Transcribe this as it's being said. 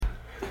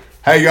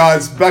Hey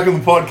guys, back on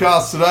the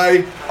podcast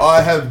today. I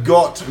have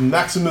got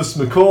Maximus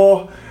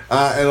McCaw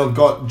and I've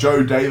got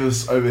Joe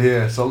Davis over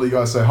here. So I'll let you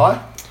guys say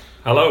hi.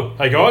 Hello.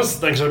 Hey guys,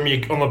 thanks for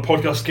having me on the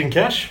podcast, King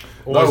Cash.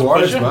 Always no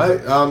worries, a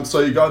pleasure. mate.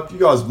 So you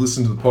guys have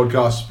listened to the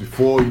podcast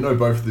before. You know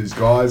both of these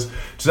guys.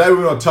 Today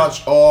we're going to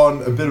touch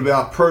on a bit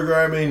about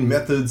programming,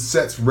 methods,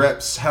 sets,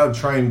 reps, how to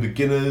train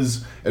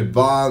beginners,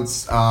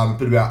 advanced, a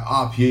bit about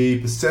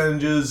RPE,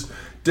 percentages,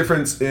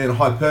 difference in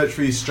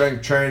hypertrophy,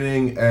 strength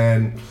training,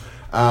 and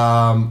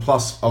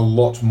plus a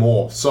lot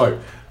more. So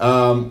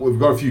we've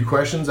got a few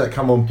questions that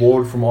come on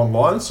board from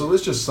online. So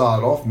let's just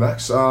start off,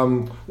 Max.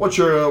 What's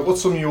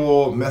some of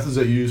your methods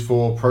that you use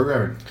for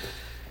programming?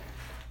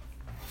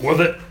 Well,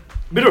 that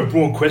bit of a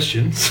broad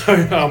question.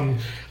 So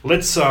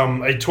let's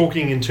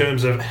talking in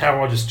terms of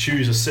how I just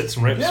choose a sets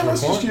and reps. Yeah,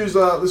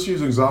 let's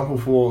use an example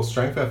for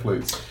strength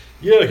athletes.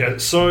 Yeah, okay.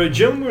 So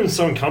generally when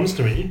someone comes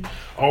to me,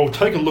 I'll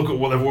take a look at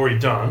what they've already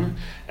done,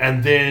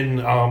 and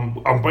then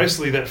I'm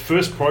basically that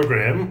first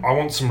program, I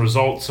want some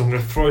results. I'm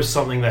going to throw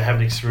something they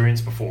haven't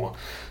experienced before.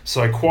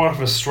 So quite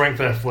often a strength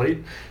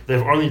athlete,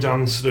 they've only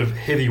done sort of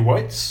heavy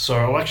weights, so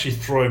I'll actually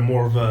throw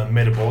more of a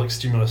metabolic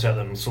stimulus at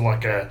them, so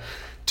like a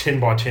 10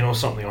 by 10 or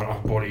something on our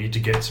body to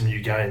get some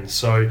new gains.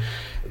 So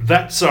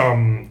that's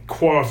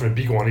quite often a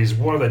big one, is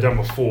what have they done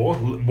before,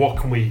 what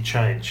can we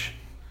change?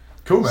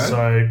 Cool, man.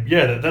 So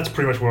yeah, that's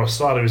pretty much where I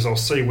started, is I'll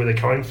see where they're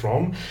coming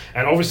from,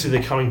 and obviously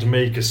they're coming to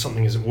me because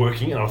something isn't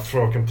working, and I'll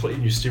throw a completely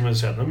new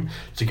stimulus at them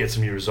to get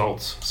some new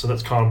results. So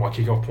that's kind of my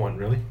kick-off point,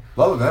 really.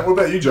 Love it, man. What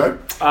about you, Joe?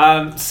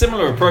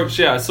 Similar approach,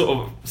 yeah. I sort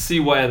of see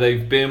where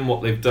they've been,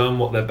 what they've done,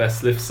 what their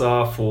best lifts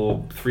are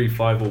for 3,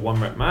 5 or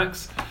 1 rep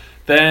max.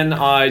 Then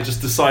I just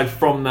decide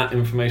from that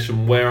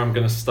information where I'm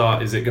going to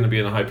start. Is it going to be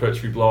in a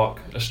hypertrophy block,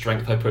 a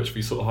strength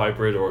hypertrophy sort of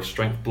hybrid, or a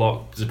strength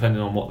block,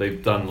 depending on what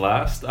they've done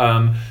last.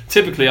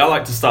 Typically, I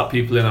like to start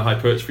people in a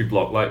hypertrophy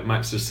block, like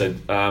Max just said.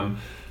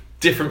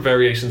 Different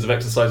variations of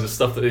exercises,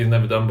 stuff that they've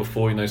never done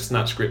before,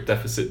 snatch, grip,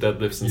 deficit,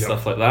 deadlifts and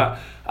stuff like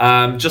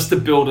that. Just to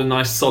build a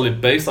nice solid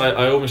base.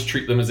 I almost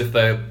treat them as if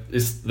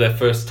it's their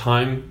first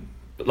time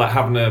like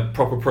having a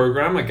proper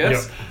program, I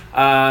guess.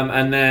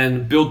 And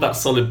then build that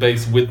solid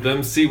base with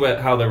them, see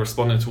how they're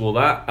responding to all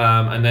that,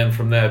 and then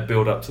from there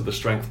build up to the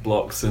strength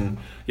blocks, and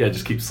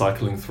just keep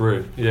cycling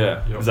through.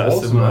 Is that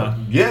awesome, similar?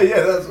 Man. Yeah,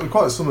 that's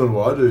quite similar to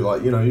what I do.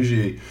 Like,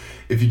 usually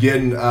if you're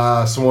getting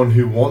someone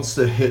who wants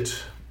to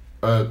hit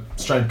a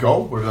strength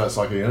goal, whether that's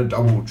like a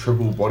double,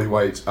 triple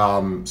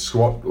bodyweight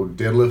squat or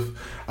deadlift,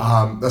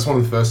 that's one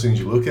of the first things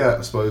you look at,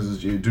 I suppose,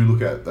 is you do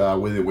look at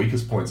where their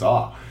weakest points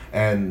are.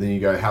 And then you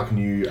go, how can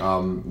you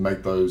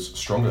make those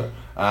stronger?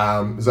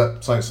 Is that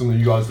something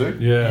you guys do?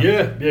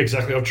 Yeah,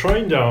 exactly. I've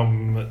trained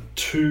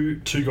two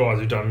guys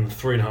who've done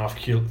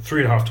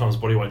 3.5 times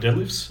bodyweight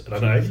deadlifts at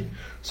under 80,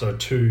 so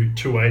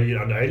 280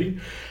 at under 80,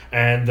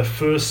 and the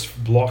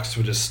first blocks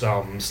were just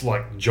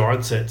like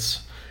giant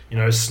sets.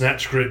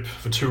 Snatch grip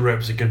for 2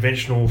 reps, a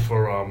conventional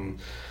for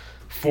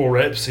 4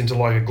 reps into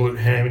like a glute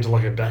ham, into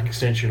like a back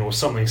extension or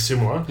something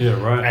similar. Yeah,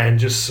 right. And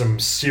just some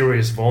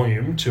serious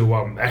volume to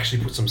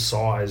actually put some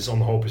size on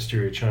the whole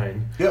posterior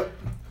chain. Yep.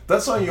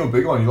 That's something you're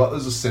big on. You like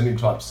those ascending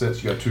type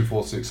sets. You go 2,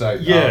 4, 6,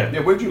 8. Yeah.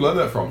 Where did you learn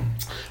that from?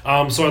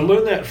 So I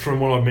learned that from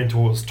one of my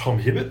mentors,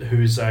 Tom Hibbett,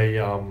 who's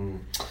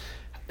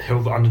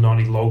held the under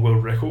 90 low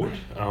world record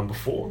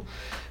before,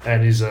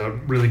 and is a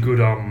really good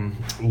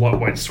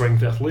lightweight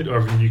strength athlete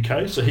over in the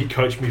UK. So he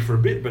coached me for a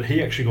bit, but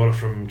he actually got it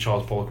from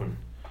Charles Poliquin.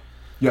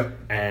 Yep.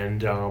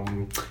 And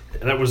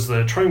that was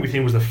the training with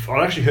him. I'd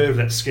actually heard of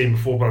that scheme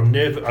before, but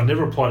I'd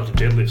never applied it to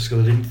deadlifts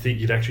because I didn't think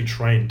you'd actually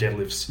train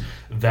deadlifts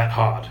that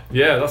hard.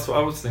 Yeah, that's what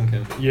I was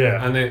thinking.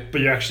 Yeah, but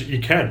you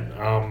can.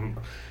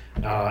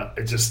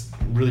 It's just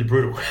really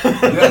brutal.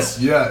 Yes,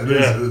 yeah, it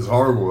is. It's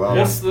horrible.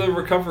 What's the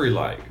recovery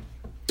like?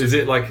 Is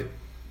it like,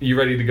 you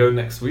ready to go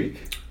next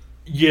week?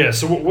 Yeah,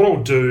 so what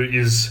I'll do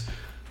is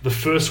the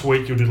first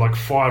week you'll do like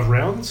 5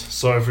 rounds.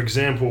 So for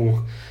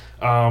example,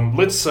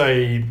 let's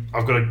say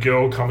I've got a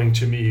girl coming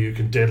to me who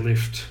can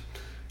deadlift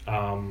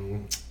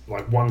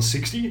like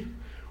 160.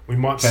 We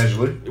might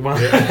casually.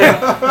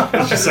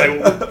 Let's just say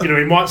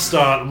we might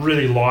start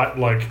really light,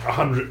 like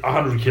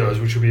 100 kilos,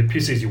 which will be a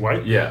piss easy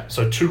weight. Yeah.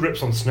 So 2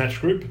 reps on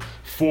snatch grip,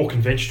 4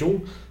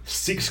 conventional,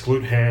 6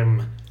 glute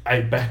ham,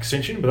 8 back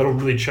extension, but that'll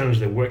really challenge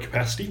their work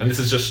capacity. And this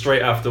is just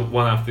straight after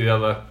one after the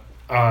other.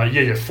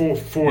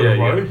 4 in a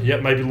row.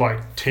 Yeah, maybe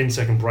like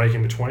 10-second break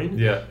in between.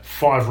 Yeah.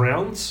 5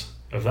 rounds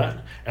of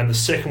that, and the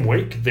second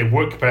week their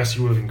work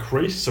capacity will have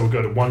increased, so we'll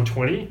go to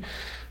 120.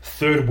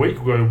 Third week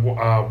we'll go to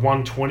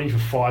 120 for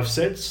 5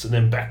 sets, and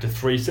then back to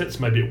 3 sets,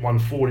 maybe at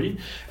 140,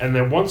 and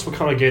then once we're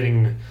kind of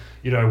getting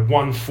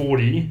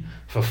 140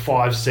 for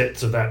 5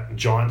 sets of that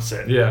giant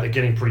set, they're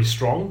getting pretty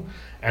strong.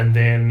 And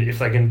then if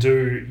they can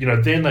do,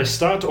 then they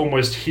start to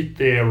almost hit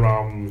their,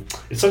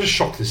 it's such a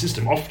shock to the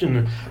system.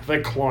 Often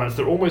their clients,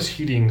 they're almost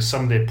hitting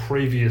some of their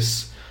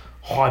previous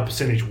high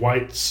percentage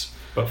weights,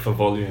 but for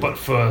volume, but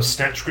for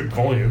snatch grip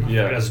volume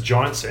as a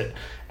giant set.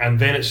 and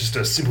then it's just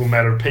a simple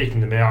matter of peaking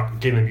them out,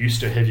 getting them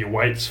used to heavier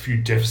weights, a few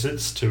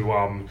deficits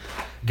to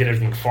get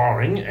everything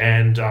firing.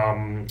 And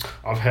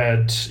I've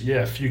had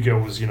a few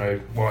girls,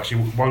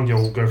 actually one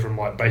girl will go from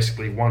like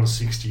basically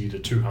 160 to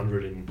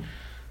 200 in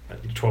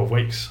 12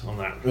 weeks on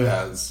that.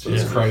 Yeah, it's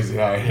crazy,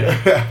 hey?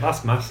 Yeah.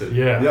 That's massive.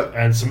 Yeah, Yep.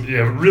 and some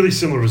really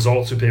similar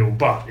results with people,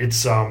 but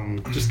it's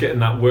just getting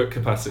that work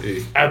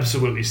capacity.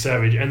 absolutely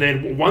savage. And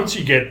then once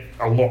you get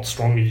a lot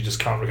stronger, you just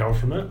can't recover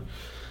from that.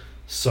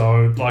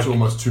 So like It's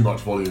almost too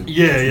much volume.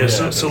 Yeah.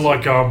 So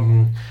like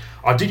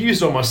I did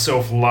use it on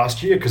myself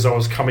last year because I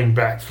was coming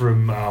back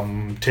from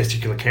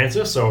testicular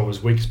cancer, so I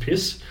was weak as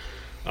piss.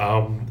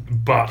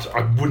 But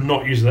I would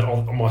not use that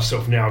on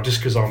myself now just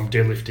because I'm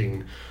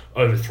deadlifting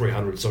over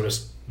 300, so it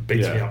just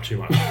beats me up too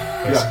much,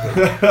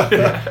 basically.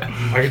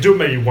 I can do it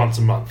maybe once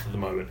a month at the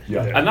moment.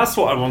 Yeah. And that's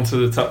what I wanted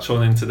to touch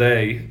on in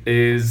today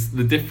is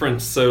the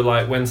difference. So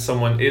like when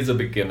someone is a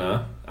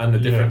beginner and the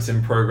difference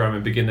in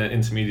programming, beginner,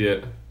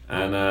 intermediate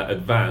and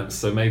advanced.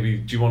 So maybe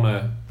do you want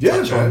to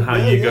touch on how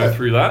you go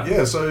through that?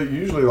 Yeah, so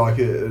usually like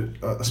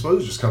I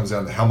suppose it just comes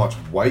down to how much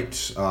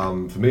weight. For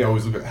me, I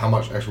always look at how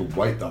much actual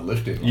weight they're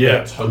lifting.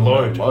 Like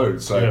total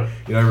load. So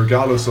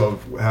regardless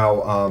of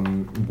how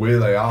where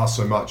they are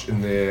so much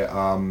in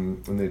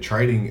their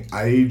training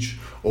age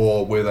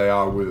or where they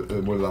are with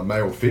whether they're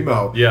male or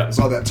female, it's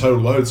like that total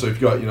load. So if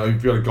you've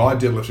got a guy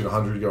deadlifting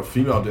 100, you've got a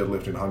female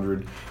deadlifting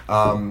 100,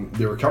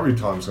 their recovery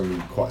time is going to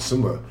be quite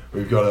similar.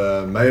 We've got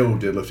a male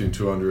deadlifting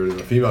 200 and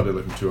a female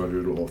deadlifting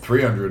 200 or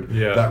 300.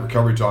 That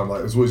recovery time,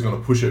 like, it's always going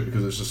to push it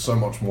because there's just so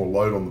much more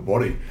load on the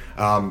body.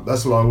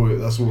 That's what I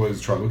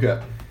always try to look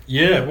at.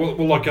 Yeah, well,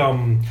 like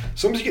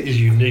sometimes you get these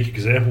unique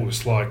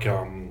examples. Like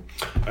I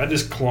had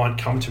this client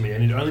come to me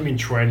and he'd only been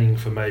training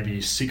for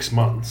maybe 6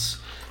 months,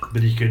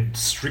 but he could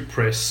strict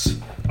press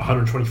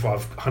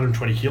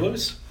 120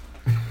 kilos.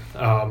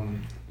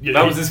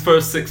 That was his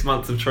first 6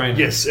 months of training.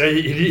 Yes,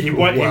 he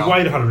weighed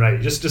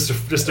 180.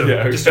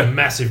 Just a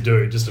massive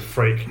dude, just a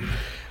freak.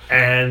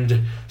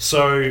 And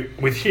so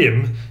with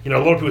him, a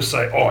lot of people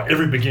say,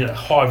 every beginner,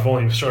 high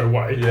volume straight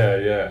away.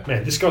 Yeah.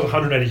 Man, this guy's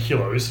 180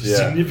 kilos,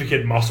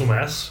 significant muscle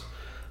mass,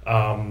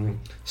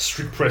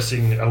 strict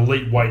pressing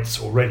elite weights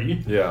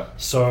already. Yeah.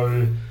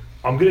 So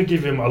I'm going to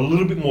give him a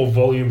little bit more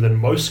volume than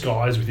most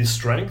guys with his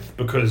strength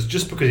because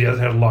he hasn't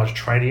had a large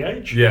training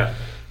age. Yeah.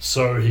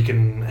 So he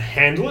can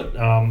handle it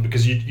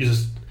because you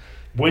just,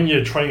 when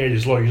your training age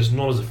is low, you're just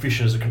not as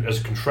efficient as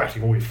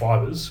contracting all your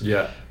fibers.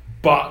 Yeah.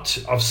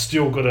 But I've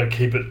still got to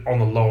keep it on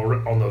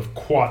the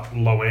quite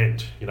low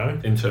end,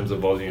 In terms of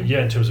volume.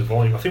 Yeah, in terms of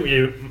volume. I think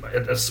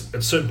at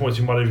certain points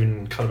you might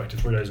even cut it back to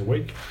 3 days a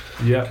week.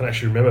 Yeah. I can't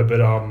actually remember,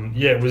 but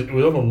it was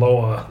on the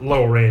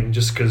lower end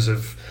just because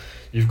of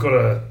you've got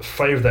to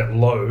favour that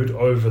load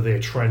over their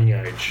training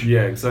age.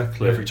 Yeah,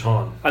 exactly. Every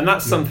time. And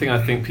that's something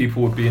I think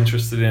people would be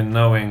interested in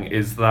knowing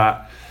is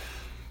that,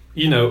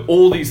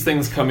 all these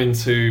things come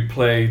into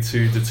play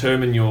to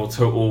determine your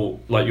total,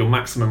 like your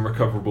maximum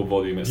recoverable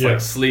volume. It's like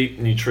sleep,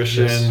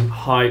 nutrition,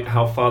 height,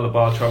 how far the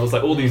bar travels,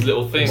 like all these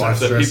little things Life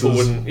that stresses. people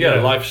wouldn't,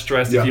 life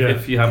stress,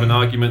 if you have an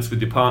arguments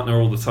with your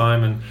partner all the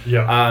time and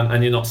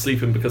you're not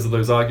sleeping because of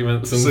those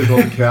arguments. And sleep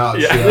on the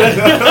couch.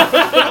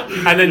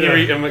 And then you're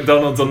eating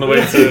McDonald's on the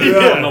way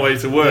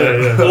to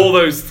work. All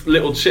those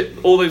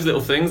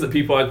little things that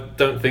people I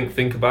don't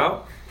think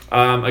about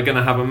are going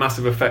to have a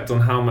massive effect on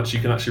how much you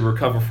can actually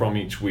recover from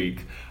each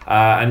week.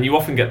 And you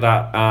often get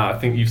that. I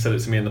think you've said it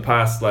to me in the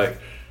past, like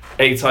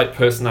A-type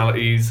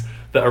personalities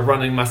that are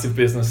running massive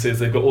businesses.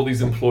 They've got all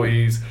these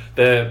employees.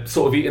 They're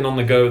sort of eating on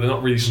the go. They're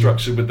not really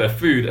structured with their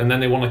food, and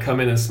then they want to come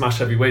in and smash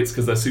heavy weights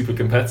because they're super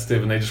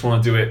competitive and they just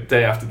want to do it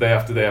day after day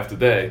after day after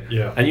day.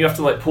 Yeah. And you have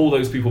to like pull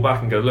those people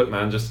back and go, look,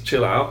 man, just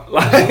chill out.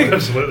 Like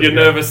Absolutely, your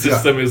nervous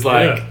system is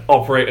like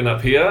operating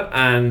up here,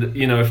 and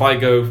if I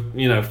go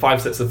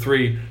 5 sets of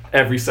 3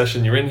 every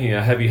session you're in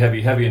here, heavy,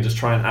 and just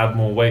try and add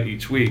more weight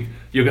each week,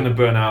 you're going to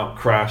burn out,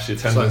 crash, your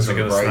tendons are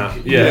going to snap.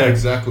 Yeah,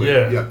 exactly.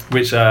 Yeah.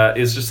 Which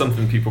is just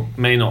something people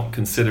may not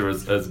consider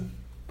as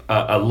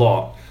a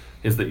lot,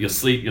 is that your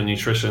sleep, your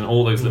nutrition,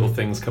 all those little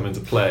things come into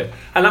play.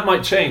 And that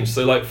might change.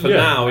 So like for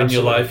now in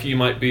your life, you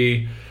might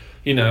be,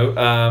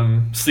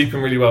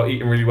 sleeping really well,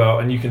 eating really well,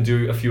 and you can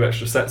do a few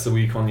extra sets a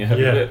week on your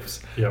heavy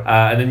lifts.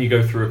 And then you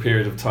go through a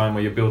period of time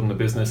where you're building a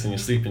business and you're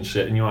sleeping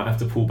shit, and you might have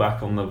to pull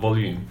back on the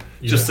volume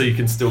just so you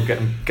can still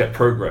get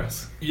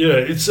progress. Yeah,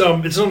 it's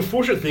an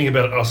unfortunate thing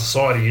about our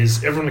society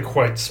is everyone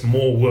equates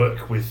more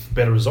work with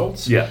better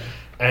results. Yeah.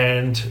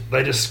 And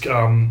they just,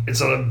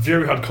 it's a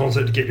very hard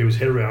concept to get people's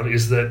head around,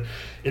 is that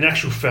in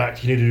actual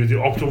fact, you need to do the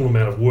optimal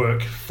amount of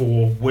work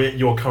for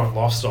your current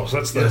lifestyle.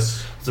 So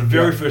that's the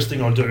very first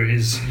thing I'll do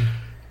is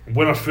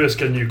when I first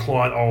get a new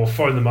client, I'll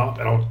phone them up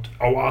and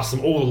I'll ask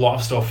them all the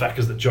lifestyle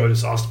factors that Joe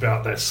just asked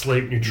about, that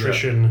sleep,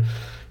 nutrition,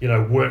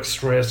 work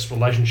stress,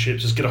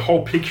 relationships, just get a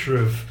whole picture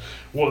of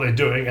what they're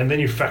doing, and then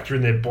you factor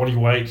in their body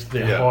weight,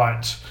 their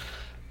height,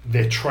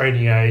 their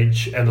training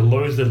age, and the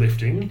loads they're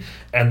lifting,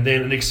 and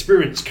then an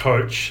experienced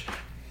coach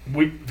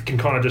we can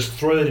kind of just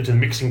throw that into the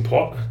mixing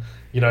pot,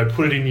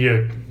 put it in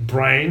your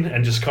brain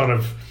and just kind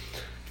of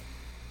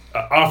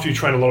after you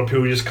train a lot of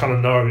people, you just kind of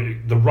know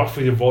the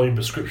roughly the volume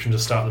prescription to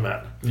start them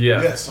at.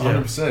 Yeah. Yes,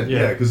 100%. Yeah.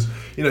 Yeah, because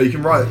you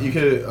can write. You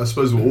can. I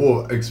suppose we've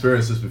all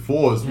experienced this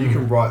before. Is you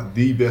can write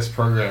the best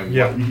program.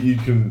 Yeah. Like, you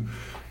can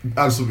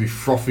absolutely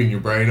frothing your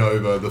brain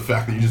over the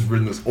fact that you just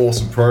written this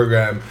awesome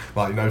program,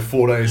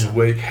 4 days a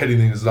week, heading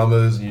these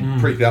numbers, and you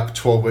freak out for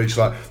 12 weeks.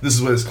 Like, this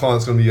is where this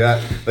client's going to be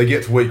at. They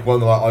get to week 1,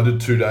 they're like, I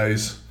did 2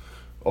 days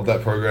of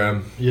that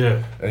program.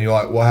 Yeah. And you're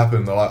like, what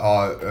happened? They're like,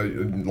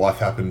 life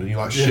happened. And you're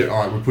like, shit, all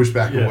right, we push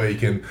back a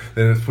week, and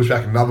then it's pushed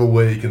back another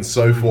week, and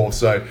so forth.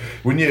 So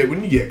when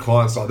you get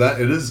clients like that,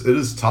 it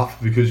is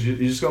tough, because you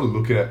just got to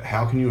look at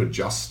how can you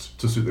adjust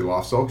to suit their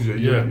lifestyle,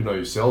 because you know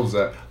yourselves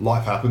that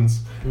life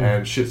happens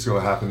and shit's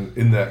going to happen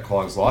in that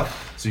client's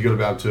life. So you got to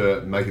be able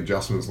to make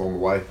adjustments along the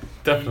way.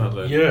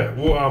 Definitely. Yeah.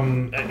 Well,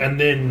 and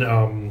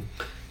then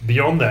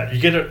beyond that,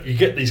 you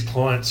get these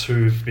clients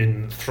who've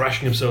been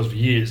thrashing themselves for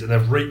years, and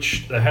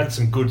they've had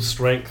some good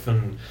strength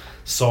and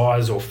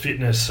size or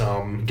fitness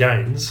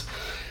gains,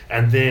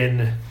 and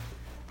then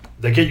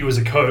they get you as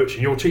a coach,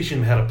 and you're teaching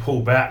them how to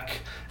pull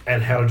back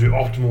and how to do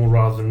optimal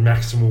rather than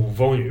maximal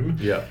volume.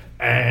 Yeah.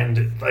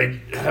 And they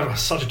have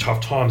such a tough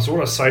time. So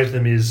what I say to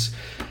them is,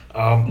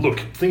 look,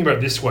 think about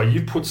it this way: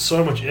 you've put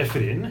so much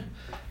effort in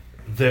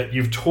that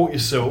you've taught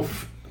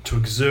yourself to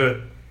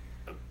exert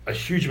a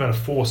huge amount of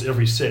force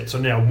every set. So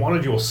now one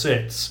of your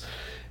sets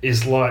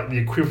is like the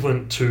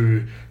equivalent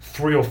to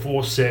 3 or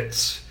 4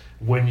 sets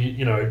when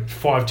you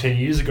 5-10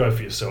 years ago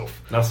for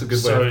yourself. That's a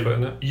good way of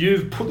putting it.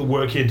 You've put the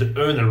work in to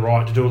earn the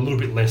right to do a little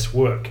bit less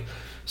work.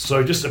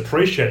 So just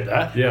appreciate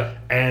that,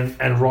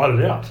 and write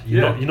it out.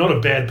 You're not a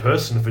bad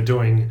person for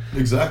doing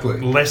exactly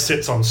less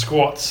sets on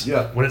squats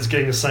when it's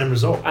getting the same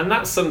result. And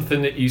that's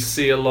something that you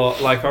see a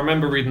lot. Like, I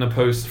remember reading a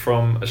post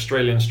from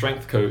Australian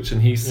strength coach,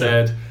 and he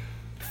said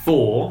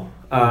Thor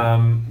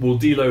will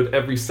deload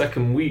every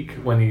second week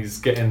when he's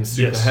getting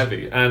super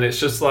heavy, and it's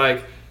just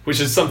like, which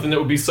is something that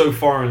would be so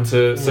foreign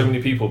to so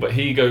many people. But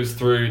he goes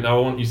through. Now,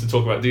 I want you to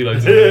talk about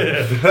deloads.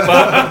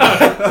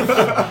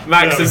 But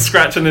Max is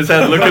scratching his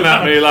head, looking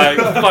at me like,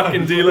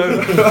 fucking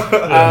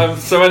deload.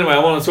 So anyway, I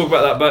want to talk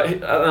about that.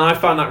 And I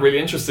found that really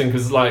interesting,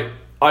 because like,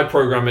 I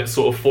program it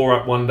sort of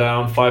 4 up, 1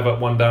 down, 5 up,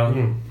 1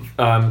 down,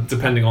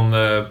 depending on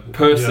the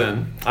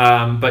person.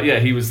 But yeah,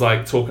 he was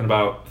like talking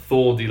about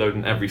Thor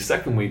deloading every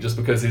second week, just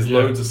because his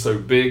loads are so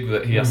big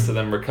that he has to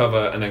then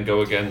recover and then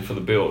go again for the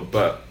build.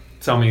 But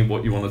tell me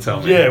what you want to tell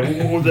me. Yeah,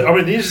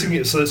 the interesting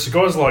is, so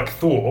guys like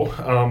Thor,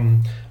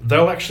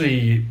 they'll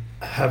actually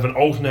have an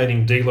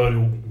alternating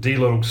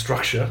deload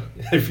structure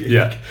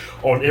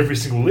on every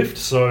single lift.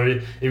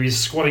 So if he's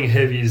squatting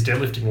heavy, he's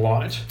deadlifting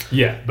light.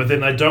 Yeah. But then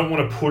they don't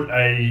want to put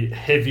a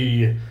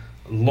heavy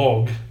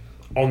log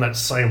on that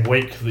same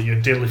week that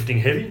you're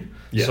deadlifting heavy.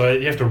 Yeah. So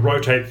you have to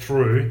rotate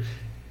through,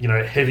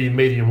 heavy,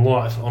 medium,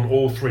 light on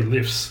all 3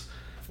 lifts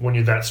when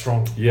you're that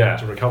strong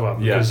to recover.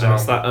 Because, and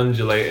it's that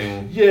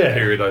undulating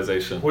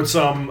periodization. What's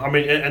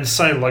and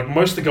same, like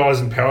most of the guys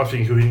in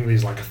powerlifting who are hitting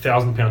these like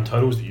 1,000-pound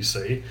totals that you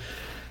see,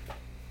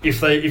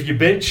 if you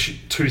bench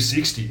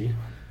 260,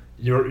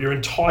 your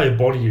entire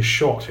body is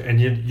shot,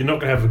 and you're not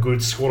going to have a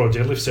good squat or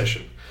deadlift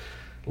session.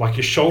 Like,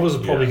 your shoulders are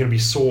probably going to be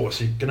sore,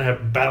 so you're going to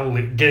have battle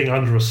getting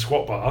under a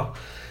squat bar,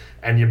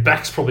 and your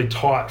back's probably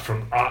tight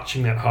from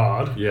arching that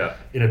hard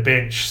in a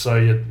bench. So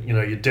your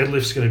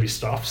deadlift's going to be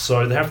stuffed.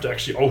 So they have to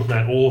actually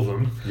alternate all of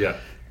them. Yeah.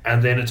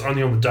 And then it's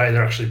only on the day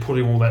they're actually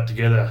putting all that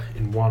together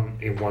in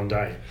one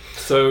day.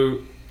 So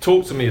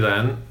talk to me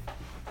then.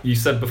 You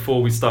said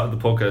before we started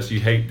the podcast you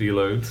hate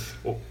deloads.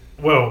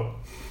 Well,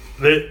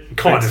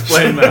 kind of.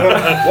 Explain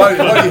that. Why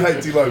do you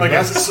hate deload?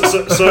 Okay,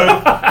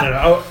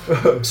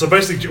 so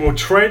basically,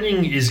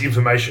 training is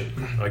information.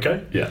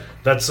 Okay. Yeah.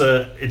 That's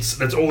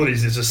all it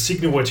is. It's a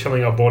signal we're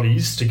telling our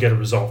bodies to get a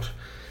result.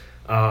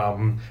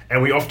 And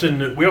we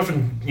often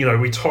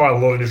we tie a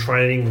lot into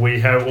training. We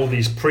have all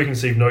these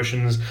preconceived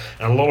notions,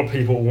 and a lot of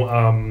people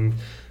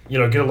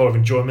get a lot of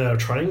enjoyment out of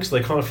training. So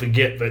they kind of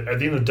forget that at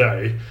the end of the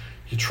day,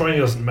 your training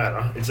doesn't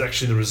matter. It's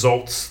actually the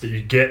results that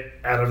you get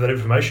out of that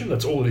information.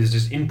 That's all it is,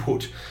 just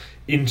input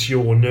into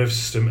your nervous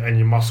system and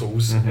your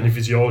muscles and your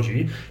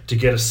physiology to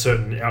get a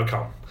certain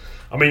outcome.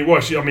 And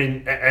if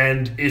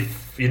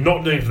you're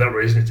not doing it for that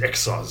reason, it's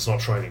exercise, it's not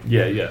training.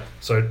 Yeah.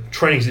 So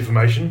training is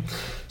information.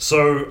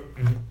 So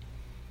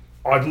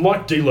I'd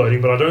like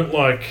deloading, but I don't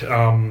like,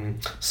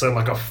 say,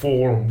 like a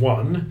 4 and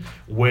 1,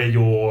 where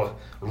you're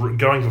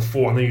going for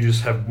 4 and then you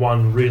just have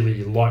one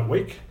really light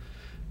week.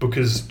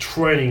 Because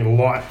training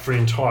light for an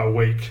entire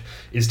week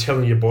is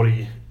telling your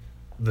body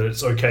that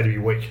it's okay to be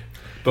weak.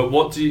 But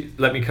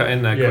let me cut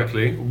in there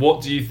quickly.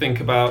 What do you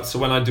think about, so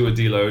when I do a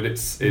deload,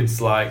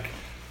 it's like,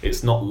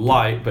 it's not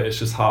light, but it's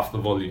just half the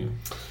volume.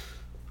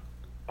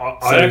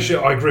 I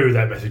agree with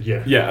that method.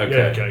 Yeah. Yeah.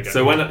 Okay.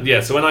 So when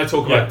I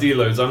talk about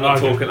deloads, I'm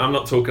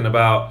not talking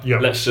about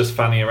let's just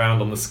fanny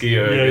around on the ski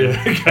erg.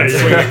 Okay,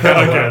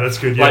 that's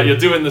good. Yeah. Like, you're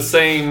doing the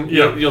same.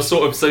 You're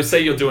sort of, so say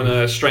you're doing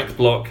a strength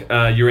block.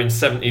 You're in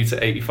 70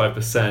 to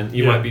 85%.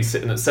 You might be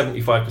sitting at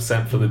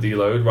 75% for the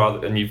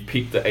deload, and you've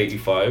peaked at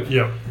 85.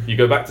 Yeah. You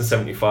go back to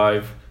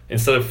 75.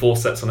 instead of 4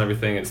 sets on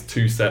everything, it's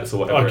 2 sets or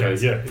whatever it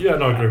is. Yeah,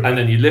 no, I agree with And that.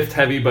 then you lift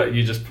heavy, but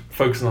you just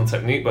focusing on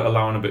technique, but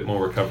allowing a bit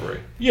more recovery.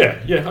 Yeah,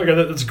 okay,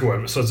 that's a good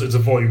one. So it's a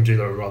volume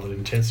deload rather than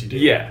intensity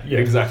deload. Yeah,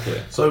 exactly.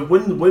 So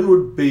when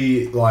would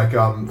be like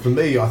for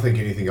me? I think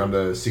anything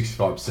under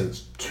 65%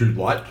 is too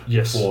light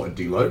Yes. for a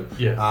deload.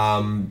 Yeah.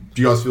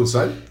 Do you guys feel the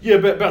same? Yeah,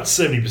 about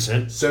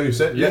 70%.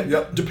 70%.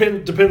 Yeah.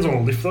 Depends on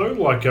the lift though.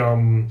 Like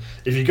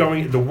if you're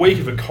going the week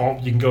of a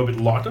comp, you can go a bit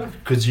lighter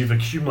because you've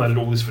accumulated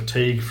all this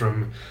fatigue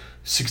from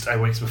 6 to 8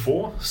 weeks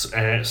before.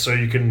 So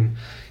you can,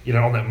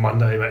 on that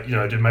Monday,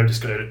 maybe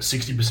just go to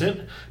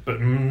 60%. But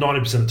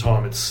 90% of the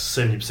time, it's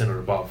 70% or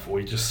above, or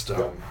you just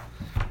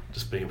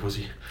being a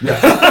pussy. Yeah.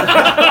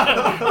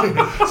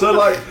 So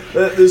like,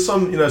 there's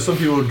some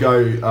people would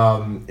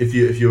go if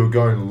you were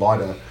going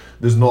lighter,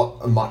 there's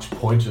not much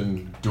point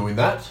in doing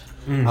that.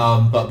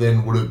 But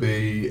then would it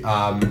be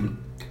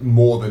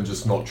more than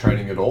just not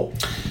training at all?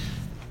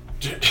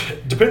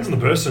 Depends on the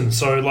person.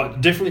 So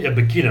like definitely a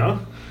beginner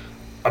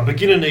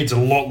needs a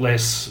lot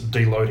less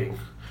deloading.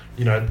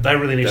 They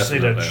really need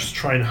to just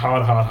train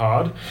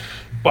hard.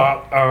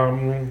 But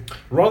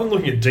rather than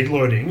looking at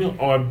deloading,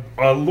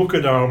 I look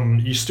at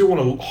you still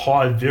want a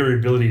high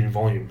variability in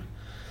volume.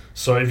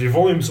 So if your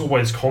volume's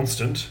always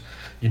constant,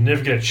 you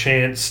never get a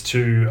chance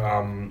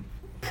to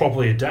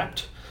properly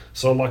adapt.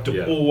 So I like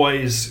to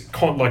always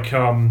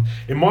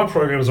in my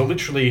programs, I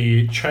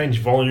literally change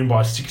volume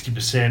by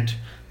 60%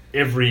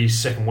 every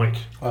second week.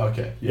 Oh,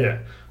 okay. Yeah.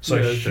 So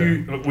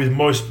with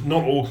most,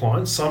 not all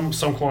clients, some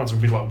clients will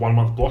be like 1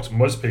 month blocks.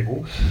 Most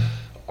people,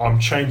 I'm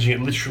changing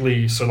it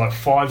literally. So like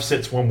 5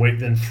 sets 1 week,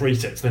 then 3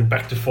 sets, then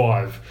back to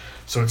 5.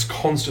 So it's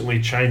constantly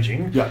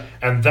changing. Yeah.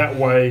 And that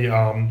way,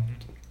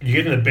 you're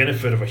getting the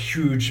benefit of a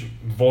huge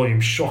volume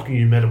shocking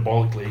you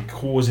metabolically,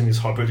 causing this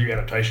hypertrophy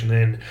adaptation.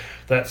 Then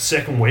that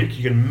second week,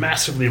 you can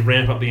massively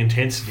ramp up the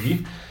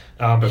intensity.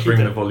 But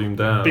bring the volume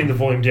down. Bring the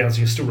volume down so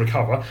you can still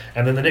recover.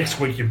 And then the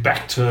next week, you're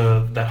back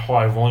to that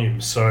higher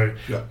volume. So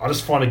I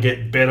just find to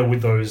get better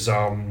with those...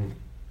 So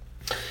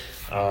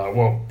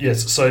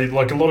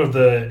like a lot of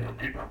the...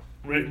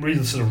 Read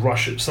the sort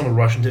of some of the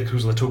Russian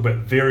textbooks, they talk about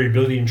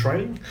variability in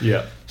training.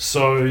 Yeah.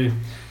 So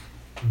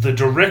the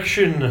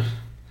direction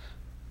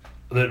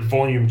that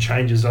volume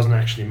changes doesn't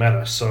actually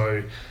matter.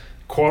 So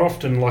quite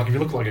often, like if you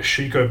look at like a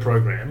Shiko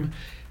program,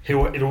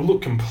 it'll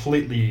look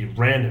completely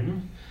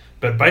random.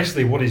 But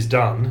basically what he's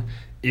done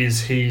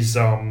is he's,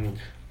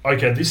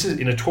 this is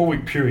in a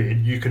 12-week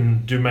period, you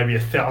can do maybe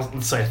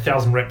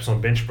 1,000 reps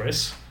on bench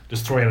press,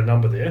 just throwing out a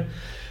number there.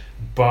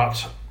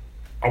 But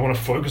I want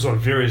to focus on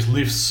various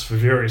lifts for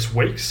various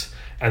weeks,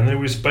 and then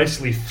we just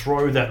basically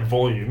throw that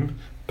volume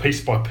piece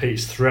by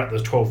piece throughout the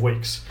 12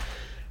 weeks.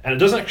 And it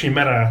doesn't actually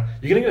matter,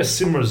 you're going to get a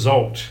similar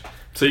result.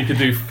 So you could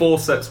do 4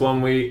 sets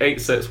 1 week,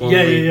 8 sets 1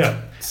 week, Yeah.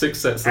 6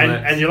 sets the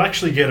next. And you'll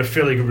actually get a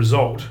fairly good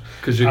result.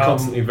 Because you're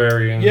constantly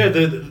varying. Yeah,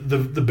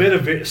 the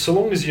better, so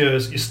long as you're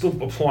still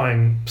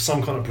applying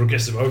some kind of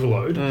progressive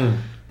overload,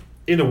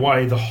 in a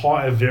way, the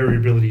higher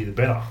variability, the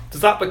better.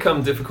 Does that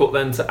become difficult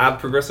then to add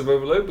progressive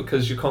overload?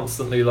 Because you're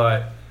constantly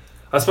like...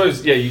 I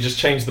suppose, you just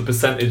change the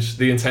percentage,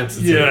 the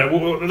intensity. Yeah,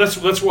 well,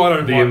 that's why I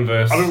don't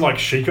inverse. I don't like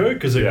Shiko,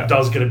 because it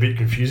does get a bit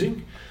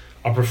confusing.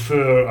 I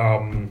prefer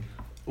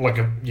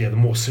the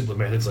more simpler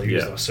methods I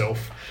use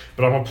myself.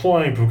 But I'm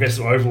applying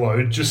progressive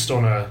overload just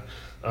on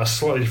a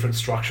slightly different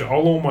structure.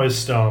 I'll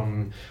almost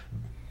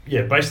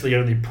basically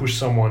only push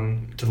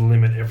someone to the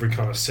limit every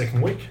kind of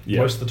second week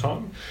most of the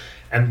time.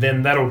 And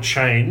then that'll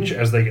change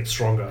as they get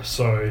stronger.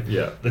 So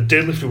the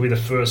deadlift will be the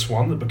first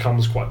one that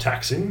becomes quite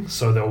taxing.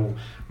 So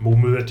we'll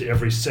move it to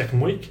every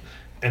second week.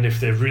 And if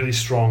they're really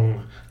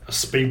strong, a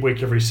speed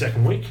week every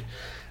second week.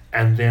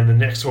 And then the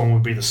next one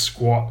would be the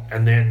squat.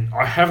 And then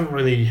I haven't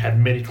really had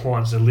many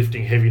clients that are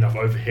lifting heavy enough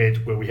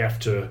overhead where we have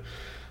to,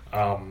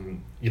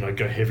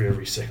 go heavy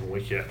every second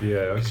week yet. Yeah,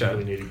 okay. You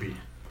really need to be...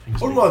 I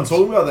wouldn't mind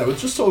talking about that. We're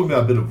just talking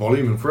about a bit of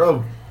volume, and for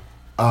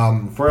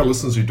our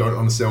listeners who don't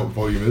understand what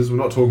volume is, we're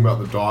not talking about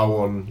the dial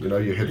on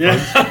your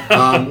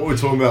headphones. What we're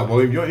talking about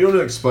volume. You want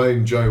to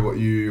explain, Joe,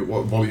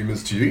 what volume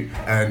is to you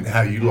and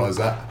how you utilize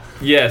that?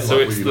 Yeah, so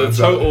it's the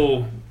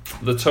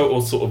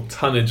total sort of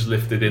tonnage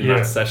lifted in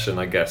that session,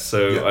 I guess.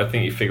 So I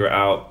think you figure it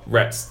out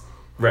reps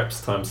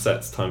times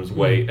sets times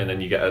weight, and then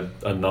you get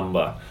a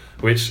number,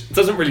 which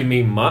doesn't really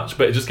mean much,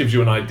 but it just gives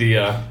you an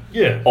idea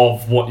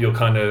of what you're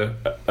kind of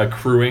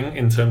accruing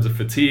in terms of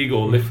fatigue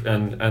or lift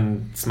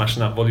and smashing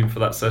that volume for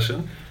that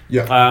session.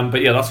 Yeah.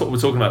 But that's what we're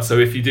talking about. So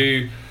if you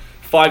do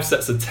 5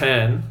 sets of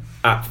 10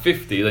 at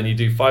 50, then you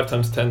do 5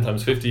 times 10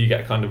 times 50, you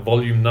get a kind of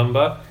volume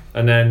number.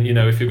 And then,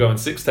 if you're going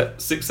 6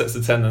 sets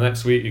of 10 the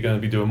next week, you're going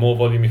to be doing more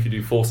volume. If you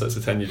do 4 sets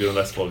of 10, you're doing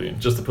less volume.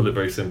 Just to put it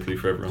very simply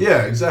for everyone.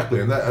 Yeah, exactly.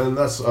 And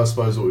that's, I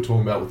suppose, what we're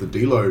talking about with the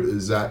deload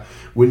is that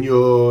when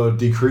you're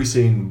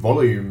decreasing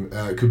volume,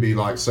 it could be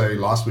like, say,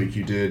 last week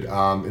you did,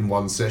 in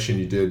one session,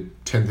 you did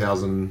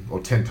 10,000 or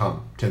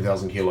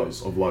 10,000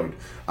 kilos of load.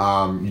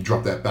 You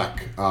drop that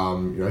back,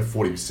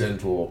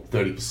 40% or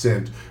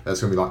 30%, that's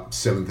going to be like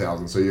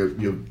 7,000. So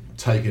you're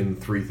taken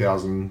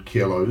 3,000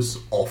 kilos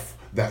off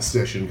that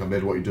session compared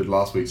to what you did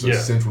last week. So Yeah.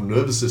 central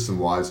nervous system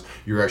wise,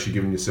 you're actually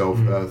giving yourself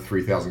a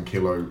 3,000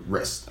 kilo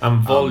rest.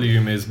 And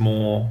volume is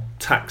more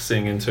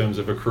taxing in terms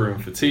of accruing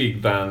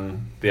fatigue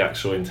than the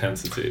actual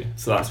intensity.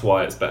 So that's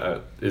why it's better,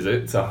 is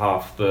it, to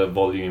half the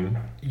volume?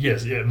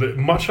 Yes, yeah, but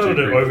much harder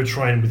to agree.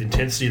 overtrain with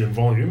intensity than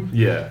volume,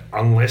 Yeah.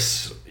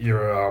 unless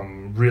you're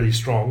really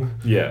strong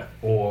Yeah.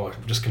 or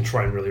just can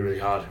train really, really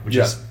hard, which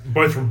Yeah. is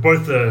both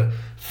are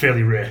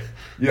fairly rare.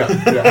 Yeah,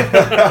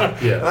 yeah.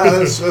 Yeah.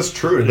 That's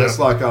true. And Yeah. that's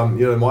like,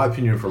 my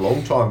opinion for a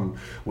long time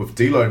with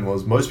deloading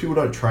was most people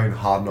don't train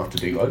hard enough to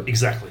deload.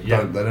 Exactly.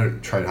 Yeah. They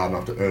don't train hard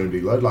enough to earn a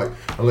deload. Like,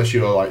 unless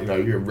you're like,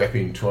 you're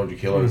repping 200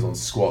 kilos on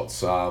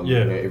squats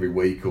every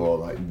week, or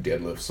like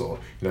deadlifts, or,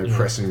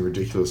 pressing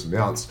ridiculous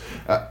amounts.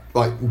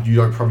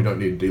 You probably don't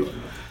need a deload.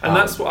 And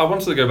that's what I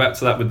wanted to go back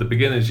to that with the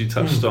beginners you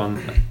touched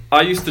on. I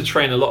used to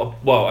train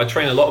I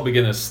train a lot of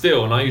beginners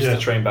still, and I used to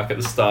train back at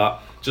the start,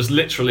 just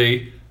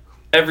literally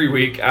every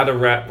week add a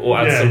rep or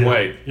add some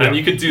weight. Yeah. And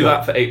you could do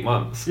that for 8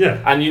 months. Yeah.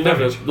 And you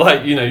never,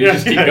 you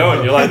just keep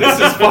going. You're like, this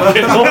is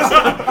fucking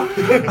awesome.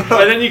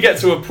 And then you get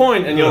to a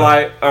point and you're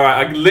like, all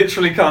right, I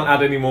literally can't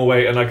add any more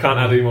weight and I can't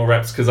add any more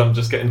reps because I'm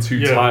just getting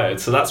too tired.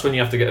 So that's when you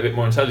have to get a bit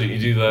more intelligent. You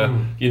do the,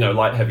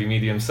 light, heavy,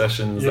 medium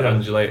sessions, the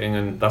undulating,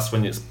 and that's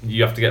when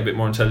you have to get a bit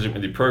more intelligent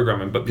with your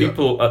programming. But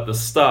people at the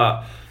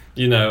start,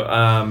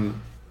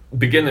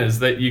 beginners,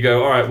 that you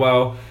go, all right,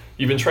 well,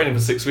 you've been training for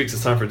 6 weeks,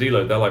 it's time for a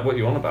deload. They're like, what are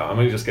you on about? I'm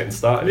only just getting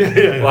started.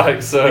 Yeah.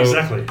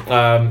 Exactly.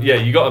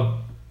 You got to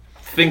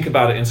think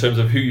about it in terms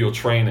of who you're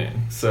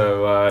training.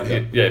 So,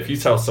 if you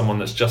tell someone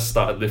that's just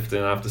started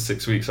lifting after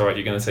 6 weeks, all right,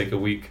 you're going to take a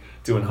week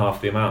doing half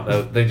the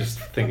amount, they just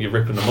think you're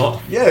ripping them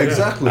off. Yeah,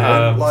 exactly.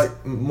 And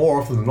more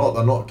often than not,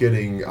 they're not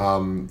getting,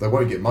 they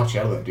won't get much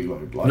out of that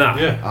deload.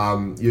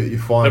 You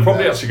find they'll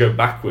probably actually go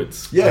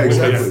backwards. Yeah,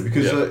 exactly.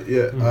 Because I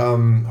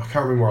can't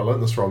remember where I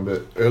learned this from,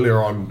 but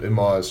earlier on in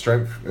my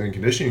strength and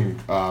conditioning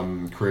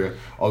career,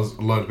 I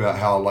learned about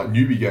how like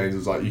newbie gains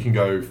is like you can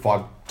go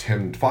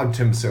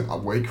 5-10%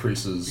 up weight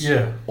increases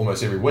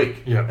almost every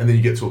week, and then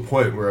you get to a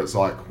point where it's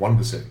like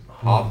 1%.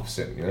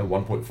 0.5%,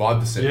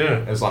 1.5%. Yeah.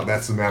 It's like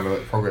that's the amount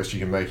of progress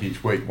you can make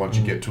each week once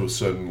you get to a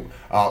certain,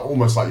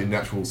 almost like your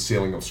natural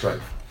ceiling of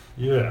strength.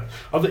 Yeah,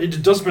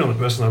 it does depend on the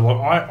person though.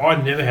 Like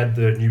I never had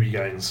the newbie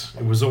gains.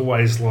 It was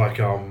always like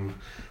I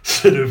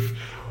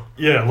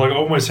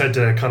almost had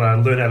to kind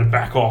of learn how to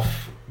back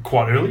off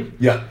quite early.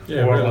 Yeah.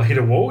 Or I hit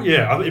a wall.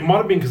 Yeah, it might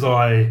have been because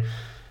I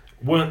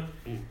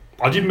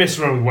did mess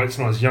around with weights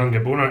when I was younger,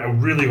 but when I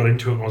really got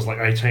into it when I was like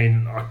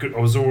 18, I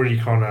was already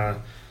kind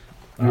of.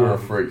 You were a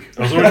freak.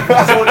 I was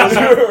already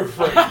You were a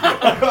freak.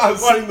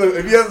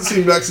 If you haven't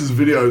seen Max's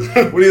videos,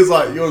 when he was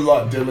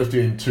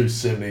deadlifting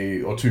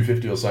 270 or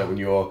 250 or something when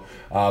you were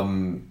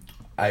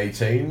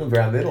 18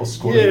 around then, or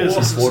squatting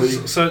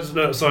 40.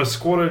 So I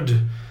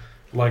squatted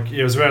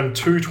it was around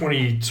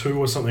 222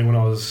 or something when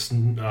I was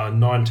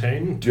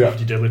 19,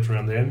 250 deadlift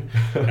around then,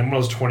 and when I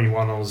was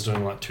 21 I was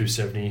doing like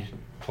 270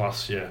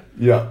 plus.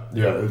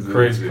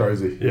 It's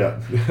crazy. Yeah.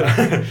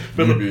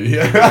 but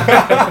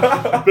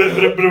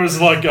it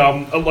was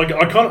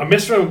I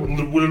messed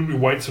around with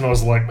weights when I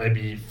was like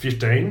maybe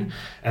 15,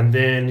 and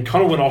then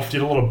kind of went off,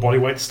 did a lot of body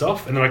weight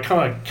stuff, and then I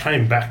kind of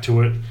came back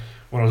to it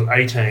when I was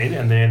 18,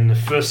 and then the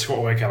first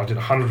squat workout I did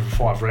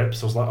 105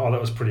 reps. I was like, oh,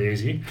 that was pretty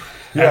easy.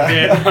 Yeah.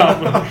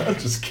 And then,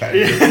 just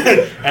came.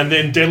 And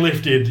then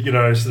deadlifted,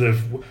 sort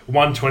of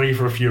 120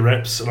 for a few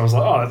reps, and I was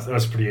like, oh,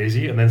 that's pretty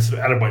easy. And then sort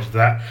of added weight to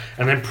that,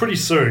 and then pretty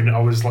soon I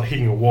was like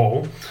hitting a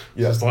wall.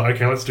 Yeah. So it's like,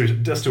 okay, let's do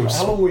it.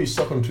 How long were you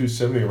stuck on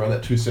 270 around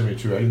that 270,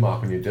 280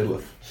 mark on your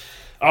deadlift?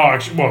 Oh,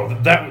 actually, well,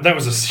 that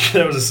was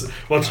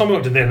by the time I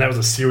got to then, that was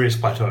a serious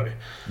plateau.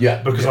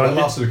 Yeah, because that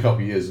lasted a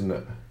couple of years, didn't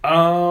it?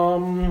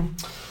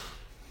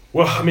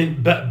 Well, I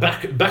mean,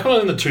 back when I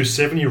was in the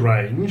 270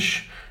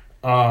 range,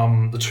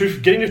 getting to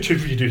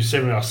 250 to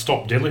 270, I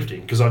stopped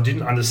deadlifting because I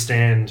didn't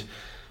understand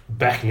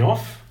backing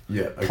off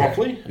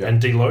properly and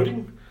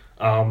deloading.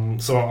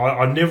 So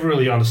I never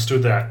really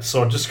understood that.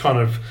 So I just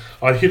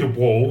I'd hit a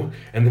wall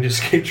and then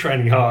just keep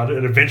training hard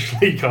and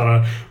eventually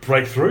kind of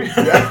break through.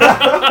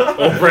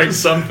 Or break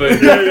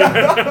something.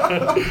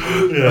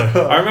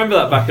 Yeah. I remember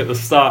that back at the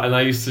start, and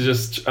I used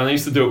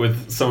to do it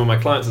with some of my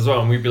clients as well,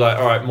 and we'd be like,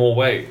 all right, more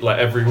weight, like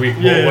every week,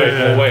 more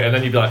weight, and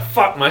then you'd be like,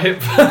 fuck, my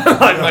hip,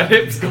 my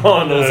hip's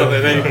gone or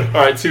something. Then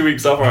all right, 2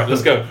 weeks off, all right,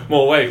 let's go,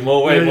 more weight,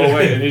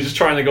 and you're just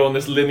trying to go on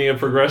this linear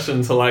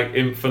progression to like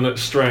infinite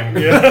strength.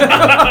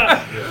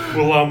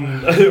 Well,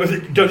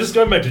 just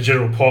going back to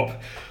General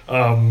Pop,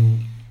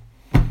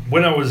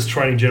 when I was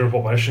training general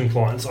population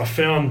clients, I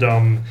found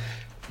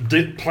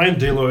planned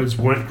deloads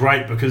weren't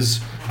great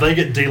because they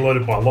get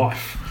deloaded by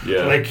life.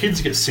 Yeah. Their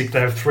kids get sick, they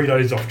have 3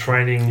 days off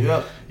training,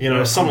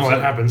 something like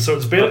that happens. So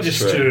it's better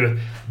to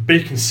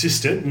be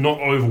consistent,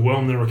 not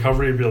overwhelm their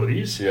recovery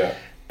abilities. Yeah.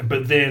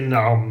 But then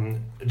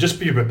just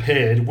be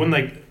prepared.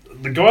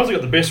 The guys I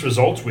got the best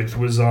results with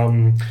was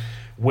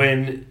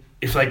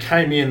if they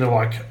came in, they're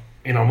like,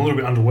 you know, I'm a little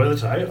bit under weather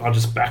today, I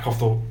just back off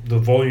the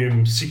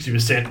volume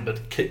 60%,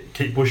 but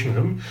keep pushing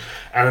them,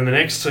 and then the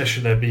next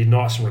session they'd be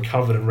nice and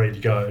recovered and ready to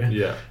go.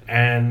 Yeah.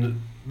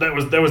 And that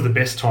was the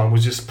best time,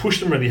 was just push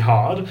them really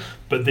hard,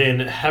 but then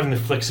having the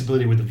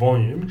flexibility with the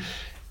volume,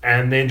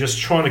 and then just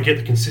trying to get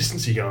the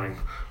consistency going,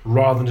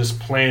 rather than just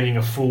planning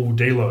a full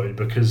deload,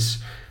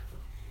 because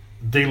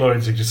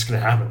deloads are just going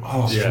to happen.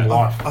 Oh, in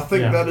life. I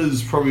think that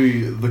is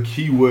probably the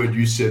key word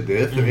you said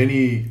there for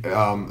any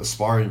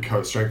aspiring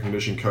strength and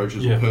conditioning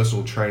coaches or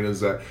personal trainers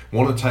that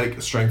want to take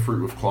a strength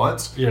route with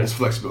clients. Is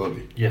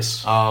flexibility.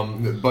 Yes.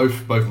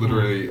 Both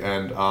literally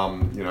and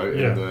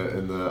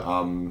in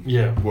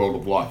the world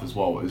of life as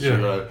well. Is you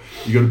got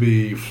to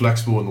be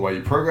flexible in the way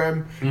you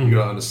program. You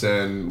got to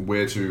understand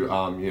where to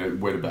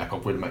where to back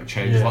off, where to make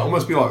changes. Like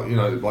almost be like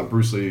like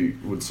Bruce Lee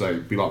would say,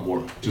 be like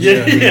water. Just,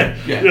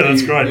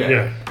 that's great.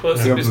 Yeah. Well,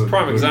 it's a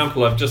prime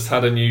example. I've just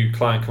had a new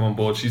client come on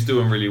board. She's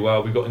doing really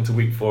well. We got into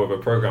week 4 of her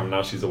program.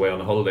 Now she's away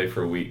on a holiday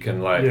for a week,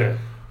 and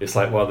it's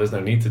like, well, there's no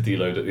need to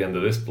deload at the end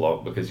of this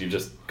block because you've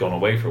just gone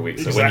away for a week.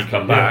 So when you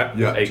come back,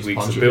 8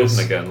 weeks of building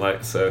again.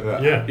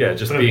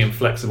 Just being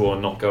flexible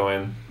and not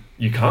going.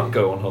 You can't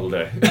go on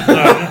holiday.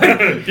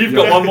 You've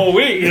got one more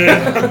week.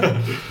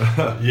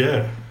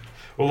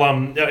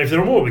 Well, if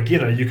they're a more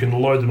beginner, you can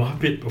load them up a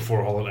bit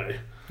before a holiday.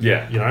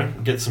 Yeah.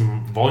 Get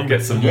some volume.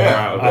 Get some more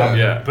out of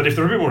it. But if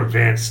they're a bit more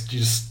advanced,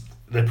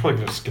 they're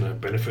probably just going to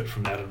benefit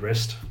from that and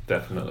rest.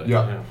 Definitely.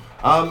 Yeah.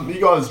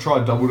 You guys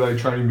tried double day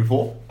training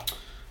before?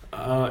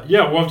 Well,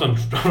 I've done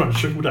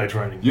triple day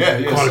training.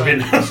 Quite a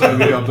bit. So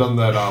I've done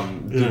that.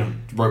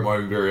 Wrote my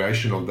own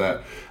variation of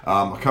that.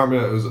 I can't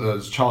remember. It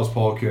was Charles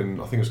Pollock,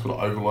 and I think it's called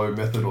an overload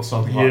method or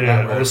something like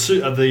that.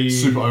 The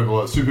super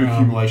overload, super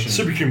accumulation.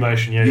 Super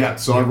accumulation.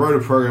 So I wrote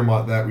a program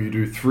like that where you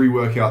do 3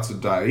 workouts a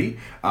day.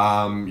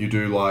 You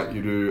do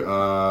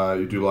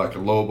like a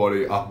lower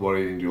body, upper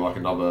body, and you do like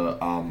another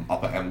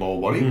upper and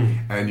lower body,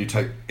 and you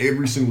take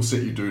every single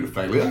set you do to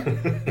failure,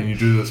 and you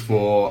do this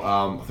for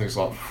I think it's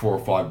like 4 or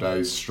 5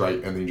 days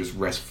straight, and then you just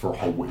rest for a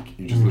whole week.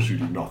 You just literally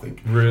do nothing.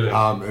 Really?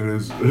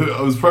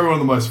 It was probably one of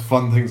the most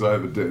fun things I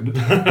ever did.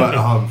 But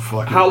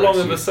how long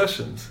are the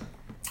sessions?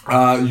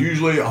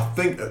 Usually, I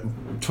think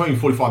between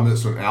 45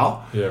 minutes to an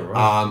hour. Yeah,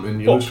 right.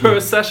 And per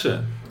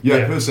session?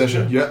 Yeah, per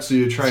session. Yeah, so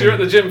you're training. So you're at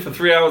the gym for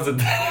 3 hours a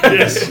day.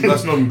 Yes,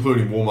 that's not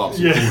including warm-ups.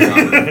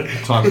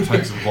 Time it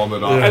takes to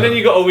vomit up. And then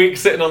you got a week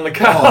sitting on the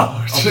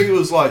couch. I think it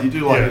was like you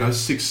do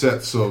 6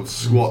 sets of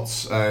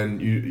squats,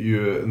 and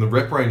you in the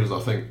rep ranges. I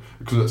think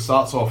because it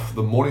starts off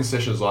the morning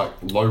session is like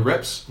low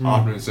reps,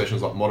 afternoon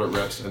sessions like moderate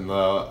reps, and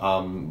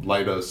the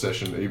later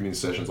session, evening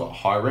sessions like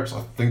high reps.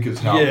 I think is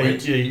how it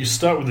went. Yeah, you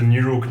start with the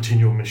neural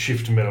continuum and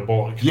shift to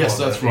metabolic. Yes,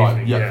 that's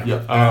right. Evening,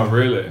 yeah. Oh,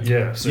 really?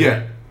 Yeah. So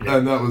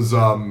And that was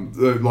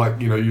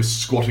you're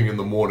squatting in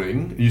the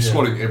morning. You're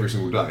squatting every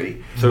single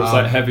day. So it's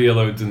like heavier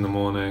loads in the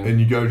morning. And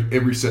you go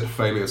every set to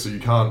failure, so you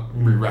can't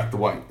re-rack the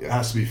weight. It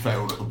has to be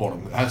failed at the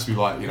bottom. It has to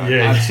be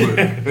absolute.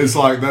 It's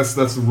like that's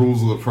the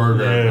rules of the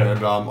program.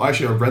 And I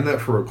ran that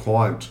for a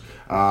client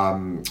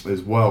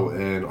as well,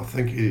 and I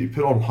think he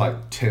put on like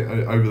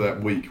 10 over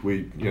that week.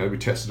 We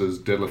tested his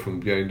deadlift from the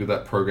beginning, did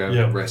that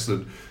program,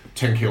 rested.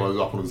 10 kilos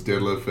up on his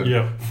deadlift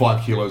and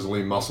 5 kilos of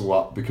lean muscle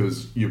up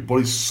because your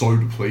body's so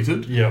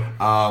depleted.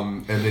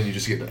 And then you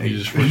just get to eat.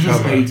 You just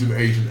eat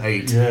and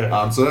eat.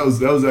 So that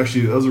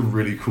was a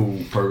really cool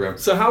program.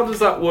 So how does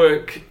that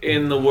work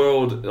in the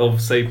world of,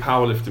 say,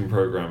 powerlifting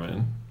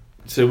programming?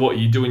 So what,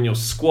 you doing your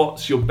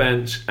squats, your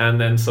bench, and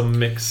then some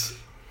mix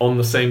on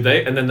the same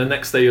day, and then the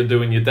next day you're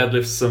doing your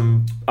deadlifts,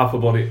 some upper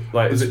body.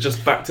 Like, is it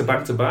just back to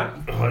back to back?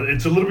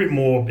 It's a little bit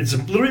more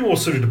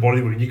suited to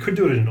bodybuilding. You could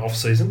do it in off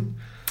season.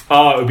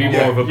 Oh, it would be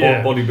more of a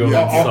bodybuilding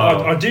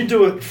style. I did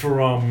do it for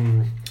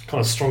kind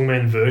of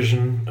strongman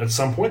version at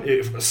some point.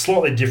 A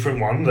slightly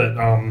different one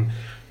that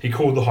he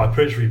called the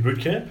hypertrophy boot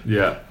camp.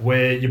 Yeah.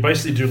 Where you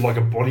basically do like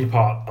a body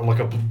part, like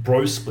a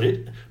bro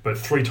split, but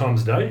 3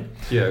 times a day.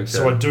 Yeah. Okay.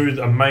 So I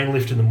do a main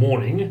lift in the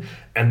morning,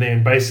 and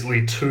then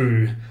basically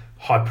 2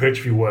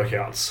 hypertrophy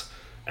workouts.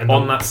 And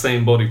on that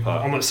same body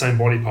part. On that same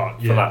body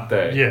part. For that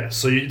day. Yeah.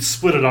 So you'd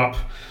split it up.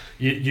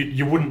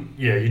 You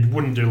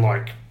wouldn't do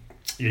like.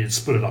 You'd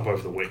split it up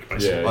over the week,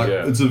 basically.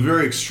 It's a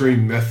very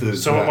extreme method.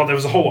 So there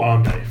was a whole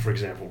arm day, for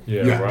example.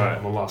 Right.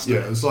 On the last day.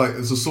 Yeah, it's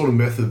a sort of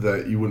method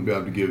that you wouldn't be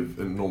able to give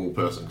a normal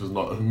person because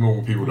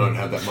normal people don't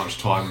have that much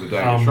time in the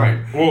day to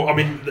train. Well, I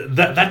mean,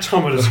 that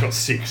time I just got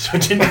sick, so I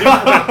didn't do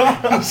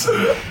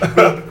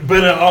that.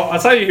 But I'll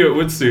tell you who it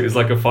would suit is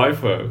like a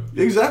FIFO.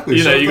 Exactly.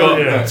 You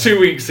got 2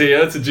 weeks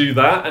here to do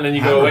that, and then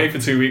you go away for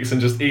 2 weeks and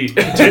just eat.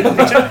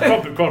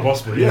 Quite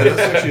possibly. Yeah,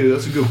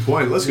 that's a good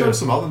point. Let's go to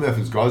some other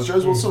methods, guys. Joe,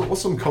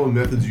 what's some common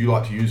methods you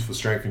like to use for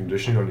strength and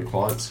conditioning on your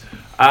clients?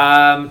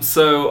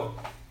 So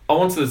I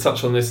wanted to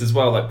touch on this as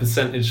well, like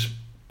percentage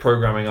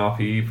programming,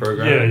 RPE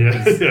programming.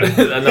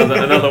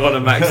 Another one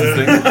of Max's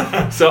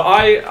things. So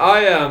I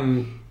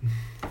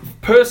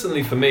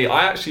personally, for me,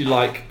 I actually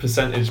like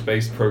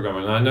percentage-based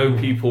programming. I know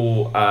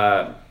people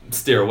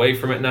steer away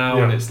from it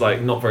now, and it's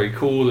like not very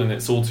cool, and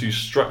it's all too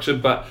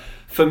structured. But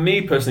for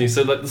me personally,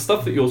 so like the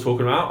stuff that you're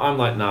talking about, I'm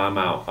like, nah, I'm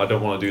out. I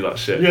don't want to do that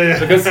shit. Yeah.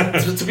 Because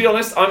to be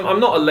honest,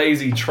 I'm not a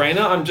lazy trainer.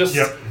 I'm just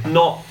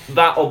not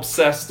that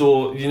obsessed,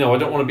 or I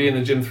don't want to be in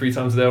the gym 3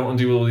 times a day. I don't want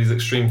to do all these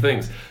extreme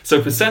things.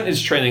 So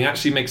percentage training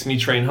actually makes me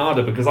train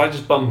harder because I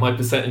just bump my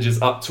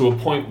percentages up to a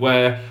point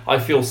where I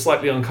feel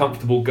slightly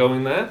uncomfortable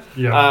going there.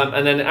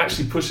 And then it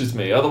actually pushes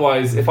me.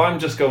 Otherwise, if I'm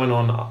just going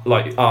on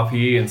like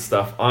RPE and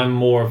stuff, I'm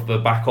more of the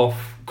back off,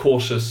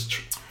 cautious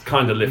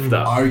kind of lifter.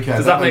 Okay,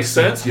 Does that make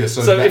sense? Yeah,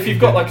 so if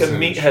you've got like a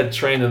meathead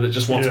trainer that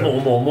just wants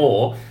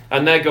more,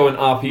 and they're going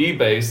RPE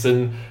based,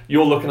 and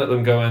you're looking at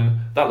them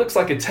going, that looks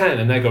like a 10,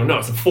 and they're going, no,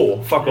 it's a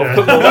 4. Fuck off.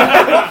 Put more you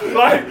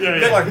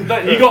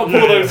got to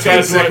pull those 10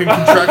 guys. second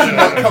contraction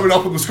like coming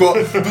up on the squat.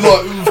 Do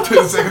like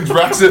 10 seconds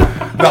racks it.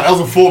 That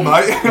was a 4,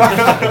 mate.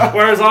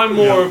 Whereas I'm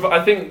more of,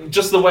 I think,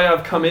 just the way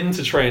I've come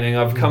into training,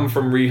 I've come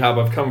from rehab,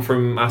 I've come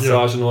from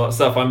massage and all that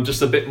stuff. I'm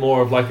just a bit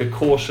more of like a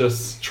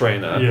cautious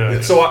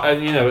trainer. So,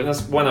 and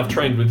that's when I've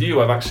trained with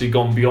you, I've actually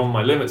gone beyond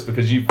my limits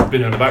because you've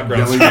been in the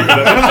background. You don't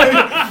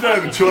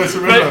have a choice,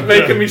 remember.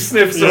 Making me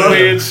sniff some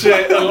weird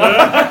shit.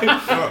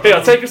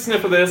 Here, take a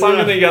sniff of this. I'm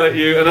going to yell at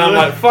you, and I'm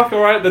like, "Fuck, all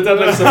right." The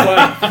deadlifts are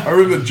fine. I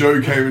remember Joe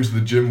came into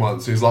the gym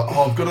once. He's like,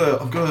 "Oh, I've got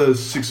a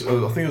 6.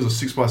 I think it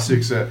was a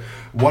 6x6 at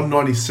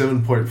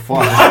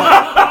 197.5."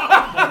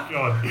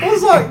 I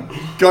was like,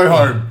 "Go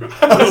home."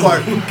 I was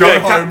like, "Go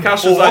home."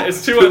 Cash was like,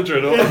 "It's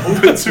 200." Or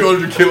put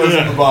 200 kilos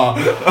in the bar.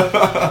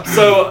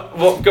 So,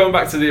 going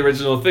back to the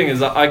original thing is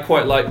that I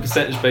quite like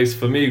percentage based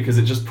for me because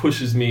it just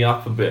pushes me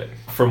up a bit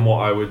from what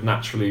I would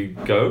naturally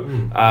go.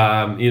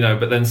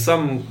 But then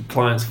some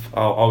clients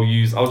I'll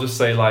just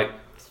say like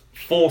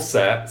 4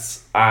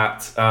 sets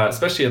at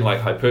especially in like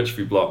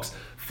hypertrophy blocks,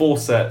 4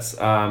 sets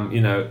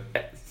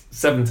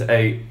 7 to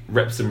 8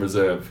 reps in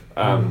reserve,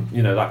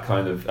 that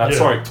kind of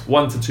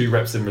 1 to 2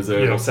 reps in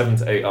reserve, or 7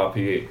 to 8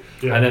 RPE,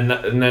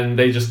 and then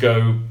they just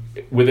go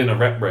within a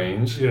rep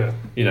range. It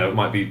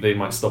might be they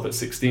might stop at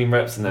 16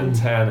 reps and then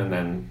 10 and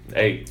then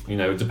 8,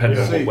 depending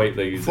on what weight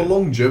they use. For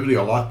longevity,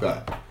 I like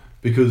that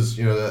because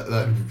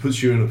that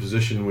puts you in a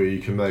position where you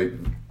can make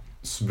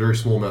very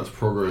small amounts of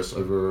progress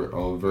over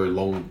a very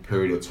long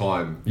period of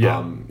time.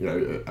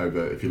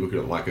 Over, if you look at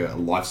it like a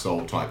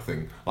lifestyle type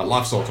thing, like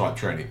lifestyle type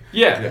training.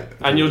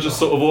 And you're just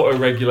sort of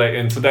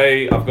auto-regulating.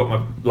 Today, I've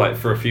got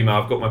for a female,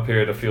 I've got my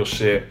period, I feel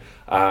shit.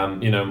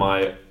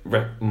 My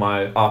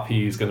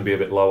RPE is going to be a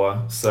bit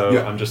lower, so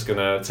I'm just going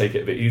to take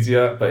it a bit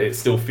easier, but it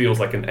still feels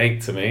like an 8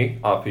 to me,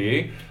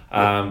 RPE.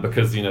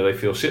 Because they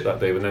feel shit that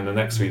day, but then the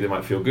next week they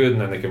might feel good,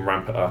 and then they can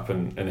ramp it up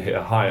and hit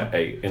a higher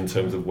 8 in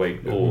terms of weight.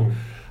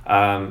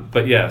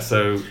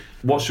 So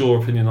what's your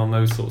opinion on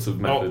those sorts of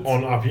methods?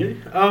 On RPE?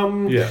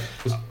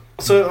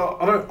 So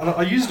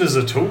I use it as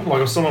a tool.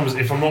 Like sometimes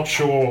if I'm not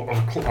sure of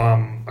a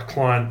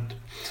client,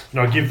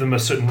 I give them a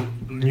certain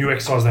new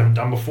exercise they haven't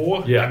done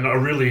before. And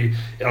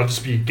I'll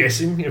just be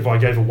guessing. If I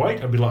gave a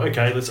weight, I'd be like,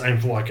 okay, let's aim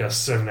for like a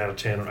 7 out of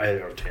 10 or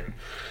 8 out of 10.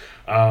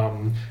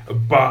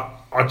 But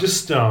I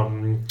just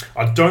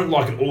I don't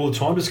like it all the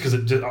time just because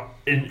it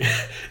in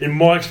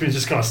my experience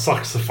just kind of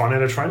sucks the fun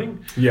out of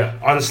training.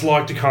 I just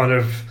like to kind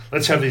of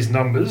let's have these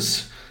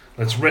numbers,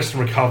 let's rest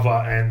and recover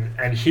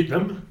and hit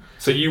them.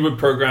 So you would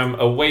program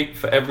a weight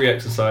for every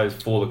exercise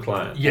for the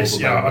client?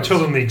 Yes, I tell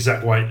them the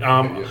exact weight.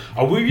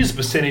 I will use a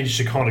percentage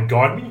to kind of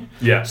guide me.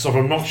 So if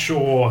I'm not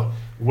sure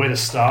where to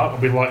start,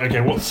 I'll be like, okay,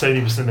 what's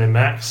 70% of their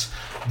max?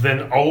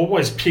 Then I'll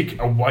always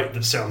pick a weight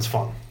that sounds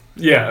fun.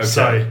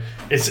 So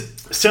it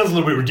sounds a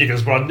little bit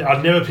ridiculous, but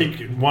I'd never pick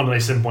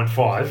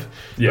 187.5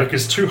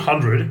 because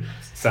 200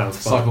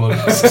 sounds fun.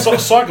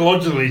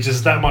 Psychologically, it's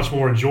just that much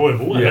more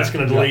enjoyable, and that's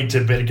going to lead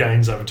to better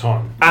gains over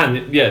time.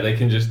 And they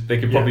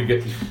could probably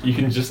get. You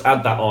can just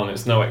add that on.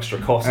 It's no extra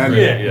cost.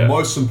 And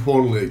most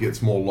importantly, it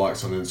gets more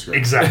likes on Instagram.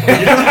 Exactly.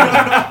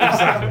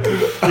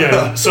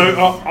 So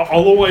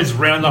I'll always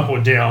round up or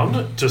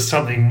down to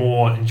something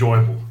more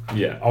enjoyable.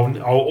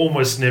 I'll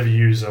almost never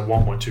use a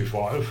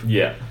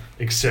 1.25.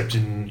 Except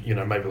in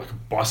maybe like a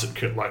bicep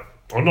curl,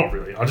 or not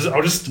really. I'll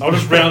just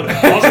round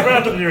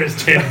up to the nearest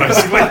 10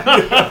 basically.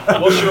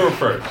 What's your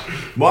approach?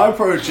 My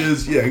approach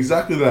is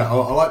exactly that. I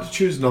like to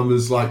choose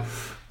numbers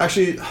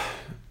actually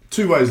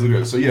 2 ways to look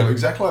at it. So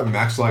exactly like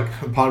Max. Like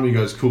part of me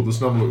goes, cool,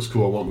 this number looks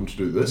cool. I want them to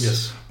do this.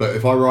 Yes. But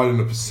if I write in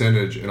a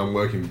percentage and I'm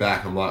working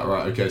back, I'm like, all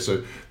right, okay,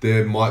 so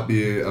there might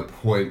be a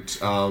point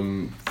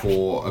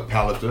for a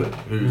powerlifter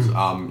who's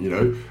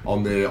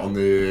on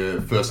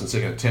their first and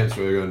second attempts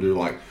where they're going to do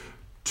like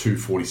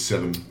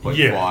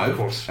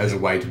 247.5 as a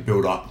way to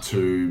build up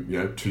to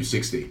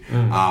 260.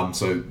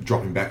 So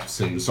dropping back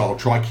percentage. So I'll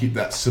try to keep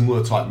that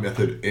similar type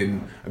method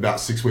in about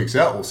 6 weeks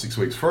out or 6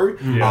 weeks through.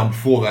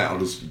 Before that, I'll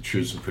just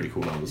choose some pretty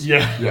cool numbers. So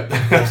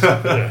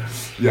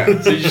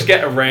you just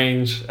get a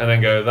range and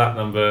then go, that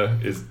number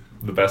is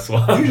the best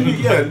one.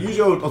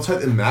 Usually I'll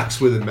take the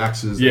max where the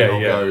max is. I'll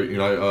go,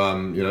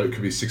 it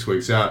could be 6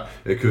 weeks out.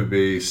 It could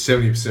be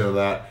 70% of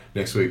that.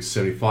 next week's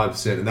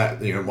 75%, and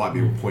that, you know, might be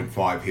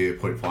 0.5 here,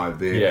 0.5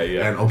 there.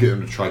 Yeah. And I'll get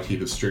them to try to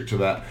keep as strict to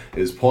that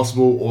as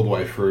possible all the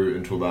way through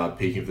until they're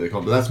peaking for their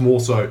comp. But that's more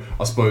so,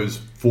 I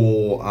suppose,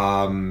 for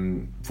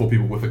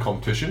people with a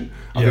competition.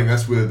 I think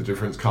that's where the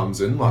difference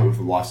comes in, like with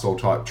the lifestyle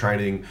type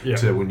training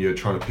to when you're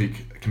trying to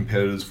peak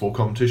competitors for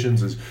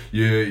competitions, is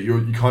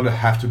you kind of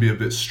have to be a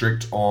bit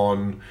strict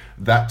on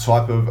that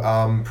type of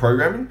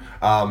programming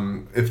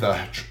if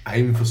they're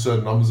aiming for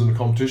certain numbers in the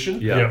competition.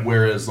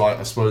 Whereas, like,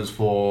 I suppose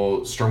for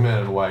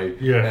strongman in a way,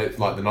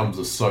 like the numbers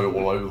are so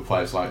all over the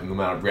place, like the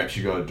amount of reps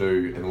you got to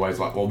do in ways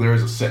like, well, there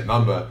is a set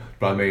number,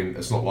 but I mean,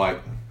 it's not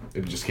like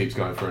it just keeps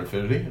going for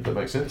infinity, if that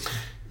makes sense.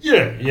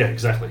 Yeah,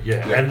 exactly.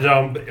 Yeah. And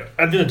at the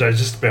end of the day, it's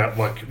just about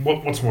like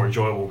what's more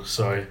enjoyable.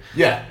 So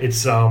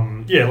it's like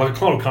a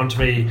client will come to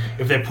me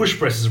if their push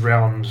press is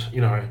around,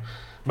 you know,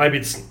 maybe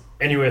it's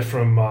anywhere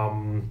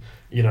from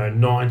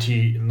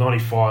 90,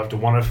 95 to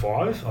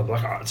 105. I'm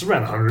like, it's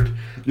around 100.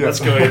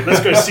 Let's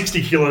go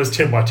 60 kilos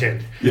 10 by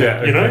 10. You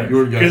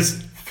know,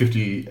 because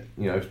 50,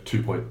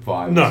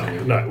 2.5.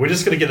 No, we're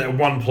just gonna get that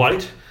one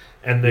plate,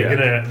 and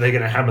they're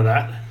gonna hammer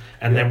that.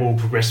 And then we'll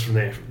progress from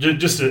there.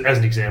 Just as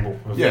an example.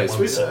 Of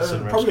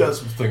probably that's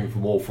the thing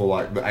for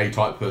like the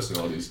A-type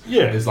personalities.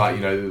 It's like,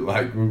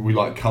 like we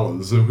like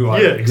colours and we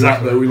like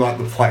we like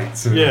the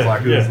plates and it's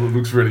like it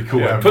looks really cool.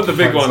 Put the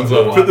big ones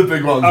on. Put the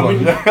big ones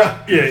on.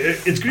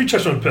 It's good you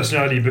touched on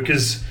personality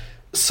because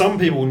some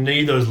people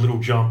need those little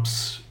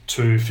jumps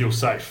to feel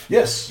safe.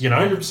 Yes,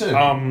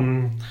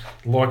 100%.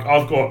 Like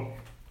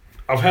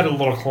I've had a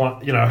lot of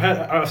clients,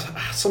 I've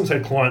sometimes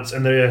had clients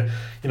and they're,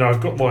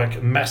 I've got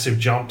like massive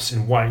jumps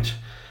in weight,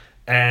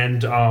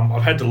 and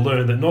I've had to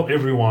learn that not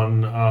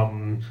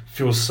everyone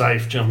feels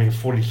safe jumping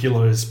 40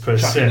 kilos per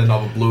set. Chucking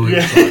another blue.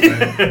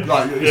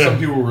 Some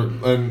people,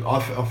 and I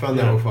found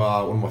that with one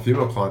of my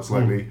female clients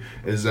lately,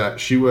 is that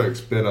she works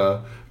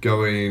better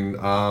going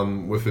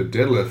with a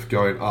deadlift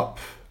going up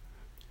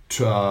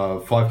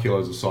to 5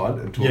 kilos a side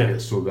until it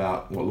gets to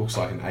about what looks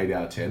like an 8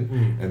 out of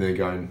 10, and then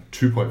going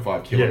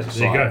 2.5 kilos a side.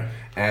 There you go.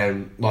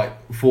 And like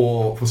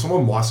for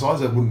someone my size,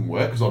 that wouldn't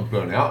work because I'd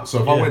burn out.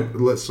 So if I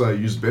went, let's say,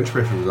 use bench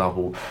press for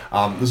example,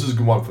 this is a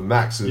good one for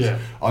Max. I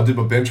did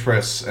my bench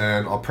press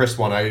and I pressed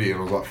 180 and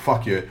I was like,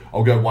 fuck yeah,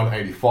 I'll go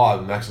 185.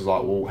 And Max was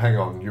like, well, hang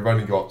on, you've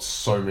only got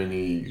so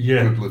many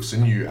good lifts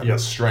in you at that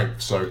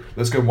strength. So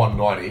let's go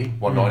 190.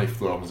 190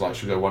 flew. I was like,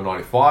 should we go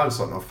 195? It's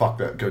like, no, fuck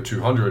that, go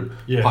 200.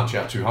 Punch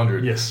out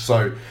 200. Yes.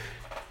 So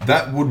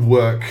that would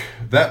work.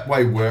 That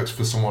way works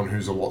for someone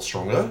who's a lot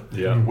stronger.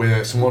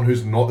 Where someone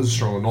who's not as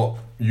strong or not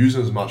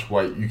using as much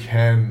weight, you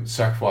can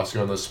sacrifice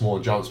going those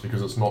smaller jumps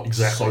because it's not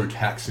so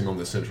taxing on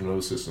their central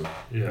nervous system.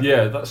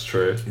 Yeah, that's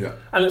true. Yeah.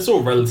 And it's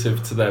all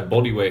relative to their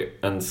body weight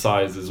and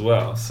size as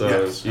well.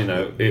 So,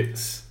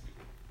 it's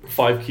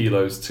 5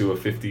 kilos to a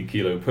 50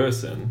 kilo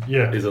person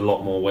is a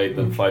lot more weight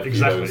than 5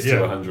 kilos to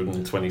a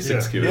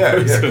 126 kilo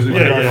person. Because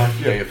if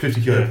you're a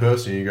 50 kilo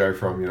person, you go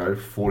from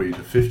 40 to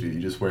 50. You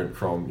just went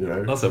from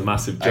that's a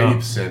massive jump.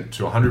 80%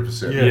 to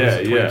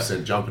 100%.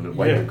 20% jump in a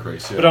weight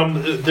increase.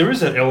 But there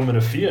is that element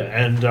of fear,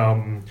 and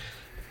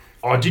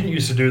I didn't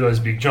used to do those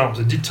big jumps.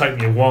 It did take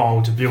me a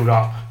while to build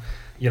up.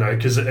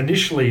 Because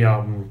initially,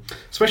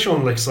 especially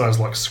on an exercise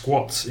like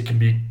squats, it can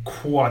be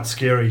quite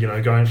scary.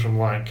 Going from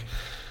like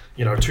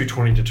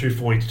 220 to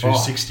 240 to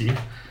 260.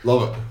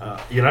 Love it.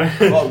 But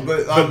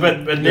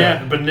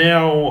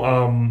now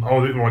I'm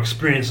a bit more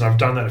experienced and I've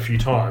done that a few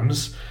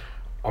times.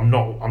 I'm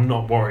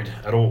not worried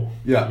at all.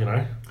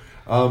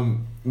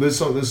 There's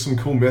some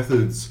cool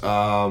methods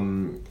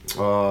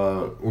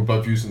we've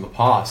both used in the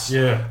past.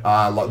 Like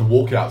the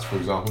walkouts, for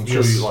example. I'm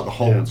sure you like the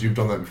holds. You've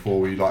done that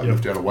before, where you like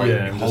lift out a weight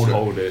and you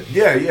hold it.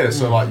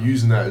 So like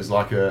using that as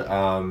like a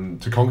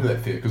to conquer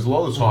that fear, because a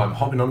lot of the time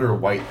hopping under a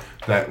weight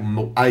that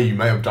you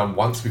may have done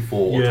once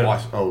before or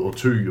twice or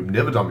two you've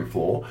never done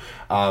before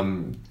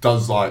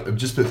does like it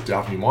just puts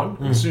doubt in your mind.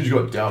 As soon as you've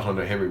got doubt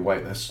under a heavy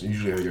weight, that's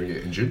usually how you're going to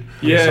get injured.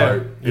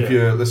 So if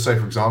you let's say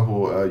for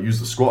example use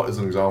the squat as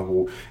an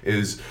example,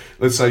 is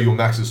let's say your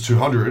max is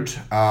 200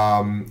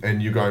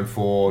 and you're going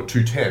for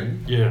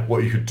 210.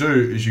 What you could do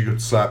is you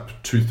could slap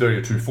 230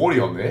 or 240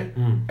 on there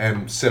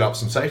and set up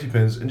some safety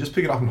pins and just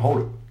pick it up and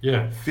hold it.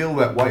 Feel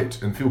that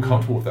weight and feel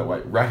comfortable with that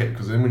weight. Rack it,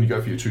 because then when you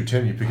go for your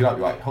 210, you pick it up,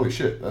 you're like, holy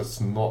shit,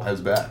 that's not as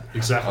bad.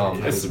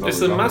 Exactly.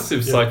 It's a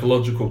massive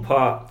psychological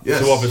part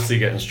to obviously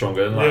getting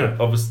stronger.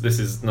 And obviously this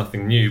is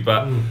nothing new,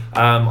 but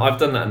I've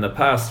done that in the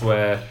past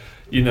where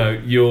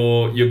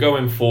you're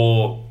going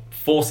for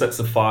 4 sets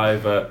of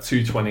 5 at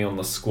 220 on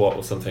the squat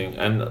or something,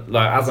 and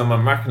like as I'm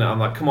unracking it, I'm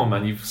like, come on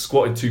man, you've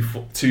squatted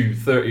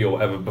 230 or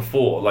whatever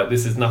before, like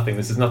this is nothing.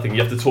 You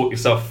have to talk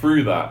yourself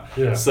through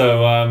that.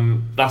 So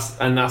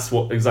that's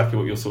exactly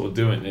what you're sort of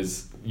doing,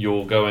 is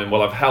you're going,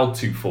 well, I've held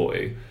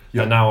 240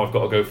 and now I've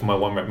got to go for my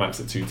 1 rep max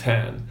at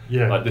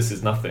 210. Like this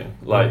is nothing,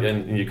 like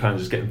and you're kind of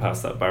just getting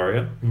past that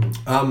barrier.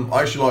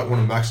 I actually like one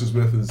of Max's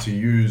methods he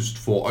used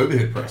for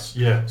overhead press.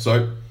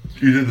 So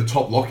you did the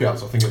top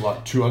lockouts, I think at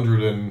like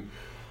 200 and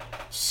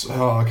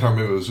I can't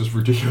remember. It was just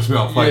ridiculous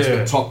amount of plates.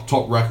 Yeah. But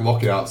top rack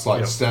lockouts, like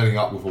Yep. standing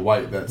up with a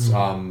weight that's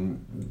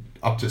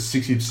up to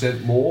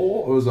 60%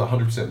 more, or was it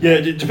 100% more? Yeah,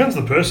 it depends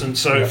on the person.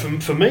 So Yeah.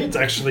 for me, it's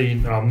actually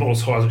not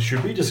as high as it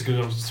should be, just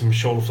because of some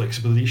shoulder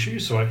flexibility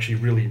issues. So I actually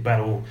really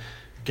battle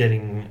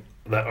getting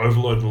that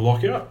overload and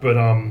lockout. But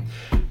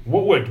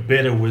what worked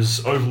better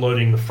was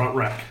overloading the front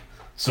rack.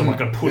 So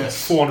like I put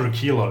Yes. 400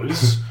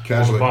 kilos on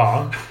Casually. the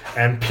bar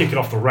and pick it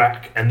off the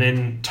rack, and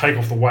then take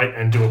off the weight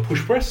and do a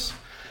push press,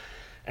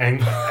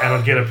 and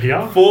I'd get a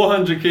PR.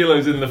 400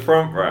 kilos in the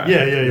front rack.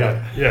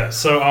 Yeah.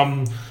 So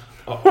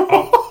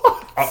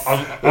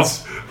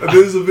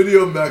There's a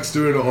video of Max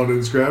doing it on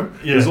Instagram.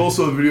 Yeah. There's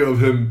also a video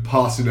of him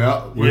passing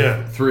out with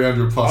Yeah.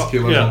 300 plus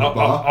kilos on the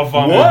bar, I've,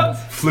 What?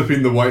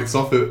 flipping the weights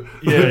off it.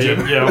 Yeah. I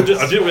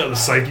did it without the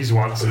safeties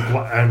once,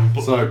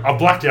 and So- I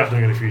blacked out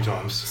doing it a few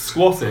times.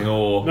 Squatting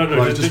or... No,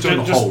 Like, just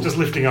doing the hold. just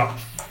lifting up.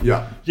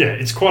 Yeah. Yeah,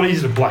 it's quite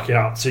easy to black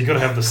out, so you got to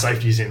have the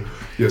safeties in.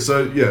 Yeah,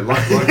 so yeah, like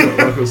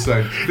I was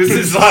saying. This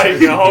is like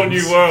a whole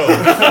new world.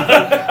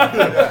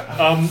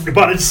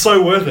 But it's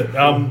so worth it.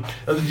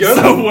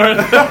 So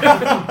worth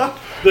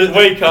it.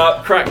 Wake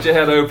up, cracked your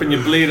head open,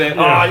 you're bleeding.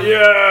 Yeah. Oh,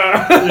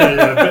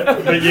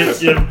 yeah! but you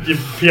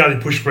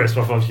PRD push press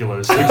by 5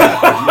 kilos. But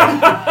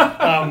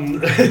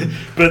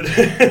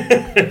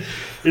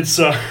it's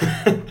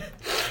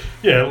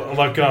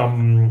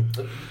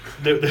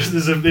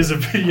there's a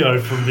video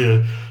from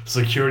the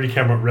security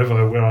camera at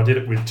Revo where I did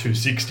it with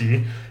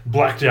 260,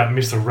 blacked out,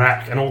 missed a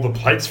rack, and all the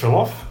plates fell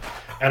off.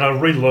 And I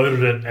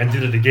reloaded it and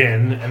did it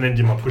again, and then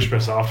did my push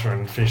press after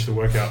and finished the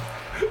workout.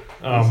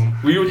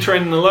 Were you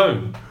training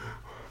alone?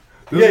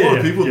 There's a lot Yeah,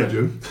 of people yeah. in the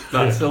gym.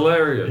 That's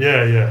hilarious.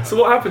 Yeah. So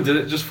what happened? Did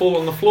it just fall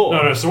on the floor?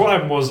 No. So what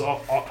happened was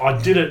I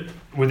did it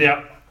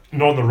without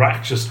not on the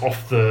rack, just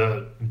off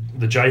the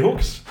J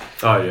hooks,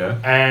 Oh, yeah.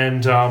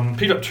 and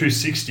picked up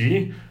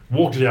 260.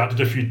 Walked it out, did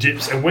a few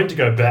dips, and went to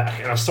go back,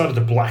 and I started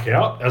to black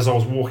out as I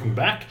was walking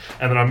back,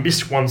 and then I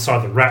missed one side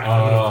of the rack,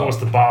 and then of course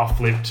the bar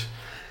flipped.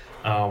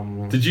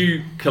 Did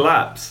you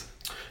collapse?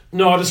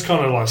 No, I just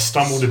kind of like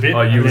stumbled a bit.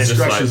 Oh, you and were then- just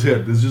Scratched like- his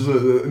head. There's just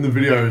in the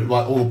video,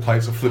 like all the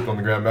plates are flipped on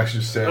the ground. Max is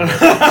just standing there,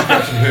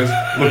 scratching his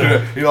head, looking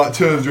at it. He like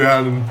turns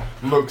around and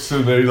looks,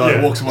 and then he like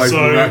Yeah, walks away so-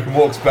 from the rack and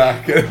walks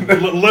back. And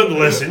learn the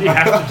lesson. You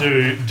have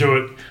to do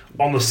it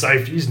on the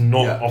safeties,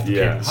 not Yeah. off the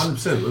Yeah. pins.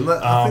 100%. And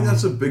I think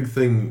that's a big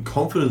thing,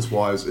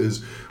 confidence-wise,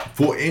 is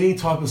for any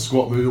type of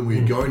squat movement where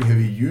you're going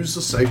heavy, use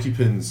the safety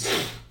pins.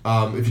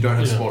 If you don't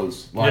have Yeah.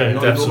 spotters, like Yeah, you're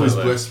not always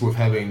definitely. blessed with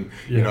having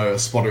a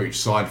spotter each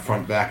side,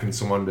 front, back, and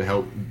someone to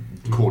help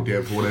core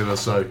depth or whatever.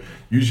 So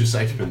use your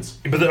safety pins.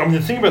 But the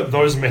thing about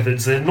those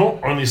methods, they're not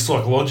only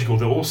psychological,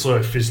 they're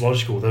also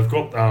physiological. They've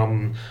got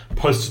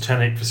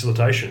post-tetanic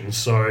facilitation,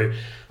 so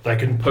they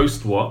can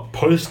Post what?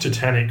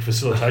 post-tetanic I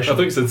facilitation.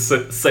 thought you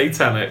said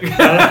satanic.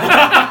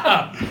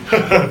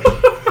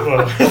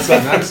 Well, What's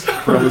that, Max?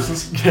 For our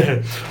listeners.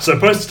 yeah. So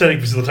post-tetanic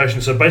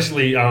facilitation. So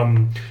basically,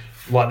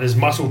 like there's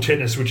muscle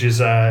tetanus, which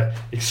is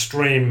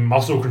extreme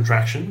muscle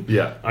contraction.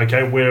 Yeah.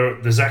 Okay, where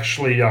there's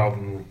actually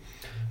the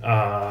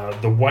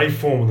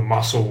waveform of the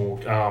muscle.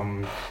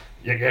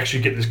 You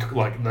actually get this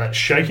like that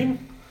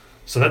shaking.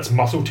 So that's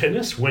muscle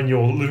tetanus when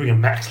you're doing a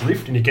max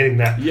lift and you're getting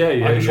that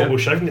uncontrollable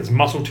shaking. It's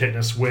muscle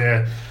tetanus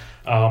where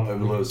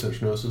Overload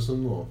central nervous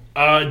system, or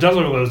it does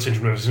overload the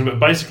central nervous system, but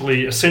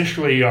basically,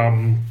 essentially,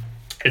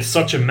 it's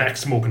such a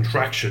maximal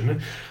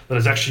contraction that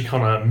it's actually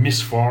kind of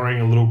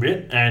misfiring a little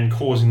bit and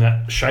causing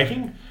that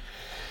shaking.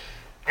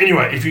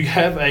 Anyway, if you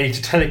have a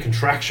tetanic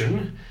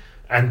contraction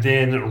and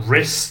then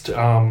rest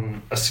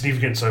a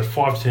significant, so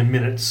 5 to 10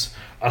 minutes,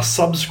 a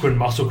subsequent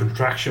muscle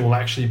contraction will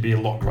actually be a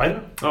lot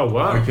greater. Oh,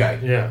 wow. okay,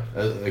 Yeah.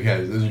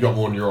 okay. You've got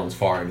more neurons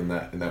firing in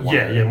that one.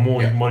 Yeah, area.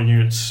 more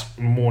units,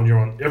 more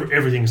neuron.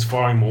 Everything's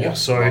firing more. Yeah,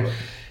 So love it.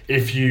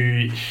 if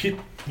you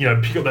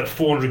pick up that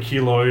 400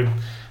 kilo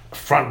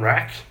front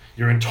rack,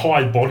 your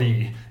entire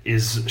body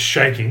is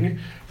shaking.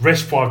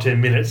 Rest 5-10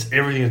 minutes,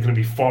 everything is going to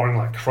be firing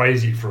like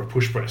crazy for a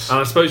push press. And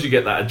I suppose you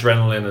get that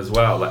adrenaline as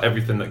well, like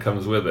everything that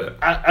comes with it.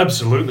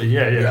 Absolutely,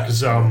 yeah.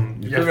 Because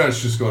you pretty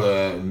much just got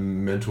a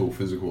mental,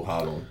 physical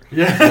hard on.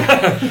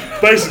 yeah,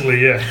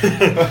 basically,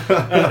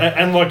 yeah.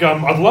 and like,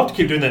 I'd love to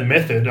keep doing that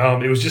method.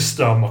 It was just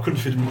I couldn't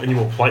fit any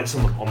more plates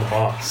on the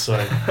bar, so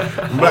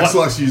Max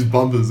likes to use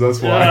bumpers.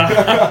 That's why.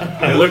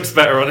 It looks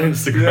better on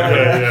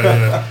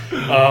Instagram.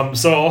 yeah.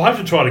 So I'll have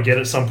to try to get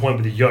at some point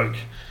with the yoke.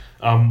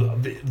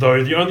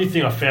 Though the only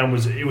thing I found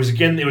was it was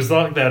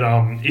like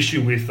that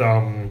issue with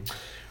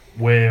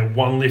where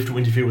one lift will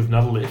interfere with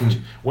another lift.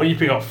 When you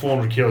pick up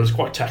 400 kilos, it's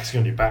quite taxing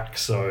on your back,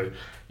 so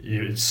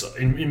it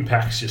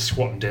impacts your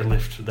squat and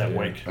deadlift that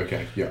week.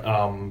 Okay, yeah.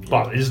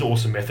 But it is an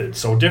awesome method.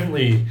 So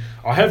definitely,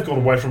 I have gone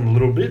away from it a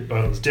little bit,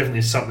 but it's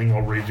definitely something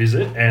I'll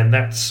revisit, and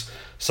that's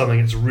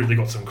something that's really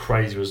got some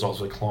crazy results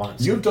with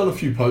clients. You've done a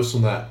few posts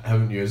on that,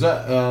 haven't you? Is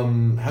that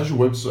how's your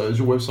website? Is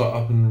your website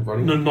up and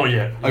running? No, not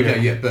yet. Okay,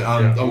 yeah, but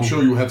I'm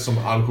sure you'll have some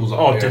articles up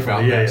Oh, there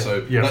definitely, about yeah, that. yeah,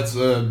 So yeah. that's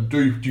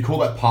do you call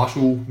that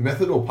partial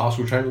method or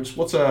partial change?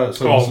 What's so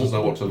listeners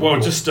know what to look Well,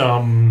 for? just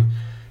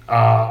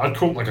I'd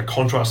call it like a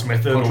contrast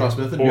method,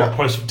 or a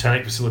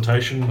post-tonic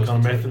facilitation kind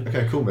of method.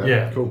 Okay, cool, man.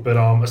 Yeah, cool. But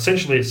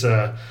essentially, it's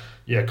a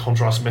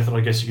contrast method, I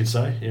guess you could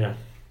say. Yeah.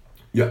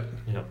 Yeah.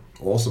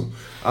 Awesome.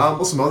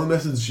 What's some other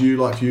methods you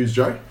like to use,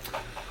 Joe?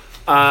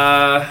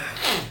 I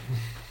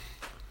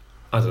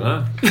don't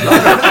know.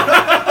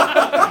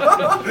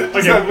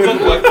 Okay,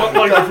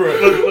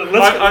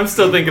 I'm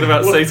still thinking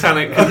about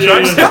satanic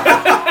contraction.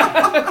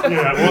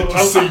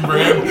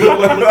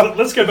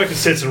 Let's go back to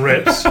sets and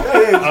reps.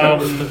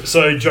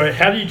 So, Joe,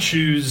 how do you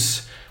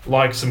choose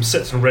like some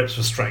sets and reps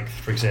for strength,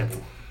 for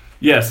example?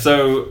 Yeah,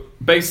 so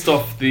based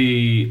off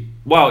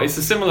it's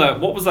a similar.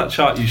 What was that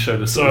chart you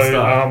showed us? So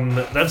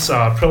that's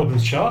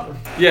Prelipin's chart.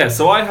 Yeah,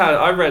 so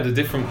I read a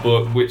different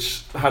book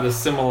which had a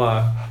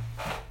similar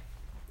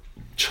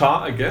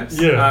chart, I guess.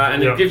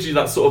 And it gives you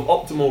that sort of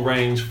optimal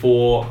range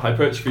for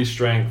hypertrophy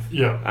strength.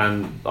 Yeah.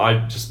 And I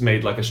just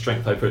made like a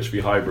strength hypertrophy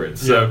hybrid.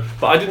 So,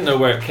 but I didn't know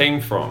where it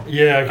came from.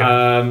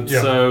 Yeah. Okay.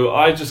 So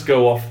I just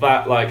go off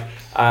that, like,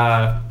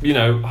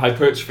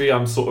 hypertrophy.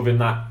 I'm sort of in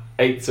that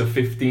 8 to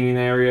 15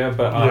 area,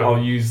 but I'll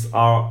use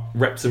our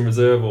reps in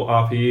reserve or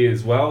RPE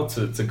as well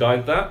to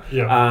guide that.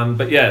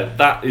 But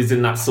that is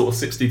in that sort of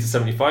 60 to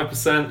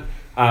 75%.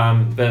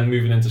 Then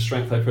moving into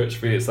strength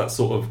hypertrophy, it's that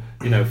sort of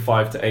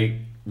 5 to 8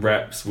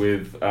 reps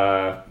with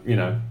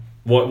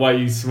why are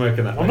you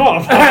smoking that? I'm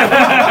not.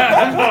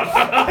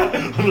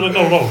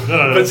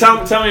 No. But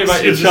tell me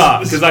about your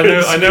chart, because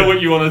I know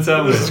what you want to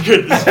tell me. This is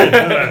good.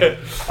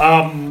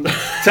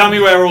 Tell me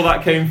where all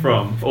that came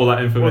from, all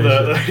that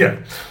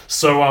information.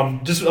 So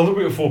just a little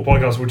bit before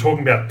podcast, we were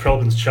talking about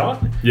Prelipin's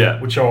chart.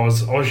 Yeah. Which I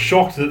was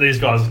shocked that these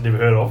guys had never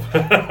heard of.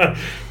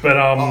 But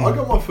I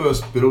got my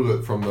first bit of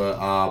it from the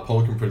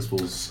Poliquin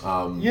Principles.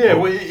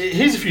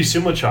 Here's a few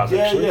similar charts.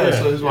 Actually.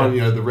 So there's one,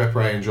 the rep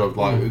range of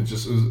like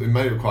it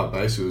made it quite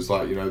basic. It was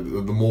like the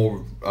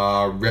more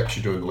reps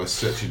you're doing, the less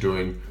sets you're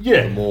doing.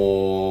 Yeah. The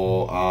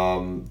more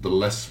the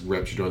less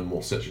reps you're doing, the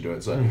more sets you're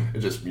doing. So you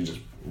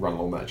just run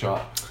along that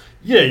chart.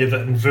 Yeah, you have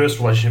that inverse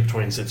relationship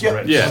between sets and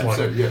reps. Yeah. Like,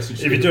 so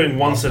if you're doing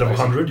one set of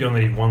 100, you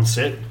only need one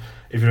set.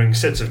 If you're doing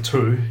sets of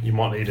 2, you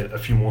might need a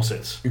few more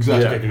sets.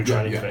 Exactly. To get a good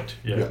training effect.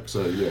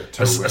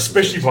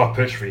 Especially for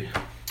hypertrophy.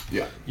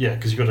 Yeah. Yeah,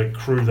 because you've got to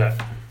accrue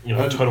that,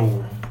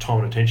 total time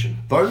and attention.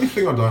 The only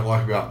thing I don't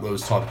like about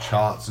those type of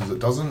charts is it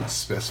doesn't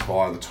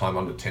specify the time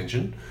under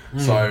tension.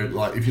 So,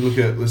 like, if you look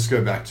at, let's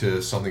go back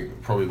to something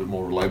probably a bit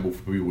more relatable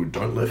for people who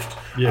don't lift.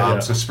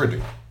 So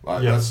sprinting.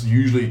 That's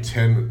usually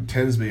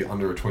tends to be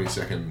under a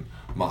 20-second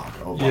mark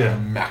of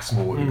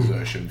maximal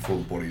exertion for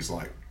the body's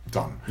like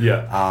done.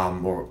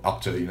 Or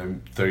up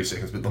to 30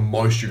 seconds, but the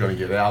most you're going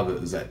to get out of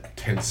it is that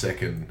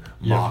 10-second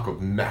mark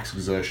of max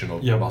exertion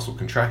of muscle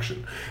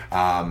contraction.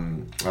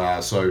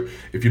 So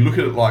if you look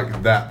at it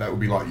like that, that would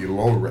be like your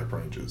lower rep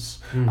ranges.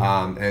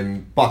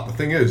 But the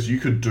thing is, you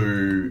could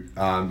do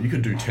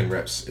 10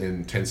 reps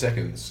in 10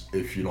 seconds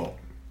if you're not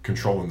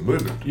controlling the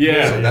movement.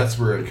 So that's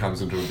where it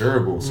comes into a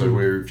variable. So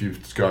where if you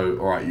go,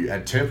 all right, you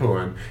add tempo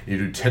in, you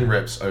do 10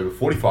 reps over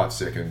 45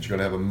 seconds, you're going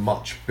to have a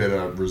much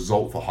better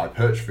result for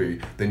hypertrophy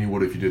than you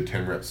would if you did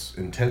 10 reps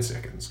in 10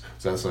 seconds.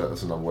 So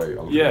that's another way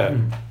I look at it.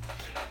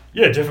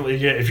 Yeah, definitely.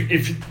 Yeah,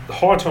 if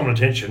high time and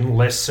attention,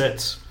 less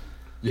sets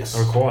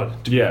are required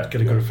to get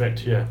a good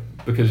effect. Yeah,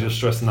 because you're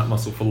stressing that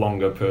muscle for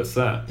longer per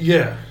set.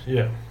 Yeah.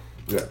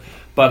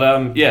 But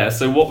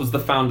so what was the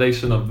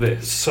foundation of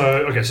this?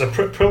 So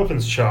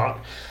Prelipin's chart,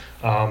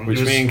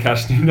 which me and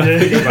Cash knew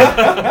nothing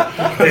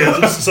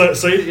about.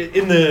 So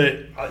in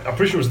I'm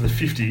pretty sure it was in the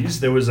 50s,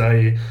 there was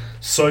a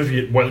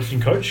Soviet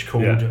weightlifting coach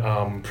called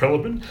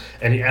Prelipin,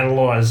 and he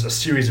analysed a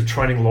series of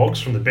training logs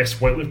from the best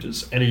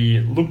weightlifters, and he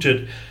looked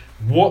at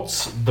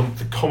what's the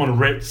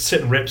common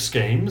set and rep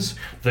schemes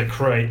that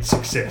create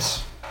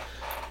success.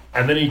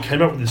 And then he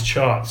came up with this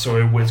chart,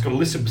 so where it's got a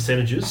list of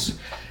percentages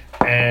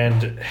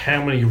and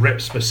how many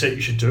reps per set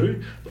you should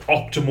do, the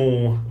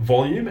optimal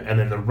volume, and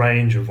then the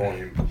range of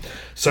volume.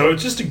 So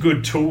it's just a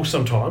good tool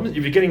sometimes. If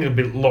you're getting a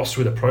bit lost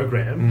with a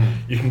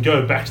program, you can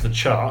go back to the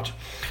chart,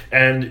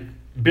 and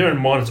bear in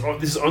mind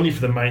this is only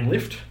for the main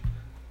lift.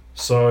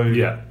 So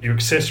your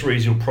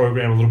accessories you'll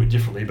program a little bit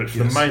differently, but for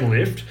the main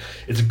lift,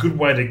 it's a good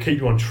way to keep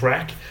you on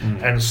track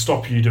and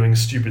stop you doing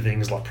stupid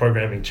things like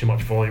programming too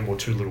much volume or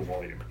too little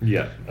volume.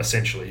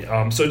 Essentially.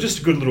 So just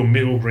a good little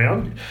middle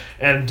ground.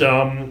 And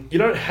you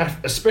don't have,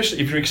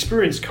 especially if you're an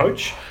experienced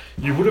coach,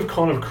 you would have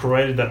kind of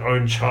created that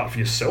own chart for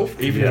yourself,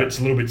 even if it's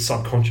a little bit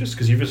subconscious,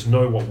 because you just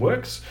know what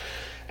works.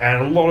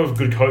 And a lot of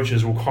good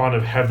coaches will kind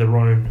of have their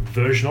own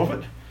version of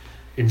it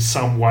in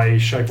some way,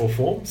 shape or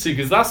form. See,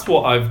 because that's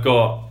what I've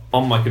got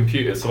on my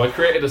computer. So I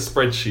created a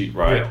spreadsheet,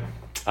 right?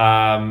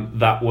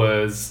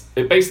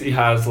 It basically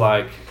has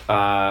like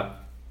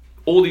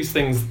all these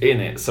things in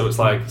it. So it's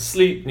like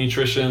sleep,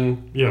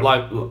 nutrition,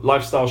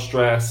 lifestyle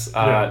stress,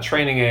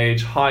 training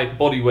age, height,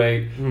 body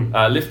weight,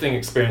 lifting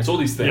experience, all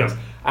these things.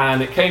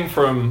 And it came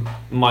from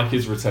Mike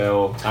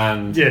Israel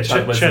and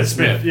Chad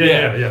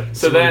Smith.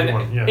 So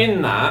then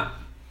in that,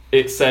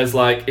 it says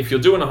like if you're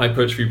doing a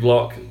hypertrophy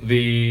block,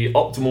 the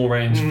optimal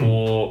range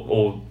for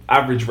or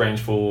average range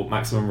for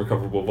maximum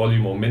recoverable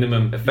volume or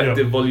minimum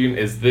effective volume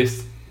is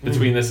this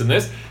between this and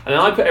this. And then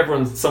I put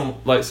everyone so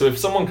if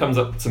someone comes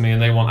up to me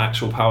and they want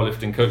actual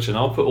powerlifting coaching,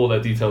 I'll put all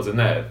their details in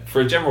there.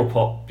 For a general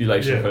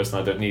population person,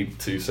 I don't need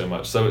to so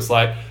much. So it's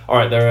like, all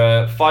right,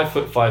 they're a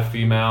 5'5"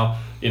 female,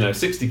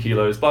 60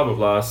 kilos, blah blah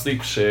blah,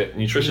 sleep shit,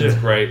 nutrition's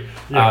great.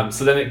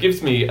 So then it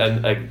gives me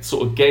a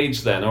sort of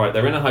gauge then. All right,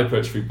 they're in a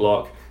hypertrophy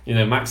block.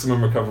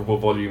 Maximum recoverable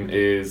volume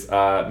is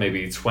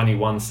maybe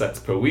 21 sets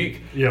per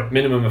week.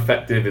 Minimum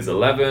effective is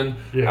 11.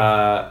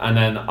 And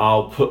then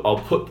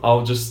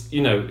I'll just,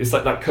 it's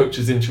like that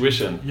coach's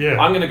intuition.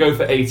 I'm going to go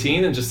for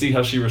 18 and just see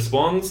how she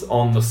responds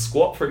on the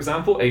squat, for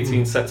example,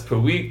 18 sets per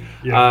week.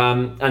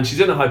 And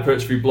she's in a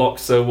hypertrophy block,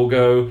 so we'll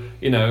go,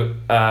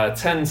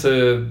 10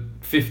 to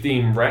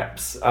 15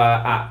 reps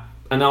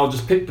and I'll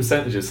just pick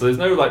percentages. So there's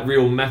no like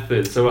real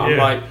method. So I'm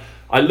like,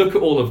 I look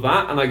at all of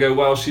that and I go,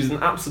 well, she's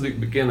an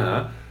absolute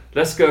beginner.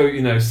 Let's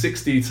go,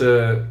 60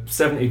 to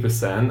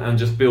 70% and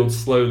just build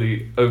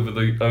slowly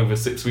over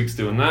 6 weeks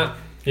doing that.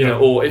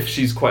 Or if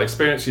she's quite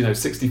experienced,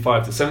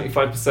 65 to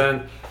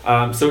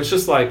 75%. So it's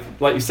just like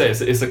you say,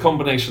 it's a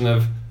combination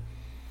of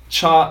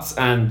charts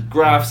and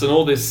graphs and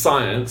all this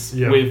science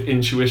with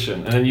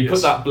intuition. And then you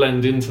put that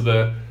blend into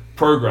the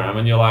program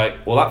and you're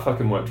like, well, that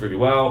fucking worked really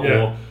well.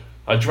 Or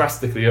I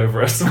drastically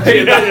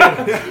overestimated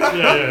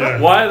that.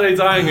 Why are they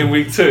dying in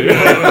week 2?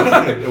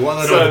 Why they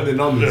don't have the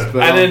numbers?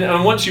 But,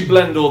 and once you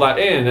blend all that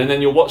in, and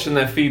then you're watching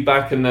their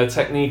feedback and their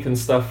technique and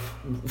stuff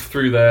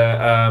through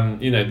their,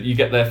 you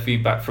get their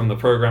feedback from the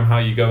program, how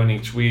you go in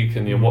each week,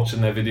 and you're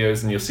watching their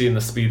videos and you're seeing the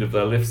speed of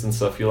their lifts and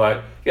stuff. You're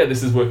like, yeah,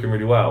 this is working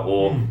really well.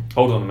 Or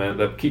hold on a minute,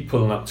 they keep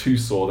pulling up too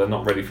sore. They're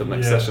not ready for the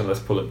next session.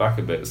 Let's pull it back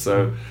a bit.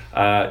 So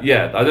I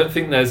don't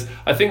think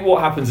I think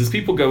what happens is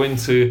people go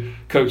into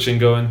coaching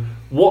going,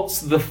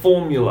 what's the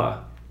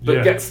formula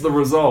that gets the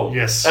result?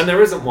 Yes. And there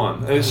isn't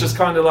one. And it's just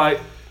kind of like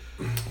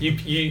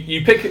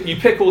you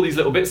pick all these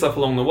little bits up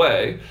along the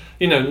way.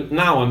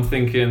 Now I'm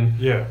thinking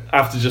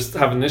after just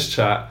having this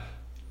chat,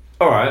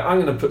 all right, I'm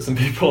going to put some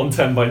people on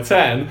 10 by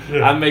 10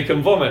 and make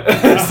them vomit.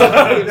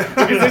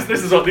 Because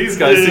this is what these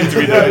guys seem to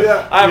be doing.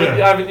 I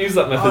haven't used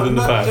that method in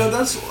the past.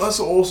 That's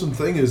the awesome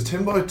thing is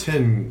 10 by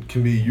 10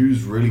 can be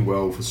used really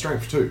well for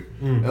strength too.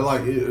 And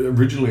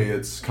originally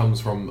it comes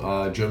from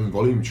German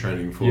volume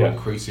training for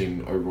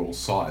increasing overall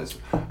size,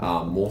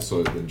 more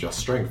so than just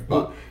strength.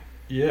 But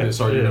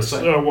sorry, you were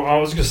saying? I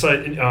was going to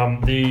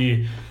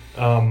say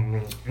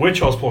where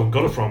Charles Poliquin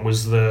got it from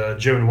was the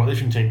German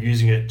weightlifting team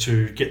using it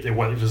to get their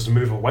weightlifters to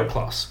move a weight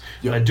class.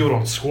 They do it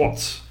on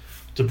squats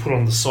to put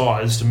on the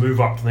size to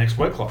move up to the next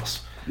weight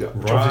class.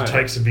 Which obviously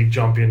takes a big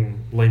jump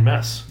in lean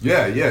mass.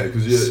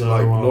 Because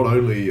not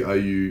only are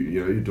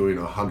you're doing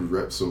 100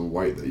 reps of a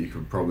weight that you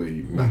could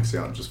probably max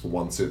out just for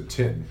one set of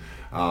 10.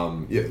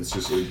 It's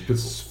just it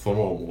puts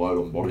phenomenal load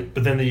on the body.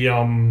 But then the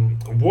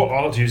what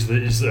I like to use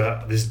is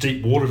this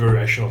deep water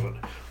variation of it.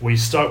 We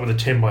start with a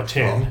 10 by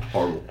 10,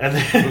 horrible,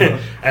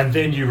 and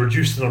then you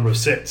reduce the number of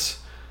sets.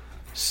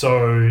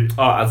 So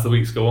as the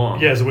weeks go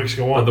on. As the weeks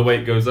go on, but the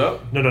weight goes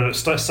up. No,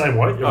 it's the same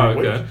weight every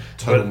week.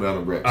 Total amount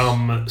of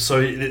reps. So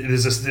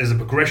there's a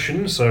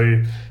progression.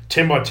 So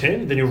 10 by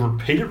 10, then you'll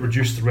repeat it,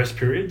 reduce the rest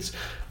periods.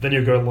 Then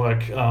you'll go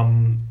like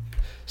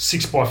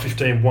 6 by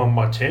 15, 1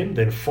 by 10,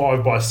 then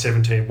 5 by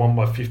 17, 1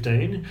 by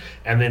 15,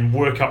 and then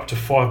work up to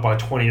 5 by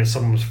 20 and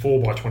sometimes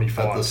 4 by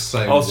 25. At the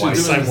same so weight.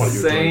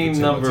 Same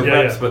number of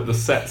reps, but the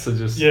sets are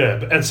just...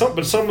 but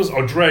some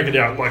I'll drag it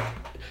out, like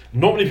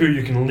not many people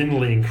you can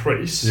linearly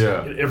increase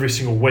every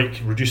single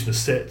week, reducing the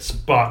sets,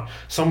 but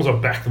some I'll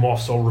back them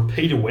off, so I'll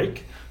repeat a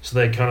week, so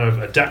they kind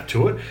of adapt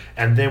to it,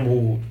 and then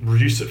we'll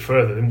reduce it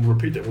further, then we'll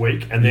repeat that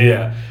week, and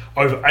then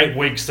over 8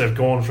 weeks they've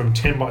gone from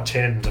 10 by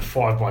 10 to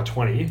 5 by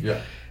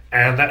 20.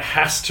 And that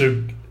has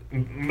to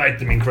make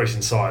them increase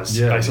in size,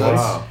 basically.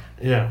 Wow.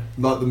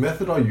 Like the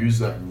method I use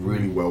that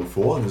really well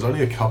for, and there's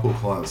only a couple of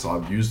clients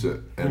I've used it,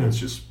 and it's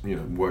just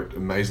worked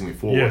amazingly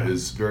for,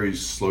 is very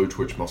slow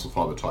twitch muscle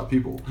fiber type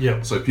people.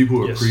 So people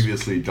who have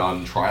previously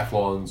done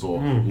triathlons or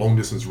long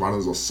distance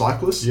runners or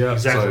cyclists.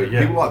 So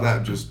people like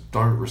that just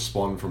don't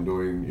respond from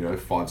doing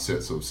 5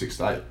 sets of 6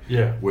 to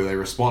 8. Where they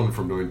respond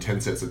from doing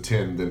 10 sets of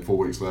 10, then 4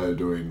 weeks later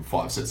doing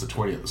 5 sets of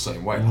 20 at the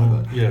same weight.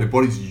 Like that. Their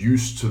body's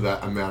used to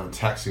that amount of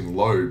taxing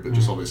load, but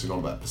just obviously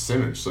not that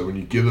percentage. So when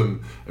you give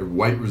them a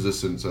weight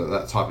resistance at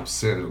that type of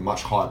percentage, a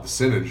much higher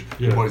percentage,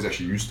 their body's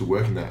actually used to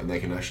working that, and they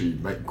can actually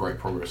make great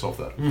progress off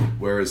that.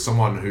 Whereas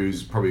someone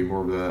who's probably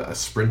more of a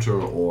sprinter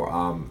or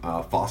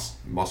fast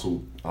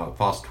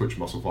twitch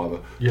muscle fiber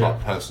type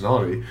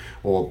personality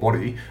or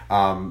body,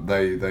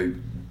 they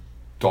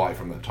die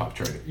from that type of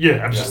training.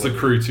 Just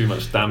accrue too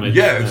much damage.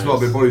 It's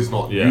not, their body's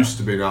not used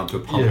to being able to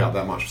pump out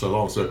that much for so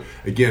long. So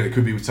again, it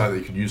could be something that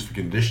you could use for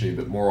conditioning,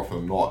 but more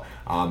often than not,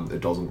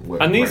 it doesn't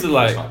work. And these are for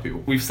like type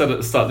people. we've said at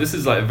the start, this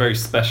is like a very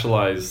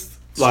specialized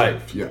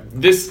Like Yeah.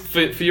 this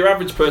for your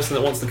average person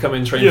that wants to come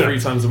in, train Yeah. 3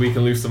 times a week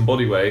and lose some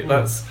body weight.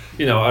 That's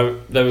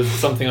there was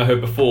something I heard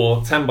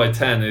before. 10 by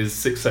 10 is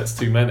 6 sets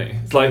too many.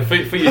 It's like for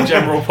your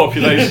general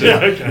population, Yeah,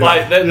 okay.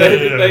 like they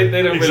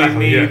don't Exactly, really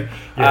need.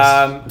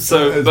 yeah. Yes.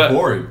 So It's but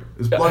boring.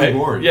 It's bloody okay,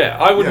 boring. yeah,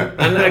 I wouldn't.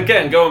 Yeah. And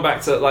again, going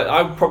back to like,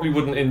 I probably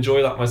wouldn't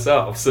enjoy that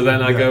myself. So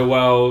then I Yeah. go,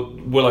 well,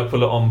 will I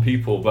pull it on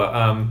people? But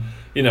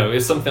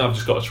it's something I've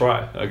just got to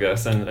try, I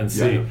guess, and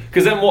see. Yeah.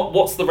 Because then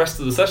what's the rest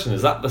of the session?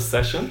 Is that the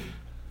session?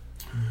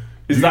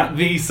 Is that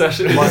the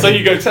session? Like- So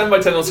you go 10 by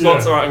 10 on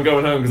squats, Yeah. alright, I'm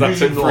going home because that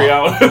took Usually 3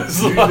 not.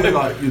 hours. Usually,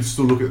 like, you'd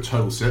still look at the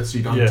total sets. So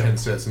you've done Yeah. 10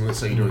 sets, and let's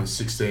say you're doing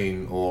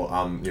 16 or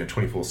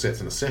 24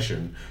 sets in a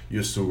session.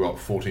 You've still got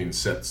 14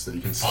 sets that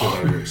you can split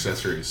over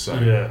accessories. So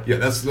Yeah.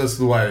 that's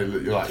the way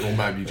that you're like, or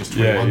maybe just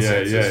Yeah, 21 yeah,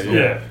 sets. yeah, It's still,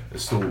 yeah.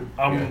 It's still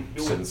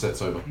 7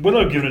 sets over. When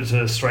I've given it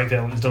to strength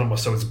athletes, done it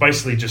myself, it's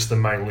basically just the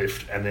main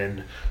lift and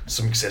then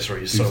some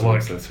accessories. So Some like,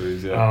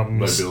 accessories, yeah.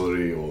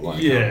 Mobility or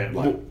like yeah,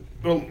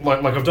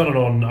 like I've done it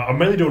on. I'm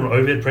mainly doing it on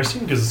overhead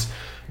pressing because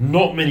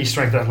not many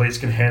strength athletes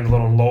can handle it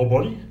on lower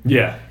body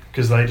Yeah.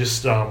 because they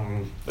just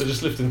They're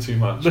just lifting too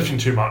much. lifting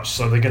too much,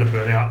 so they're going to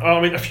burn out. I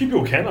mean, a few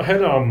people can.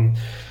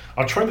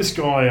 I trained this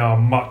guy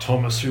Mark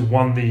Thomas who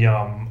won the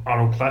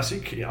Arnold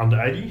Classic under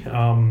 80,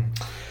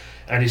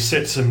 and he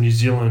set some New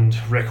Zealand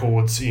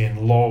records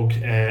in log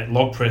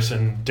press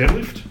and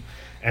deadlift,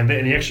 and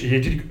then he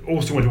did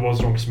also went to World's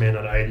Strongest Man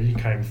under 80. He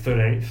came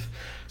 13th.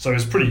 So it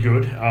was pretty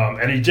good,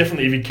 and he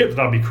definitely, if he kept it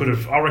up,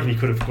 I reckon he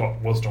could have got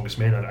World's Strongest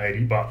Man at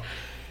 80, but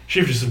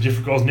shifted some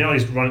different goals. Now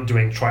he's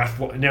doing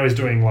triathlon. Now he's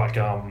doing like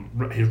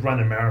he's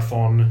running a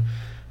marathon.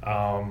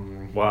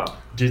 Wow.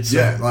 Did some,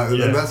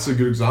 and that's a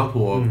good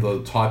example of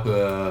the type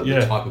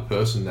of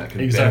person that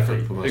can Exactly.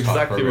 benefit from those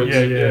Exactly type of what-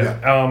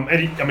 programs.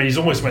 yeah. And he's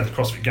almost made the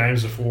CrossFit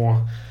Games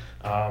before.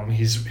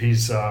 He's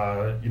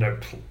So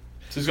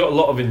he's got a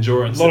lot of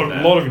endurance. lot in of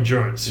there. lot of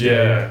endurance.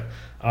 Yeah.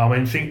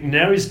 And think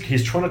now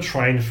he's trying to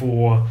train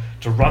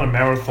to run a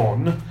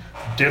marathon,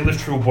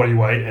 deadlift full body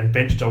weight, and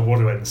bench double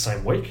body weight in the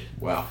same week.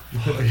 Wow.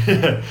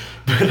 Yeah,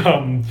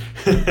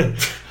 but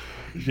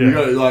You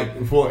know,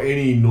 like for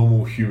any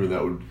normal human,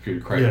 that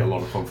could create a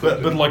lot of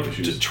conflict. But like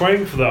issues.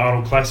 training for the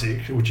Arnold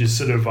Classic, which is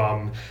sort of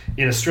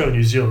in Australia,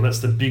 New Zealand, that's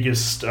the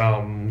biggest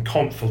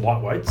comp for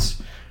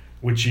lightweights,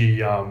 which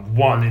he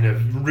won in a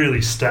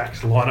really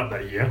stacked lineup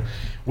that year.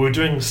 We were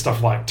doing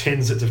stuff like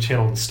 10 sets of 10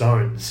 on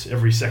stones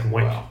every second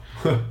week. Wow.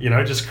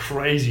 Just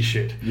crazy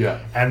shit. Yeah.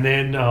 And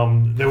then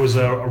there was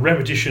a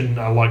repetition,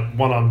 like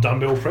one-arm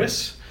dumbbell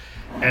press,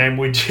 and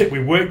we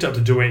worked up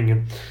to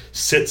doing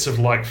sets of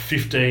like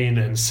 15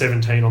 and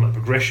 17 on that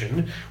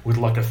progression with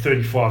like a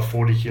 35,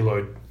 40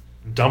 kilo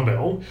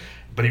dumbbell,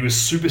 but he was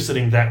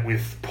supersetting that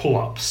with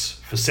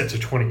pull-ups for sets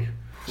of 20.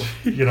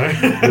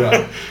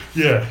 Yeah.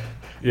 Yeah.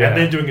 Yeah. And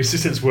then doing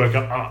assistance work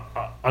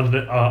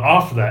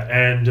after that.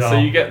 And So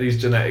you get these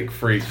genetic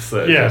freaks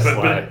that yeah, just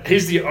but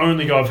he's the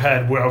only guy I've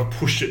had where I've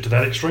pushed it to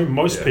that extreme.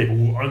 Most people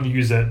will only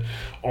use it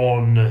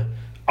on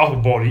upper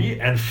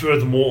body and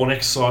furthermore on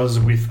exercises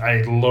with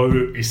a low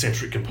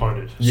eccentric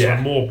component. Yeah.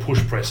 So more push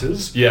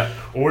presses. Yeah.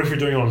 Or if you're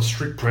doing it on a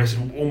strict press, it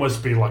will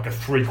almost be like a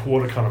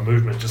 3/4 kind of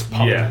movement, just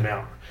pumping Yeah. them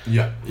out.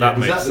 Yeah. That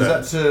is makes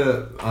that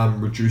to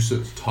reduce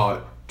its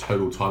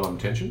total time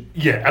under tension?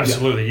 Yeah,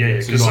 absolutely. Yeah,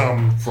 So because you're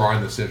not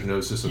frying the central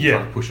nervous system, yeah.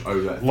 trying to push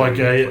over that Like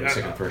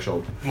 20-second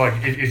threshold. like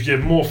if you're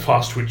more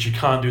fast twitch, you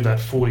can't do that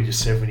 40 to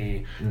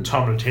 70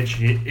 time under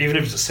tension. Even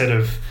if it's a set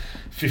of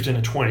 15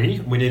 to 20,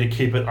 we need to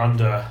keep it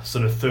under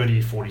sort of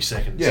 30, 40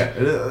 seconds. Yeah,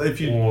 and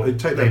if you Or take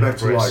that being back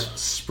to like aggressive.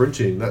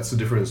 sprinting, that's the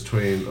difference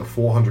between a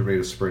 400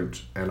 meter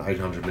sprint and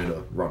 800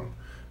 meter run.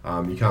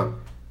 You can't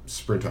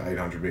sprint at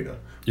 800 meter.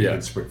 You Yeah.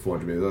 can sprint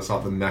 400 meters. That's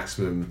like the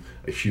maximum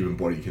a human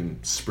body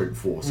can sprint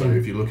for. So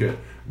if you look at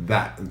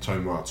that and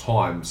talking about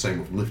time, same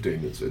with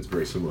lifting, it's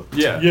very similar.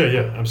 Yeah.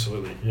 Yeah,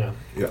 absolutely. Yeah.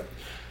 Yeah.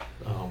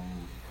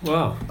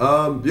 Wow.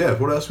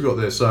 What else we got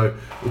there? So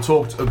we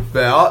talked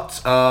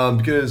about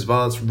beginners,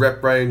 advanced,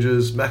 rep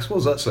ranges. Max, what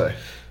does that say?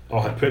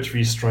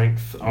 Hypertrophy,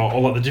 strength,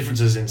 like the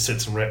differences in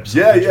sets and reps.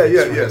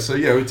 Yeah. So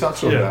we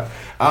touched on Yeah.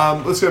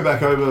 that. Let's go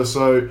back over.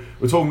 So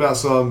we're talking about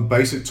some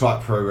basic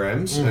type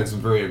programs and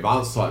some very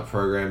advanced type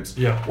programs.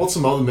 Yeah. What's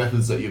some other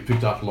methods that you've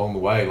picked up along the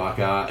way? Like,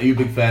 are you a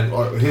big fan?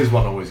 Here's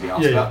one I always get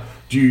asked Yeah, about.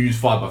 Do you use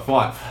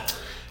 5x5?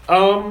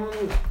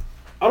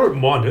 I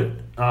don't mind it.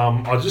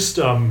 I just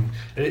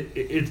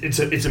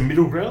it's a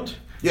middle ground.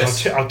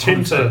 Yes, I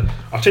tend to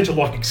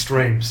like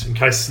extremes in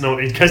case no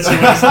one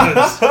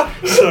knows.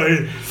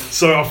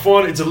 So I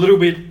find it's a little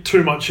bit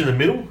too much in the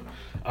middle,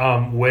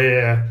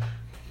 where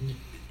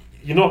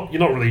you're not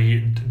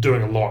really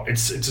doing a lot.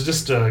 It's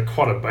just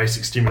quite a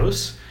basic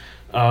stimulus.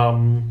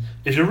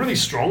 If you're really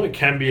strong, it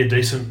can be a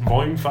decent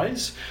volume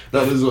phase.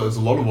 There's a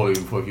lot of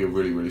volume if you're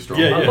really, really strong.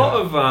 Yeah.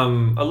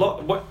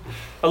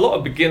 A lot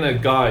of beginner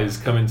guys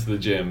come into the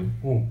gym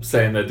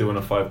saying they're doing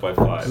a 5x5.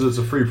 Because it's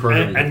a free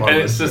program. And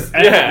It's just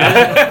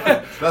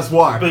that's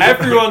why.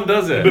 everyone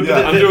does it. But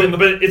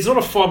it's not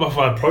a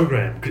 5x5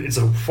 program. It's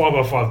a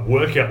 5x5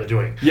 workout they're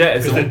doing. Yeah,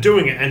 it's because they're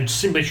doing it and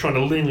simply trying to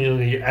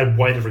linearly add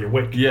weight every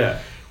week. Yeah.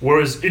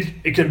 Whereas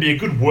it can be a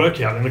good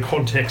workout in the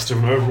context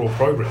of an overall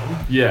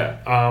program. Yeah.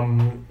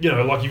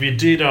 Like if you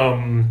did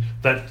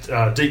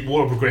that deep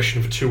water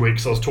progression for 2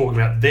 weeks I was talking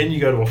about, then you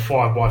go to a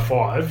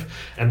 5x5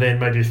 and then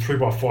maybe a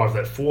 3x5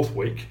 that fourth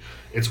week.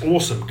 It's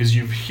awesome because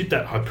you've hit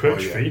that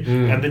hypertrophy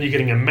and then you're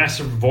getting a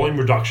massive volume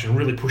reduction,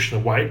 really pushing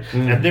the weight,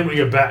 and then we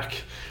go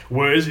back.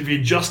 Whereas if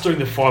you're just doing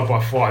the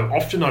 5x5,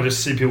 often I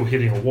just see people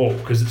hitting a wall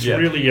because it's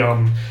really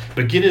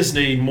beginners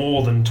need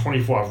more than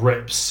 25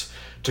 reps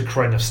to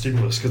create enough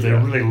stimulus because they're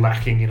really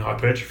lacking in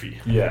hypertrophy.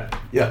 Yeah,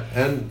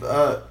 and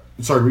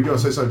sorry, were you going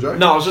to say something, Joe?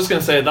 No, I was just going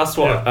to say that's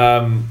what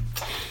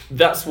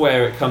that's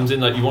where it comes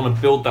in. Like you want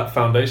to build that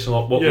foundation,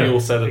 like what we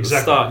all said at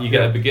the start. You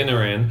get a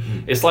beginner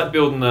in. It's like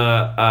building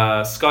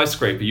a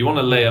skyscraper. You want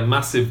to lay a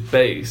massive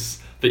base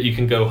that you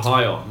can go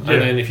high on,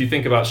 and then if you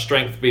think about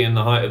strength being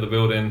the height of the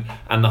building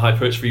and the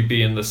hypertrophy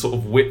being the sort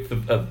of width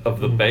of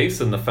the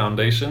base and the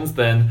foundations,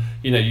 then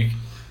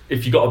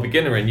if you got a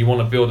beginner in, you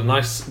want to build a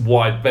nice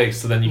wide base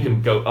so then you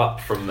can go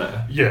up from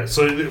there. Yeah,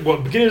 so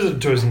what beginners are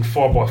doing in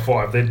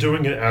 5x5, they're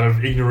doing it out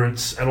of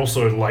ignorance and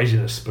also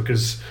laziness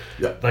because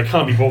they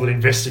can't be bothered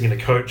investing in a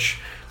coach.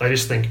 They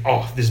just think,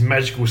 this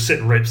magical set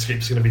and rep skip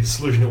is going to be the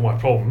solution to all my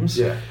problems.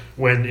 Yeah.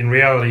 When in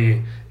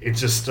reality, it's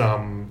just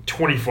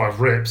 25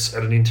 reps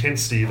at an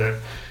intensity that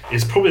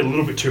is probably a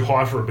little bit too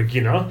high for a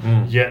beginner,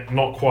 yet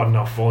not quite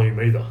enough volume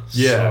either.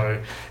 Yeah.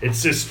 So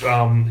it's just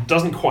it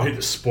doesn't quite hit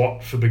the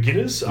spot for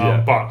beginners,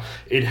 but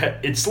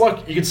it's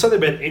like you can say that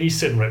about any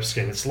set and rep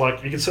scheme. It's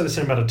like you can say the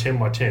same about a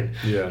 10x10.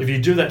 Yeah. If you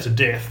do that to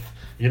death,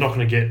 you're not going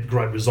to get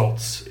great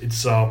results.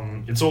 It's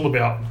all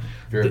about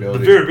variability.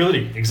 The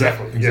variability,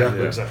 exactly. Yeah.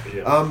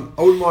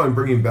 I wouldn't mind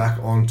bringing back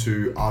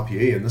onto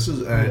RPE, and this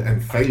is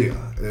and failure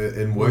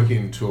in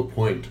working to a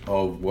point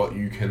of what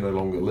you can no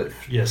longer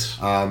lift. Yes.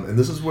 And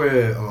this is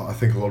where I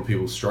think a lot of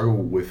people struggle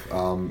with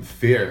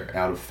fear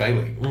out of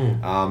failing.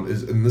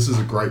 And this is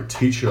a great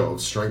teacher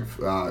of strength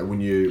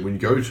when you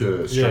go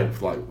to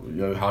strength, like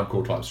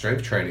hardcore type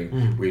strength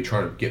training, where you're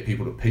trying to get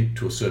people to peak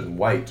to a certain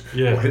weight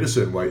or hit a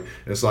certain weight.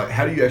 And it's like,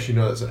 how do you actually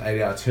know it's an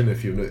 8 out of 10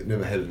 if you've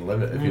never had an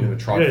 11, if you've never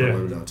tried for an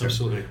 11 out of 10?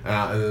 Absolutely.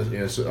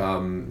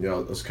 And I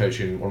was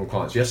coaching one of my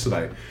clients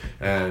yesterday,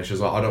 and she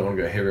was like, I don't want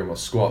to go heavy on my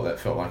squat. That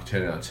felt like a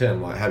 10 out of 10.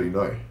 I'm like, how do you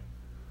know?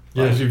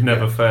 Because you've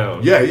never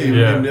failed.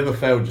 You've never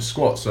failed your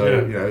squat.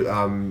 So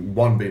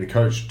one, being a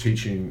coach,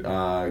 teaching,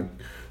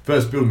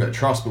 first building that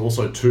trust, but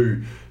also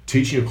two,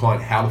 teaching your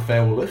client how to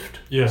fail a lift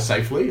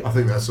safely. I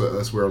think that's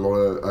where a lot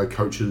of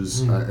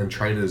coaches and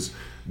trainers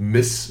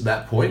miss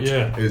that point,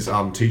 is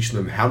teaching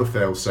them how to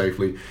fail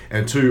safely,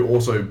 and two,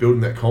 also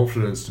building that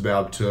confidence to be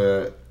able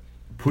to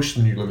push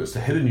the new limits, to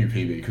hit a new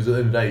PB, because at the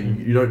end of the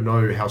day, you don't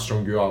know how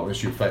strong you are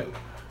unless you fail.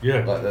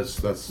 Yeah, like that's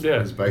based.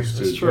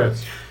 That's true.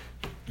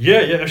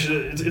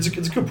 Actually, it's a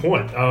good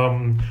point.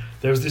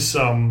 There was this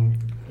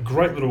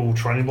great little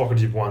training block I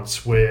did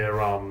once where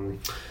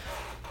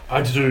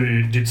I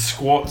did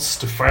squats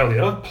to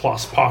failure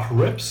plus partial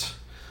reps.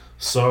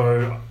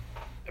 So,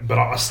 but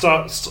I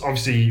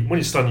obviously when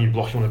you start a new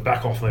block, you want to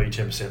back off maybe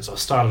 10%. So I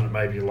started at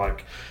maybe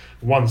like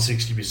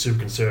 160, be super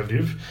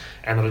conservative,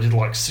 and then I did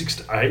like 6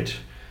 to 8.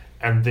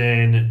 And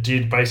then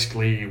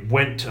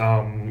went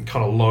kind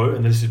of low,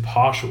 and then did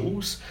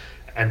partials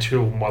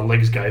until my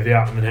legs gave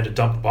out, and then had to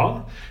dump the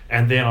bar.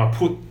 And then I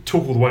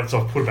took all the weights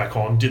off, put it back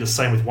on, did the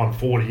same with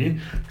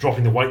 140,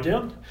 dropping the weight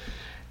down.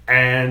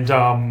 And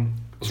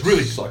it was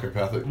really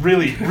psychopathic,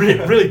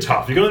 really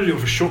tough. You're going to do it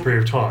for a short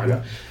period of time.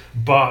 Yeah.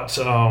 But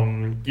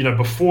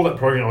before that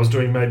program, I was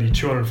doing maybe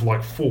 200 for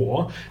like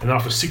 4, and then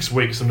after 6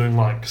 weeks, I'm doing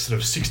like sort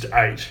of 6 to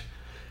 8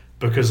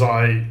 because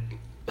I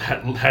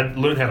had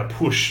learned how to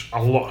push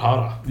a lot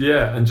harder.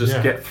 Yeah, and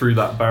just get through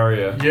that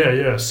barrier.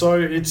 Yeah. So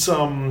it's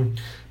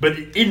but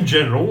in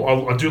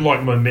general, I do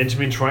like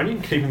momentum in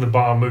training, keeping the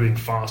bar moving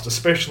fast,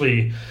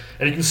 especially,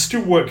 and you can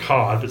still work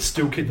hard, but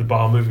still keep the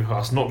bar moving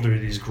fast, not do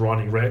these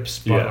grinding reps.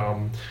 But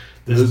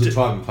there's a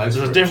time and place.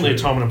 There's definitely a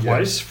time and a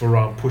place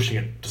for pushing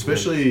it.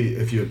 Especially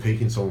if you're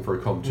peaking someone for a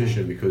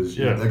competition, because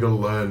they're going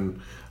to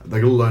learn. They're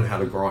going to learn how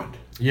to grind.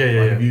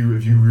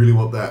 If you really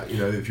want that,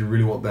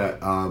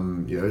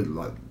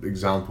 like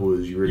example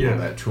is you really want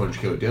that 200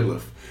 kilo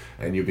deadlift,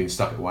 and you've been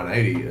stuck at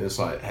 180, and it's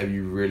like, have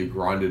you really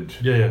grinded?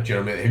 Do you know what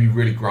I mean? Have you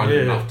really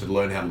grinded enough to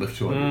learn how to lift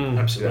 200?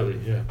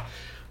 Absolutely,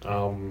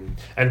 and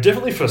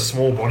definitely for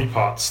small body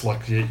parts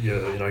like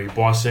your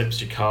biceps,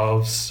 your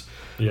calves,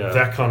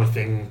 that kind of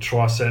thing,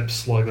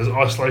 triceps, like those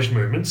isolation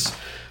movements.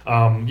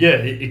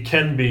 It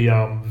can be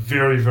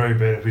very, very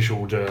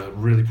beneficial to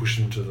really push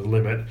them to the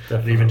limit. Definitely.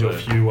 And even do a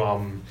few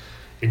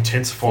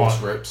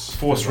force reps,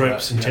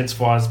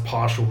 intensifiers,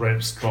 partial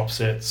reps, drop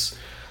sets.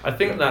 I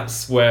think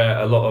that's where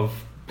a lot of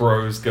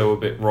bros go a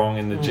bit wrong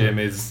in the gym,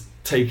 is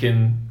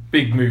taking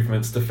big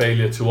movements to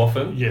failure too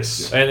often.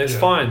 Yes. And it's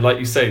fine, like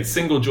you say,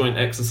 single joint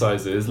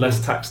exercises,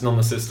 less taxing on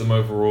the system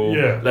overall,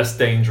 less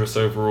dangerous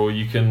overall.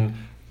 You can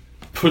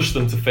push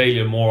them to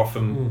failure more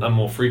often and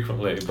more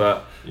frequently,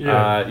 but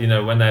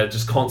when they're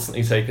just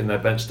constantly taking their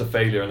bench to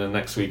failure, and then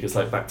next week it's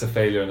like back to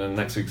failure, and then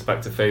next week's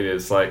back to failure,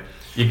 it's like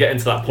you get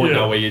into that point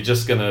now where you're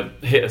just gonna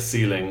hit a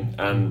ceiling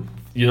and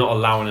you're not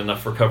allowing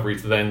enough recovery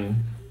to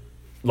then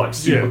like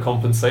super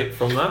compensate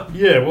from that.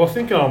 Yeah, well, I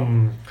think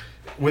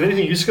with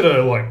anything, you just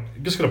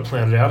gotta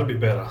plan it out a bit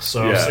better.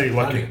 So I see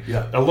like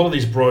a lot of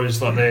these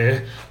bros, like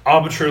they're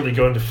arbitrarily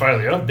going to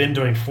failure, then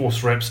doing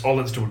forced reps. Oh,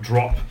 let's do a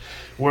drop.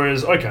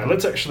 Whereas, okay,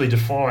 let's actually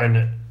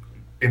define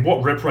in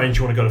what rep range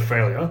you want to go to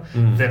failure.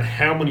 Then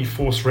how many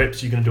forced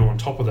reps you're going to do on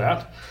top of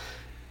that,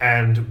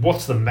 and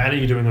what's the manner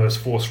you're doing those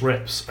forced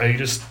reps. Are you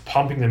just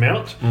pumping them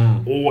out,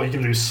 or are you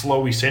going to do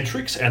slow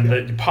eccentrics, and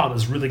your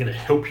partner's really going to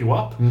help you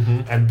up,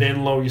 and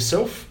then lower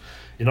yourself?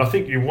 You know, I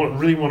think you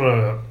really want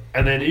to.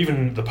 And then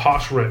even the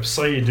partial reps,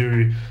 say you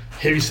do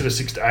heavy set of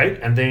 6 to 8,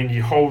 and then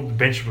you hold the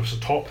bench press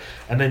at the top,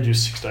 and then do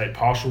 6 to 8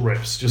 partial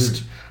reps.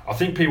 I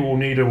think people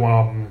need to,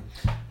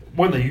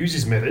 when they use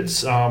these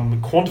methods,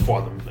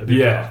 quantify them a bit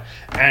better,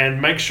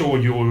 and make sure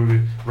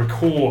you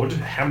record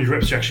how many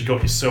reps you actually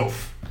got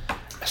yourself,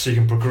 so you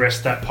can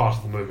progress that part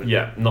of the movement.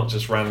 Yeah, not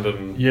just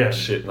random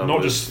shit numbers.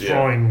 Not just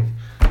throwing...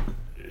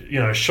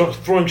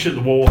 throwing shit at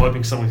the wall,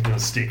 hoping something's going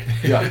to stick.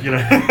 Yeah,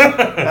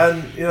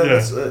 and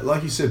that's,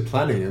 like you said,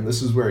 planning, and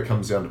this is where it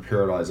comes down to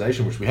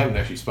periodization, which we haven't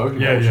actually spoken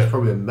about, which is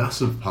probably a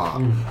massive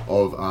part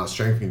of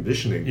strength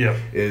conditioning.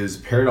 Is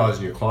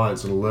periodizing your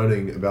clients and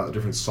learning about the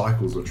different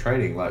cycles of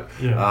training. Like,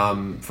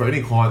 for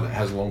any client that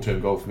has a long-term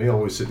goal, for me, I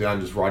always sit down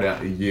and just write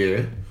out a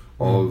year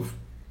of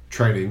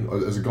training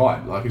as a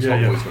guide. Like, it's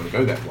not always going to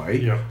go that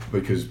way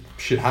because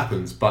shit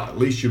happens, but at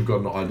least you've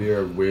got an idea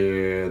of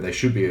where they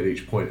should be at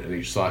each point in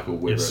each cycle,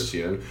 whether it's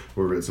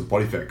whether it's a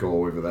body fat goal,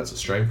 whether that's a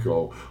strength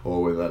goal,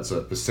 or whether that's a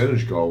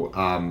percentage goal.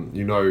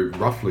 You know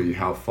roughly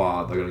how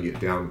far they're going to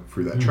get down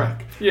through that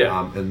track,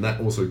 and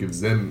that also gives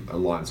them a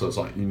line. So it's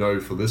like,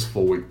 for this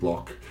 4-week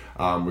block,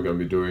 we're going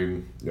to be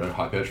doing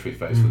hypertrophy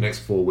phase. For the next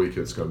 4 weeks,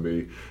 it's going to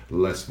be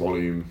less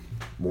volume,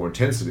 more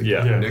intensity.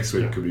 Next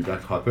week it could be back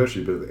to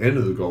hypertrophy, but at the end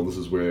of the goal, this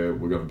is where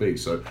we're going to be.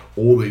 So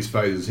all these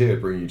phases here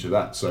bring you to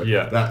that. So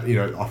that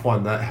I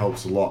find that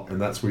helps a lot,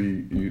 and that's where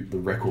the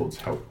records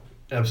help.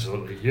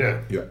 Absolutely,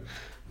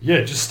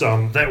 just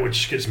that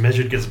which gets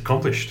measured gets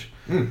accomplished.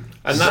 And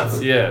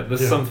that's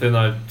something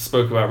I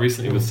spoke about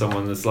recently with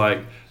someone. That's like,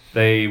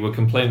 they were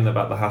complaining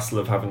about the hassle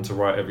of having to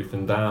write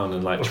everything down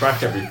and like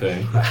track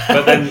everything,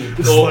 but then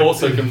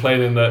also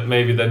complaining that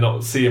maybe they're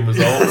not seeing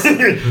results. So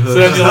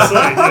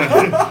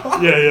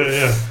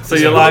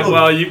you're like,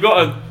 well, you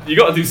got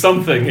to do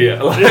something here.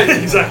 Like,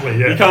 exactly.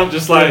 Yeah. You can't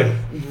just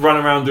run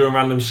around doing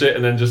random shit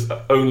and then just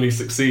only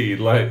succeed.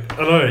 Like,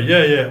 I know.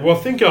 Yeah. Well, I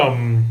think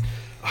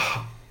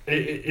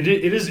it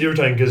is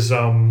irritating because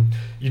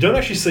you don't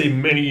actually see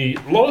a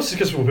lot of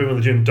successful people in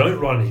the gym don't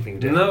write anything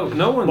down.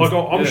 No one's...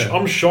 Like,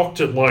 I'm shocked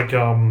at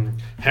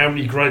how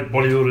many great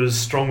bodybuilders,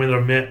 strongmen that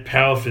I've met,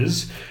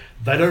 powerlifters,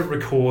 they don't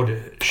record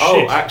shit.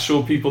 Oh,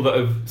 actual people that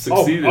have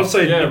succeeded. I'd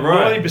say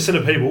 90%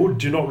 of people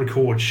do not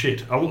record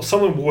shit.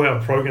 Some of them will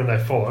have a program they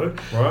follow,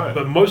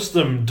 but most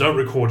of them don't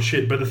record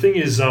shit. But the thing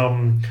is,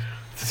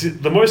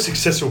 the most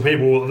successful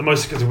people,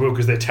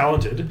 because they're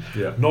talented,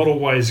 not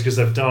always because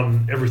they've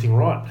done everything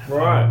right.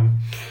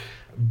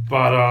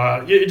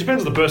 But it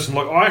depends on the person.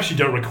 Like, I actually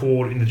don't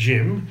record in the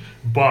gym,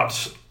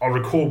 but I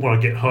record when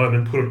I get home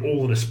and put it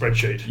all in a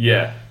spreadsheet.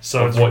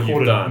 So it's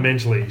recorded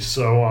mentally.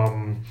 So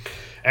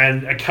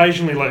and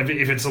occasionally, like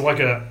if it's if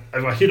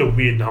I hit a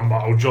weird number,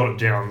 I'll jot it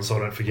down so I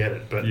don't forget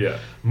it. But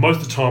most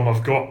of the time,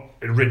 I've got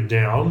it written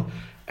down,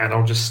 and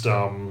I'll just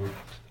I'll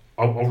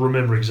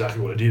remember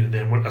exactly what I did, and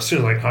then as soon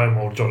as I get home,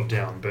 I'll jot it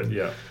down. But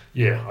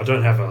I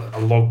don't have a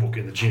logbook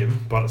in the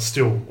gym, but it's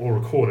still all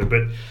recorded.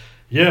 But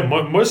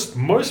most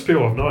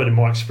people I've known in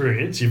my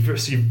experience, you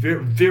see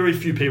very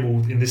few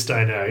people in this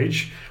day and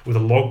age with a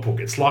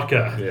logbook. It's like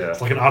it's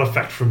like an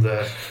artifact from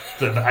the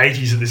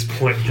 80s at this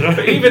point.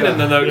 But even in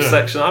the notes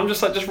section, I'm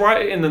just like, just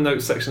write it in the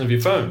notes section of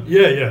your phone.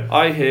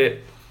 I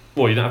hit.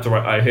 Well, you don't have to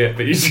write I hit,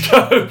 but you just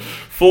go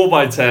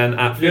 4x10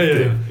 at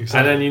 50, exactly.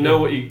 And then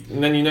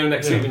you know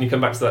next week when you come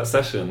back to that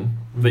session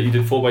that you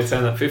did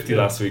 4x10 at 50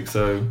 last week.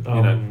 So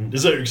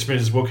is that your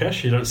experience as well,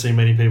 Cash? You don't see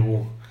many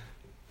people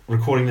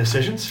recording their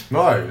sessions?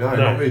 No,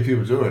 not many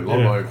people do it. A lot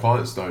of my own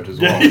clients don't as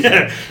well.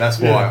 So that's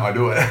why I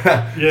do it.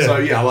 So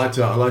I like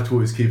to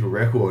always keep a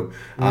record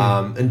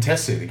and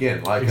testing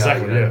again, like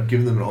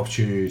giving them an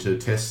opportunity to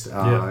test.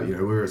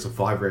 Whether it's a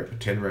 5-rep, a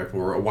 10-rep,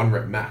 or a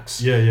 1-rep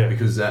max.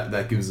 Because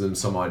that gives them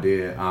some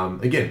idea.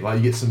 Again, like,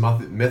 you get some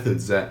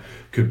methods that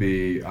could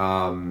be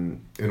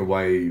in a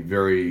way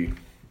very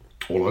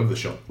all over the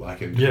shop,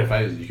 like in different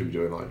phases. You could be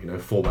doing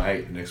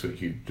 4x8, and next week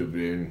you could be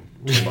doing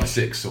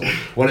 10x6 or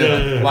whatever.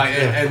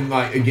 And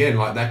again,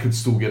 that could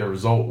still get a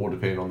result, or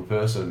depending on the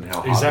person and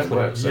how hard it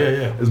works. So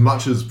as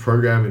much as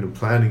programming and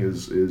planning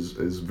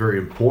is very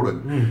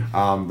important,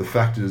 the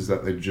fact is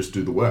that they just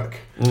do the work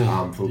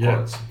for the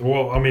clients.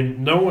 Well, I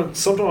mean,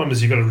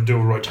 sometimes you got to do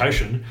a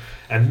rotation,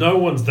 and no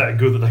one's that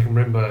good that they can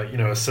remember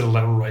a set of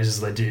lateral raises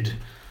they did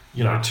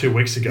 2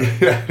 weeks ago.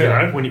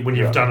 When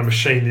you've done a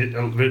machine,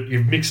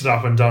 you've mixed it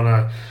up and done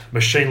a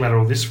machine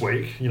lateral this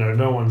week.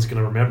 No one's going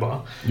to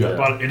remember.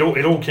 But it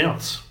all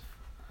counts.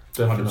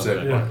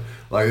 Definitely. 100%.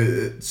 Like,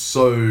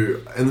 so,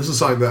 and this is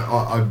something that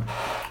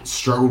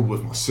struggled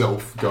with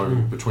myself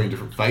going between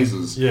different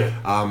phases.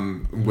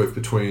 With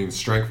between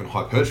strength and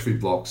hypertrophy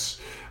blocks.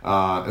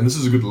 And this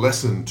is a good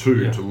lesson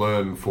too to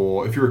learn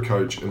for if you're a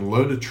coach, and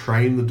learn to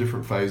train the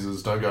different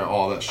phases. Don't go,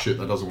 oh, that's shit,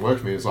 that doesn't work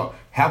for me. It's like,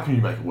 how can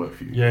you make it work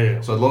for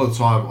you? So a lot of the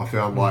time I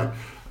found like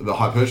the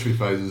hypertrophy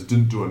phases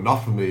didn't do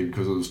enough for me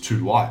because it was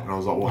too light, and I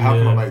was like, well, how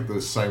can I make the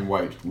same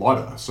weight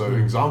lighter? So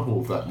an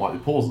example of that might be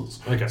pauses.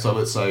 So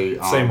let's say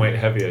same weight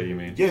heavier, you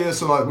mean?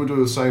 So like we'll do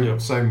the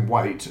same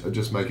weight,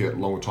 just make it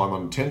longer time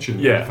under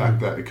tension. The fact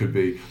that it could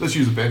be, let's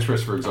use a bench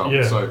press for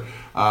example. So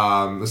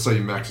let's say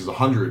your max is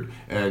 100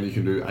 and you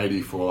can do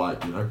 80 for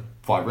like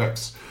 5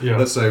 reps.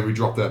 Let's say we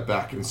drop that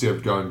back, instead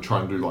of going and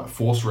trying to do like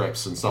force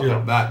reps and stuff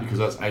like that, because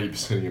that's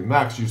 80% of your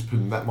max, you're just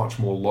putting that much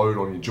more load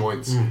on your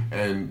joints,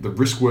 and the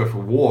risk worth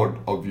reward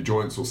of your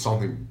joints or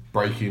something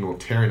breaking or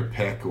tearing a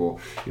pec or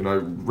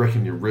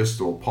wrecking your wrist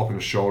or popping a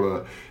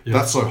shoulder,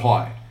 that's so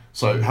high.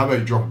 So how about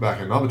you drop it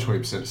back another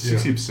 20% to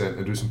 60%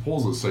 and do some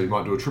pauses? So you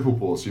might do a triple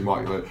pause. So you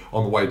might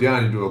on the way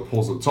down, you do a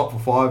pause at the top for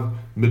 5,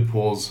 mid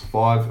pause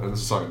 5, and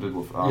this is something I did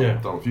with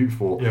done with you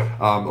before.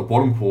 A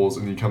bottom pause,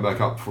 and you come back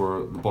up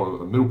for the bottom,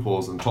 the middle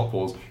pause and top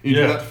pause. You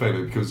do that to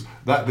failure, because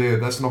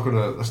that's not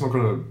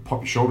gonna pop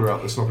your shoulder out.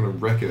 That's not gonna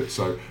wreck it.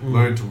 So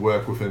learn to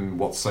work within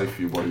what's safe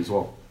for your body as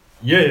well.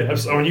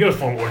 Absolutely. I mean, you got to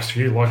find what works for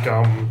you. Like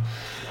I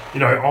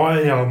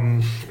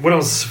when I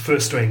was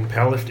first doing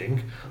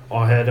powerlifting,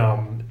 I had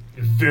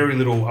very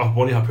little upper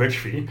body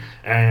hypertrophy,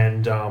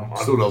 and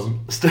still doesn't.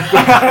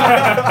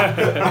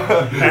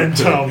 And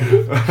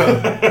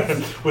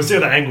we'll see how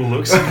the angle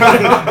looks.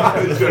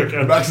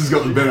 Max has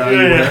got the better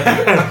angle.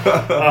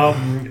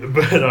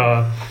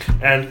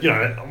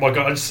 Like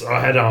I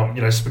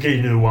had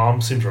spaghetti noodle arm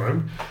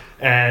syndrome,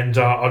 and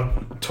I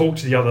talked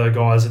to the other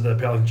guys at the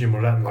powerlifting gym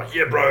and I'm like,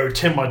 yeah, bro,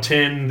 10 by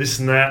 10, this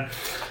and that.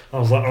 I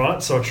was like, all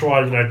right. So I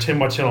tried 10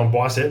 by 10 on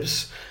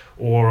biceps,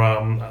 or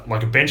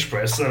like a bench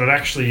press, and it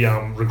actually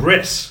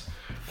regress.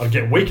 I'd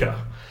get weaker.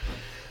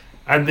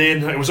 And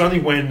then it was only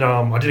when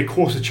I did a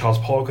course with Charles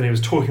Pollock, and he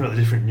was talking about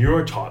the different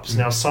neurotypes.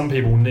 Now, some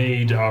people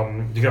need,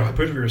 to get a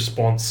hypertrophy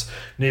response,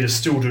 need to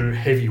still do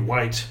heavy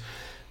weight,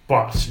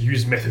 but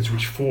use methods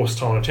which force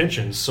time and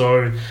attention.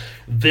 So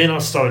then I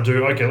started to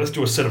do, okay, let's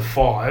do a set of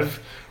 5,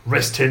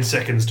 rest 10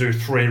 seconds, do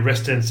 3,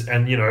 rest 10,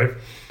 and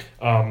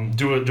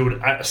do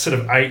a set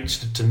of 8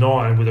 to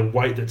 9 with a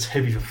weight that's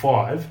heavy for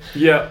 5.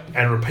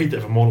 And repeat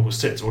that for multiple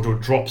sets, or do a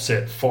drop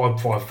set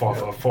 5, 5, 5,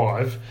 5,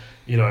 5.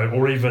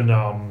 Or even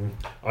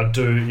I'd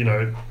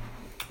do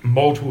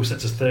multiple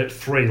sets of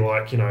 3.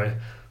 Like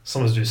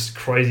some do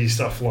crazy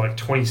stuff like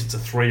 20 sets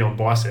of 3 on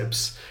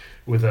biceps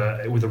with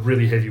a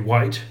really heavy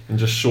weight, and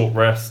just short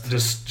rest.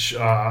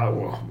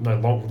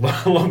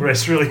 Long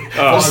rest really.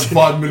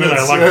 5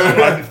 minutes.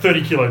 Like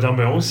 30 kilo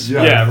dumbbells.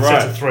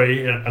 Sets of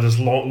 3, and just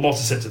lots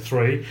of sets of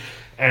 3,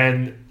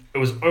 and it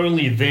was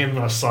only then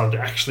that I started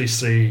to actually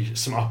see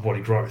some upper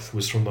body growth,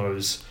 was from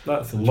those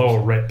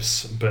lower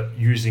reps, but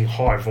using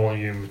high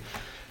volume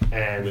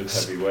and with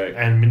heavy weight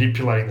and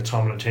manipulating the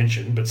time and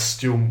attention, but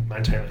still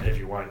maintaining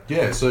heavy weight.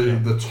 So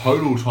the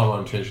total time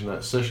and attention in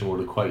that session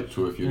would equate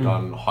to if you'd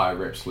done higher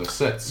reps, less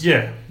sets.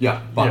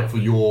 But for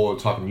your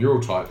type of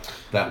neurotype,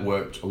 that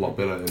worked a lot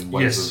better in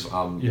ways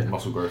of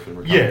muscle growth and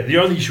recovery. The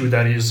only issue with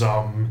that is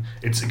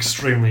it's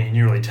extremely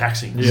neurally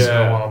taxing.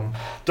 So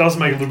does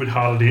make it a little bit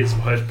harder to get some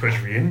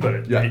hypertrophy in,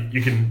 but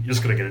you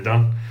just got to get it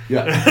done.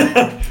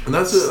 And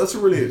that's a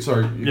really,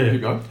 sorry,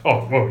 keep going.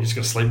 Oh, well, you just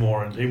got to sleep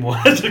more and eat more.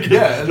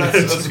 And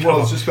that's what I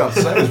was just about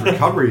to say, is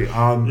recovery.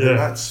 And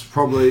that's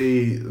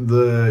probably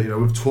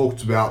we've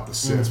talked about the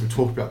sets, we've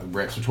talked about the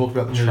reps, we've talked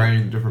about the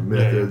training, different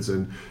methods,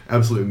 and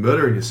absolutely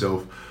murdering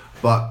yourself.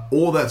 But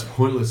all that's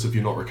pointless if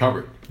you're not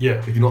recovering.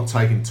 If you're not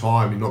taking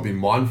time, you're not being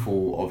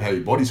mindful of how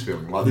your body's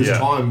feeling. Like there's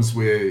times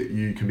where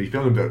you can be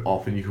feeling a bit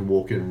off and you can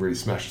walk in and really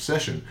smash a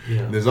session.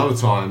 And there's other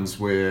times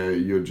where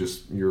you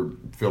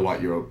feel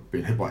like you're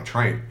being hit by a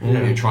train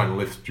and you're trying to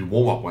lift your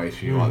warm-up weight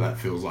and you're like, that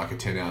feels like a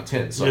 10 out of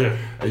 10. So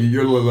you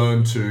got to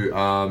learn to,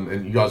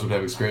 and you guys would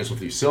have experience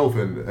with yourself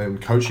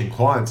and coaching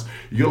clients,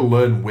 you got to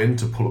learn when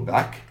to pull it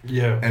back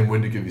and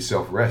when to give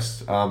yourself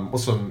rest.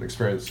 What's some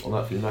experience on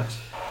that for you, Max?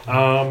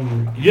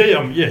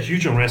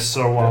 Huge on rest.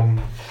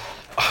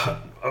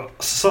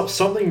 So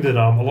something that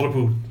a lot of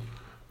people,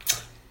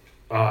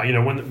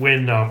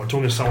 when I'm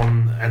talking to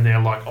someone and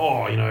they're like,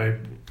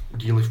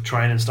 do you lift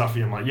train and stuff?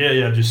 And I'm like, I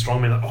do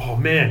strongman. Like, oh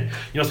man,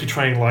 you must be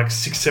training like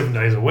 6-7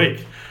 days a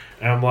week.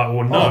 And I'm like,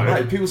 well, no. Oh,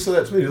 mate, people say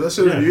that to me. Do they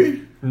say that to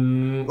you?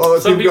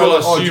 Some people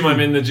assume I'm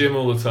in the gym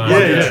all the time.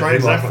 I train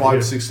exactly, like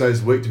 5-6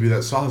 days a week to be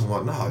that size. I'm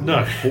like,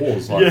 no.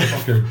 4's like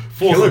fucking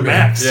 4's the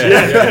max.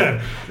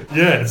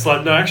 It's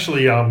like, no,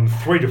 actually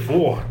 3 to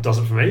 4 does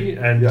it for me.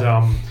 And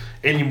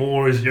any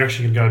more is you're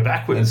actually going to go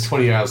backwards. And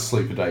 20 hours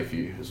sleep a day for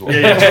you as well.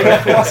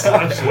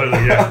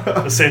 Absolutely,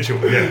 essential.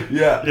 But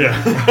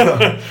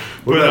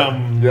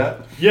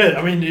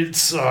I mean,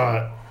 it's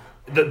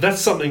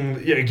that's something.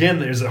 Again,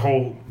 there's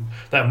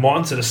that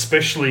mindset,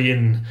 especially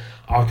in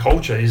our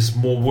culture, is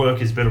more work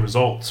is better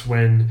results.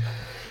 When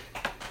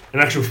in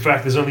actual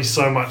fact, there's only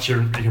so much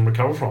you can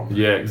recover from.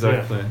 Yeah,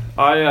 exactly.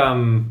 I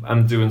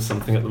am doing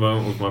something at the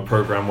moment with my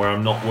program where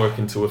I'm not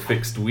working to a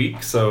fixed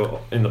week.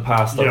 So in the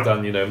past, I've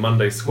done, you know,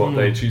 Monday squat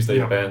day,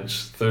 Tuesday bench,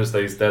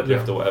 Thursday's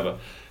deadlift or whatever.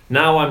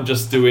 Now I'm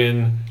just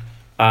doing,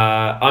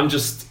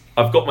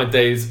 I've got my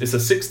days. It's a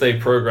 6-day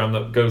program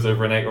that goes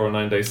over an 8 or a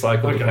 9-day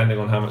cycle, depending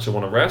on how much I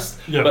want to rest.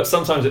 But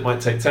sometimes it might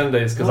take 10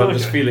 days because I'm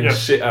just feeling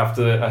shit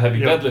after a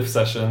heavy deadlift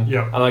session,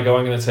 and I go,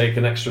 I'm going to take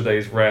an extra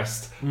day's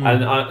rest,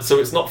 and so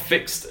it's not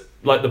fixed.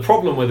 Like, the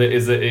problem with it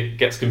is that it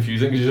gets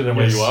confusing because you don't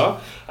know where you are,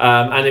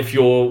 and if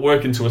you're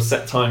working to a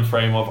set time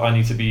frame of I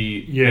need to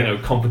be you know,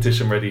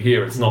 competition ready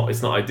here, it's not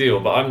ideal.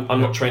 But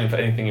I'm not training for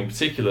anything in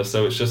particular,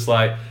 so it's just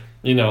like,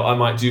 you know, I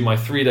might do my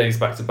 3 days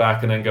back to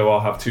back and then go, I'll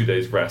have 2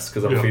 days rest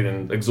because I'm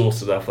feeling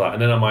exhausted after that.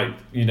 And then I might,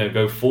 you know,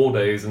 go 4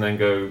 days and then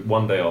go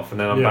 1 day off and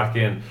then I'm back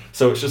in.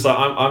 So it's just like,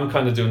 I'm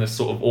kind of doing this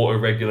sort of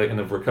auto-regulating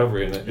of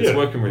recovery, and it's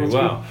working really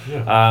well.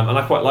 And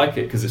I quite like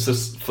it because it's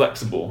just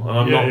flexible. And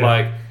I'm not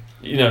like,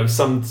 you know,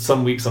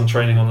 some weeks I'm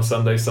training on a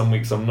Sunday, some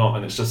weeks I'm not.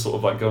 And it's just sort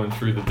of like going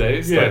through the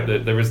days. Like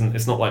there isn't,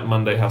 it's not like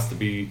Monday has to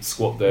be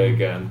squat day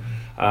again.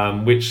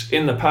 Which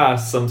in the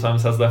past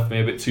sometimes has left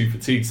me a bit too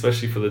fatigued,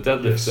 especially for the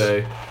deadlift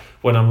day.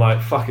 When I'm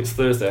like, fuck, it's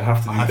Thursday, I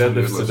have to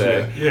do deadlifts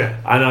today.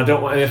 And I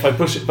don't want, and if I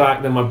push it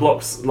back, then my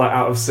block's like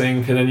out of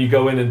sync, and then you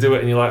go in and do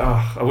it, and you're like,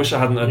 oh, I wish I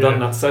hadn't done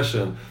that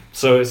session.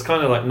 So it's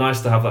kind of like nice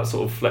to have that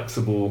sort of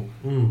flexible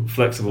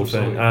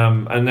thing.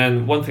 And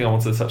then one thing I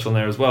wanted to touch on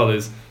there as well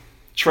is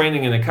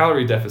training in a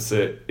calorie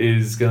deficit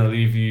is going to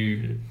leave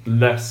you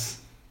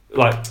less,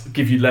 like,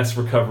 give you less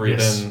recovery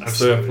than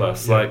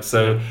surplus. Like,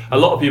 so a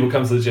lot of people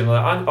come to the gym like,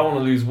 I want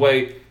to lose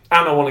weight,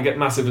 and I want to get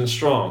massive and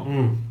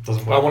strong.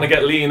 I want to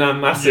get lean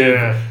and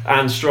massive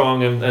and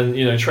strong and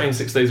you know, train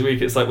 6 days a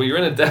week. It's like, well, you're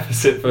in a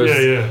deficit first.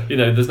 You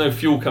know, there's no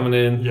fuel coming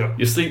in.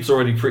 Your sleep's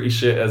already pretty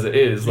shit as it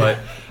is. Like,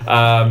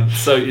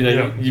 so, you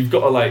know, you've got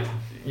to, like,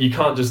 you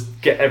can't just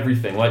get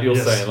everything. Like you're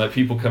saying, like,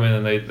 people come in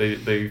and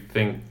they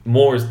think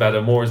more is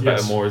better, more is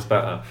better, more is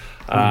better.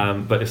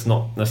 But it's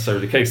not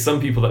necessarily the case.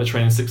 Some people that are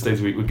training 6 days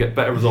a week would get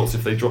better results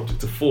if they dropped it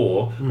to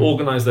 4,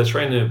 organise their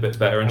training a bit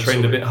better, and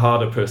trained a bit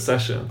harder per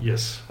session.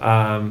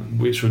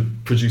 Which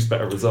would produce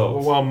better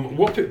results. Well,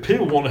 what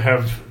people want to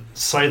have,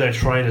 say they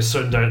train a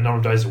certain number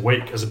of days a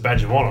week as a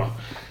badge of honour.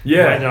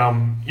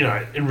 And you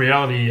know, in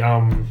reality,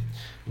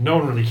 no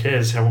one really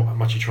cares how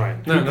much you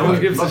train. No one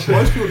gives a shit.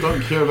 Most people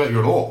don't care about you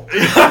at all.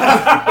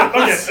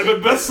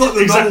 But that's like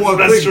the number one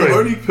thing. The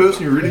only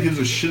person who really gives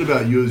a shit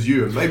about you is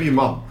you, and maybe your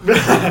mum.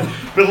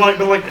 but like,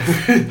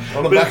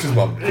 on Max's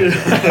mum.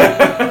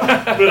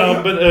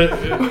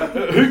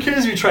 Who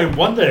cares if you train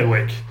 1 day a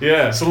week?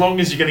 So long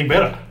as you're getting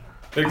better.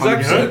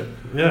 Exactly.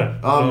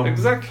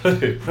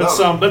 Exactly.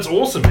 That's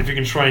awesome if you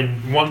can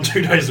train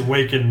 1-2 days a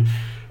week and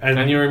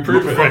you're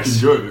improving. Look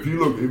fucking good. If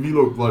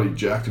you look bloody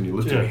jacked and you're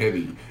lifting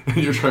heavy and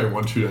you're training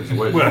 1-2 days a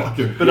week.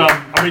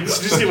 I mean,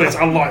 statistically, it's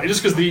unlikely.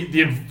 Just because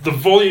the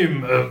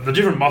volume, the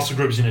different muscle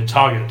groups you need to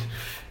target,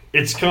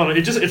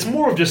 it's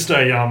more of just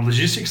a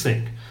logistics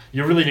thing.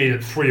 You really need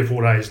it 3 or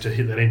 4 days to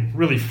hit that in.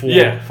 Really 4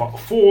 to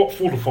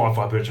 5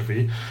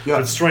 hypertrophy.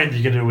 But strength,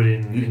 you can do it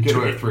in. You can get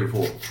it at 3 to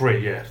 4.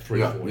 3 to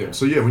 4.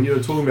 So when you're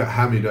talking about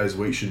how many days a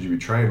week should you be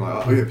training,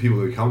 like I get people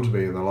that come to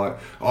me and they're like,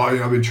 oh, you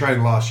know, I've been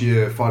training last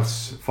year 5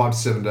 to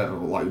 7 days,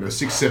 like, you know,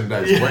 6-7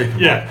 days a week.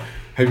 I'm like,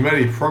 have you made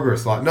any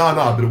progress? Like, no,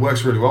 but it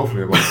works really well for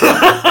me. I'm like,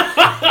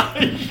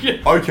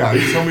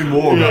 okay, tell me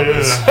more about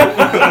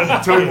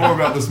this. Tell me more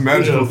about this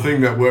magical thing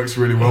that works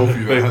really well for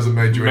you that hasn't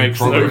made you any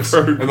progress.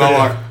 And they're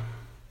like,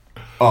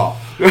 oh.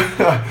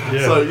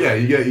 So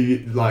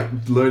you like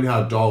learn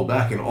how to dial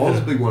back, and I was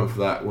a big one for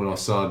that when I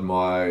started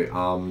my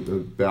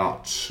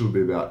about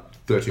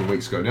 13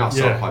 weeks ago now,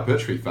 started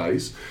hypertrophy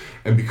phase.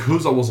 And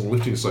because I wasn't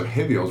lifting so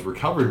heavy, I was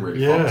recovering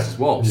really fast as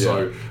well.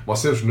 So my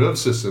central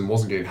nervous system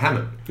wasn't getting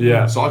hammered.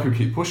 So I could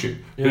keep pushing.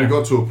 But it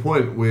got to a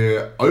point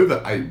where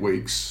over 8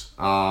 weeks,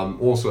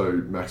 also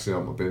maxing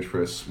out my bench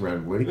press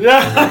randomly,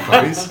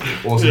 phase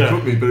also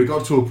took me. But it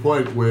got to a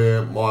point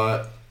where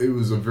it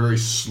was a very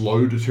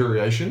slow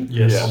deterioration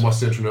on my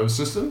central nervous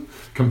system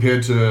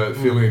compared to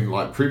feeling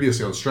like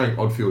previously on strength,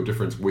 I'd feel a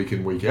difference week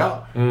in, week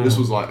out. This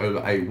was like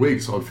over 8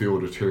 weeks, I'd feel a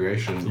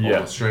deterioration of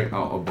my strength,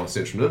 of my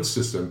central nervous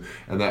system,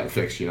 and that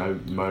affects, you know,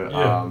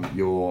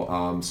 your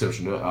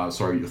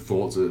your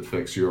thoughts. It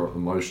affects your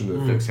emotion.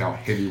 It affects how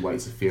heavy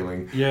weights are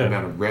feeling, the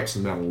amount of reps,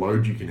 the amount of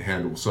load you can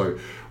handle. So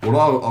what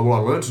I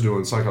learned to do,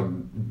 and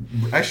something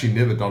I've actually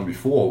never done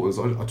before, was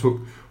I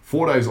took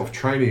 4 days off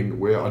training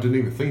where I didn't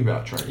even think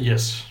about training.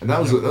 And that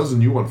was a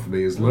new one for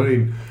me, is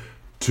learning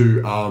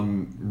to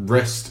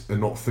rest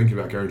and not think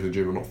about going to the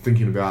gym, or not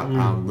thinking about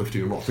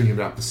lifting, or not thinking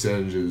about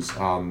percentages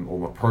or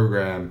my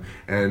program,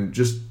 and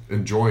just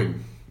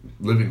enjoying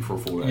living for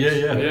 4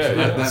 days.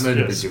 That made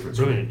a big difference.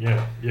 Brilliant.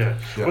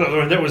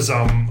 Well, that was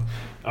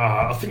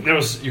I think that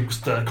was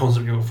the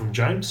concept you got from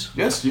James. From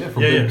Kelsey.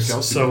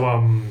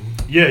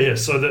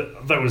 So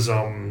that was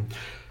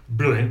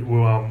brilliant.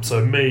 Well,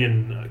 so me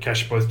and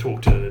Cash both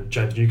talked to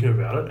James Newcomb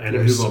about it, and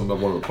he was on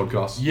one of the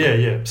podcasts.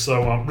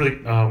 So really,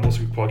 what's a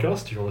good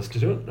podcast if you want to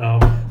listen to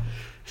it?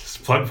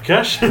 Just plug for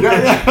cash.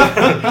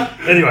 Yeah.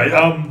 Anyway,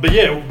 but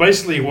yeah,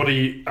 basically what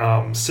he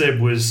said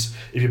was,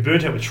 if you're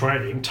burnt out with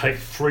training, take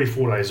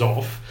 3-4 days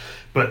off,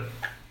 but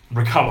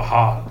recover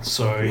hard.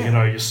 So your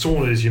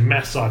saunas, your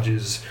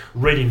massages,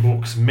 reading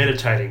books,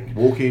 meditating,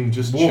 Walking,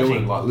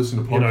 chilling, like listen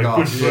to podcasts.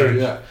 Good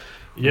food.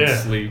 And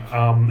sleep.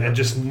 And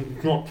just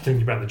not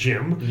thinking about the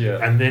gym,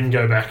 and then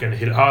go back and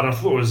hit it hard. I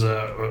thought it was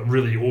a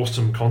really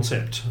awesome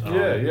concept.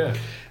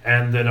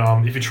 And then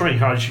if you're training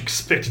hard, you should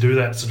expect to do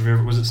that sort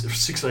of, was it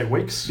 6 to 8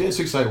 weeks? Yeah,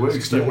 6 to 8 weeks.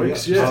 6 to 8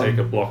 weeks, Just take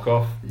a block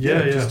off.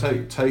 Just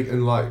take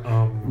and like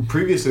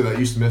previously that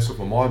used to mess with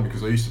my mind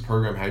because I used to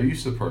program how you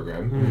used to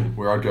program,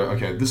 where I'd go,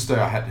 okay, this day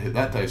I had to hit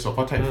that day, so if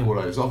I take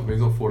 4 days off, it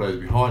means I'm 4 days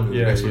behind and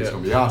the next week's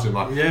gonna be out, and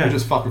like it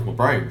just fuck with my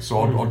brain.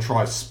 So I'd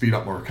try to speed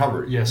up my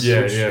recovery. Yes.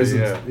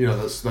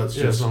 That's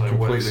just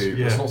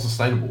completely it's not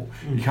sustainable.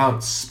 You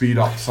can't speed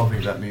up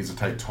something that needs to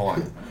take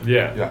time.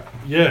 Yeah.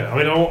 I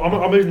mean,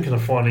 I'm even kind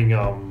of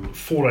finding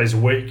 4 days a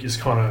week is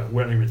kind of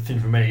wearing a bit thin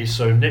for me.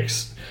 So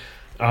next,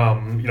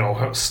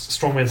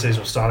 strongman season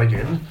will start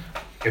again.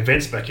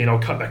 Events back in, I'll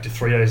cut back to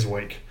 3 days a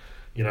week.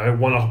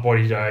 One upper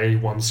body day,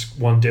 one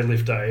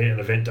deadlift day, an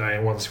event day,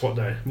 and one squat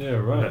day. Yeah,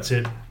 right. And that's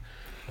it.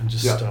 And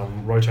just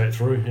rotate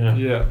through.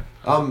 Yeah.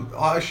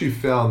 I actually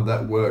found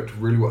that worked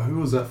really well.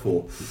 Who was that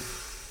for?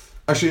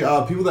 Actually,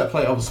 people that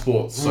play other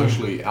sports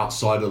socially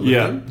outside of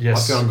lifting, I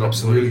found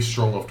got really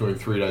strong off doing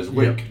 3 days a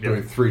week,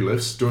 doing 3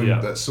 lifts, doing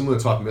that similar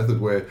type of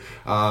method where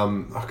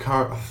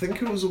I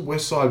think it was a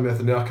West Side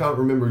method. Now I can't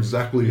remember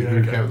exactly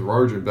who came with the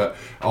origin, but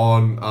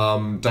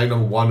on day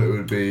number 1 it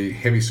would be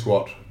heavy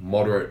squat,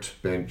 moderate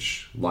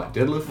bench, light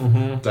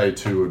deadlift. Day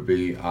 2 would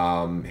be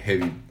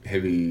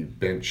heavy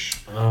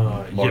bench,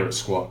 moderate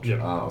squat.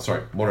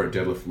 Moderate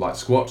deadlift, light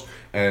squat,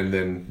 and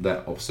then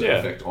that opposite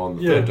effect on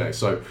the third day.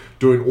 So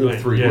doing all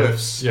 3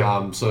 lifts.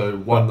 So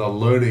one, they're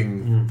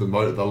learning the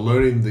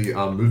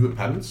movement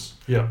patterns,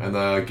 and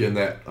they're getting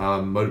that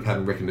motor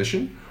pattern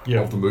recognition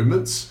of the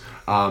movements.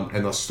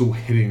 And they're still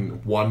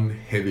hitting one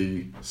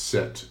heavy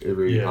set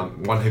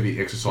one heavy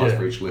exercise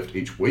for each lift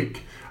each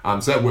week.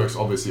 So that works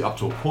obviously up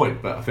to a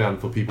point, but I found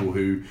for people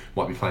who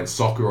might be playing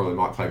soccer or they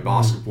might play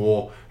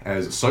basketball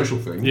as a social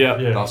thing,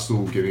 they're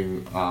still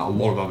getting a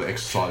lot of other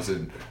exercise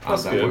in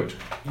that worked.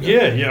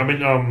 I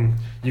mean,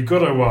 you've got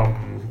to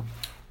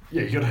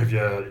you got to have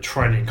your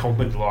training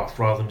complement your life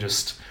rather than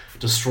just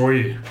destroy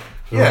you.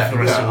 For the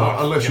rest of your life,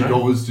 unless your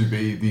goal is to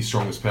be the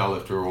strongest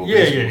powerlifter or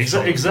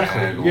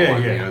exactly,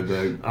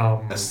 the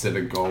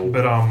aesthetic goal.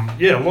 But a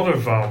lot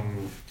of a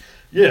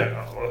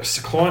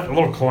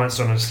lot of clients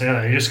don't understand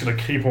that. You're just going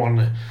to keep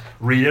on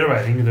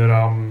reiterating that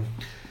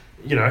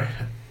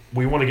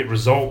we want to get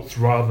results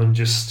rather than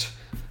just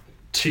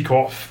tick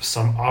off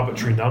some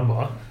arbitrary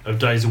number of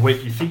days a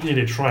week you think you need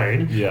to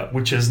train,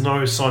 which has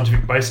no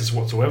scientific basis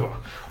whatsoever,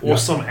 or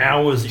some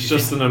hours. It's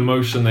just an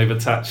emotion they've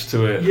attached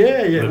to it.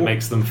 That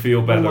makes them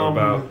feel better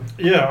about.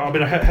 I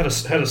mean, I've had a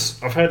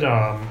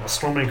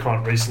strongman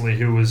client recently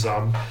who was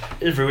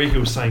every week he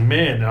was saying,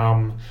 "Man,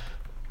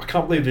 I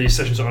can't believe these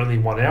sessions are only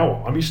 1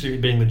 hour. I'm used to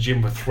being in the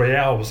gym for 3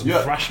 hours and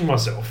thrashing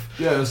myself."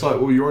 Yeah, it's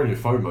like, well, you're on your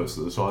phone most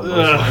of the time.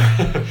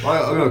 I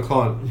got a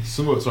client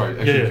similar. Sorry,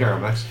 actually, carry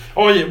on, Max.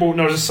 Oh yeah, well,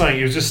 no, I was just saying,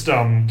 it was just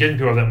getting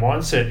people of that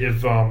mindset.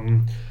 If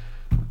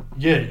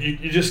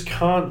you just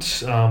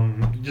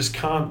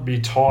can't be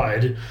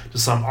tied to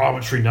some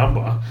arbitrary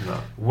number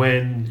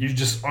when you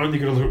just only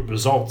got to look at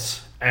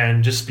results.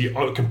 And just be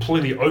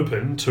completely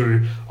open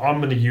to, I'm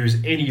going to use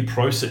any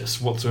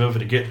process whatsoever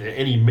to get there,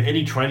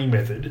 any training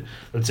method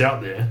that's out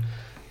there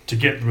to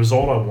get the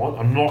result I want.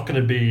 I'm not going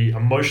to be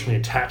emotionally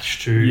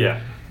attached to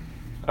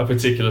a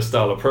particular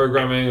style of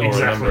programming or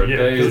a number of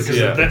days.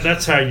 Because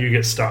that's how you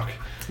get stuck.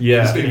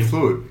 It's being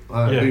fluid.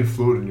 Being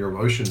fluid in your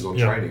emotions on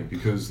training,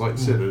 because like you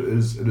said,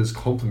 it is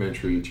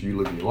complementary to you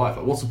living your life.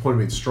 Like, what's the point of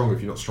being strong if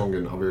you're not strong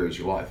in other areas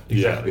of your life?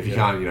 If you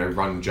can't,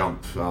 run,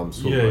 jump,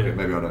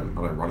 maybe I don't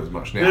run as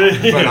much now.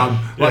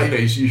 But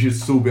you should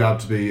still be able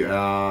to be.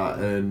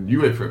 And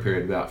you went for a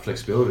period about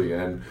flexibility,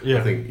 and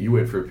I think you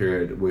went for a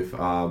period with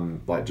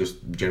just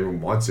general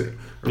mindset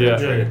around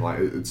training. Like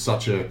it's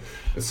such a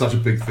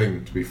big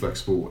thing to be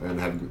flexible and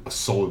have a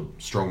solid,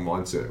 strong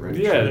mindset around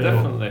training.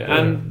 Definitely.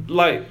 And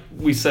like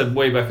we said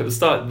way back at the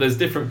start, there's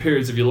different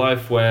periods of your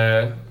life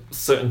where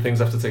certain things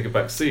have to take a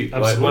back seat.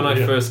 Like when I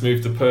first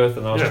moved to Perth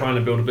and I was trying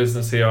to build a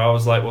business here, I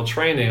was like, well,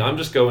 training, I'm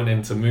just going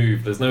in to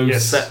move. There's no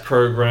set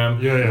program.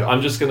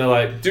 I'm just going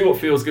to do what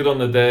feels good on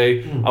the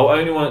day. I'll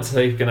only want it to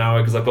take an hour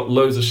because I've got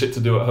loads of shit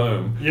to do at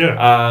home.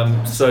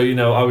 So,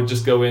 I would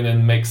just go in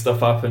and make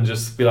stuff up and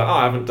just be like,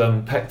 I haven't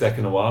done pec deck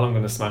in a while. I'm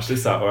going to smash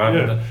this out. Or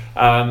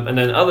and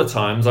then other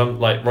times I'm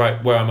like,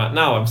 right where I'm at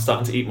now, I'm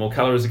starting to eat more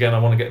calories again. I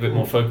want to get a bit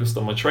more focused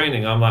on my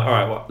training. I'm like, all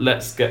right, well,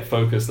 let's get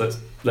focused.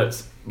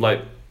 Let's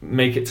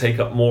make it take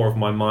up more of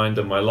my mind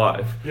and my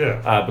life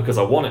because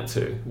I want it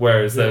to.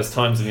 Whereas there's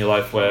times in your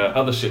life where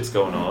other shit's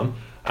going on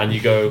and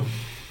you go,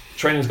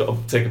 training's got to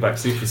take a back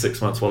seat for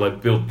 6 months while I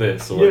build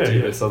this or I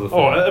do this other thing.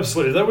 Oh,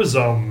 absolutely. That was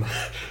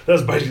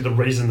basically the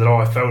reason that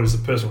I failed as a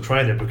personal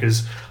trainer,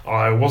 because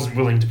I wasn't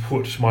willing to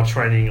put my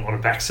training on a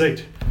back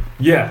seat.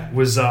 Yeah.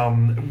 Was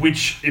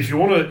which, if you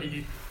want to,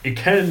 you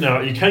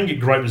can get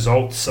great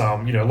results.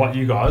 Like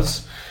you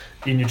guys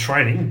in your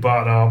training,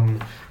 but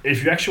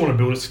if you actually want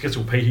to build a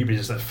successful PT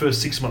business, that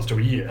first 6 months to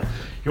a year,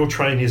 your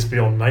training needs to be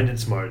on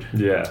maintenance mode.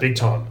 Yeah. Big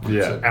time.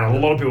 Yeah. And a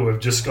lot of people have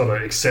just got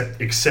to accept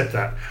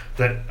that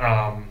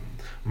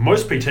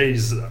most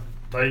PTs,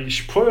 they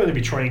should probably only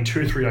be training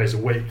 2-3 days a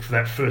week for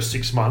that first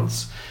 6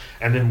 months.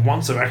 And then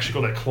once they've actually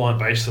got that client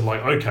base, they're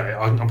like, okay,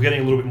 I'm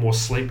getting a little bit more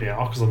sleep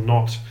now because I'm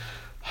not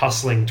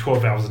hustling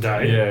 12 hours a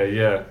day.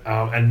 Yeah.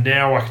 And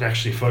now I can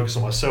actually focus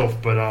on myself.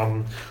 But a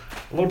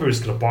lot of people are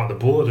just going to bite the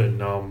bullet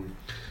and,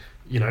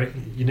 you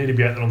need to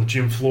be out there on the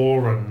gym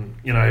floor and,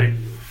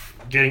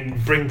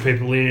 bring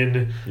people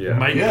in,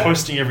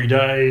 posting every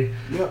day.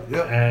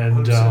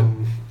 And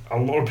a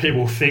lot of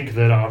people think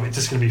that it's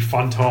just going to be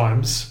fun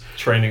times.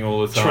 Training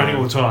all the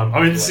time.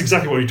 I mean, this is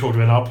exactly what you talked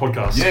about in our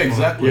podcast. Yeah,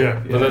 exactly.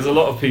 Yeah. But there's a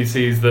lot of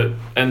PTs that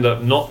end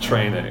up not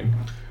training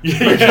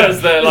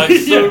because they're like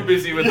so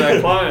busy with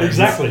their clients.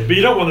 Exactly. But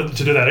you don't want them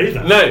to do that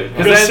either. No. You've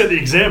got to set the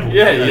example.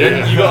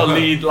 You got to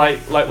lead like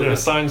what the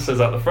sign says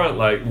at the front,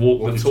 like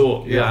walk the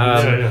talk.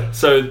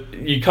 So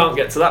you can't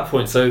get to that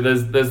point. So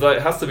there's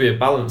has to be a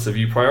balance of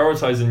you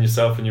prioritizing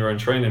yourself and your own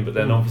training, but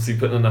then obviously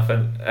putting enough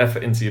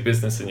effort into your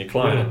business and your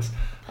clients.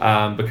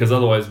 Because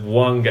otherwise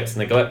one gets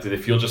neglected.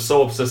 If you're just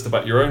so obsessed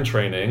about your own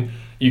training,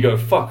 you go,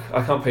 fuck,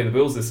 I can't pay the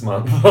bills this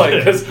month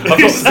because I've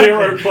got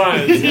 0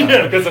 clients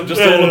because I'm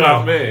just all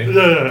about me. And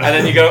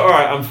then you go, all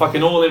right, I'm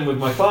fucking all in with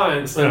my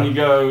clients. And you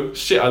go,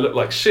 shit, I look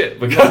like shit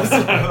because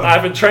I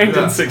haven't trained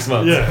in 6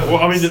 months. Yeah, well,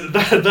 I mean,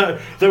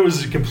 that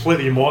was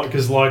completely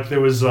because there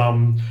was,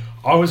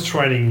 I was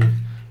training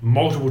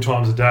multiple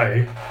times a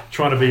day,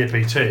 trying to be a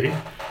PT,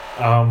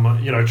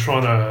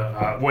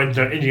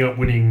 ending up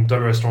winning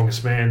WA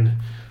Strongest Man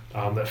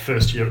that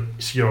first year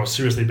I was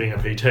seriously being a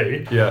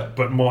PT. Yeah.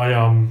 But my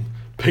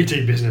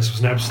PT business was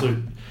an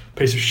absolute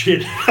piece of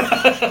shit.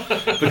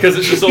 Because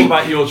it's just all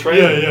about your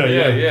training.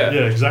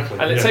 Yeah, exactly.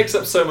 And it takes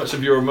up so much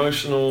of your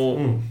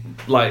emotional,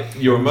 like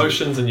your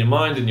emotions and your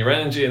mind and your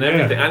energy and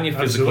everything, and your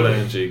physical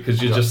energy,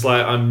 because you're just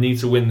like, I need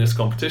to win this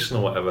competition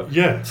or whatever.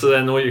 Yeah. So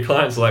then all your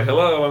clients are like,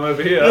 hello, I'm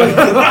over here.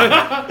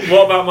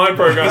 What about my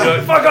program? They're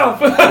like, fuck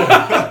off.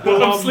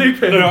 I'm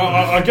sleeping. No,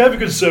 I gave a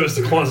good service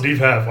to clients I did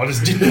have. I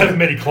just didn't have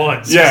many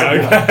clients.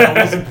 Yeah.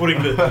 I wasn't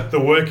putting the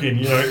work in,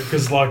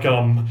 because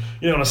on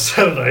a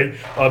Saturday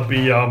I'd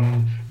be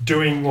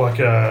doing like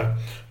a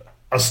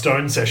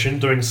stone session,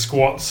 doing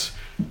squats,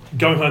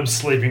 going home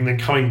sleeping, then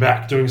coming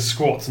back doing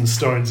squats and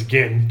stones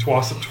again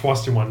twice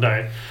in one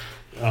day,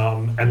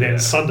 and then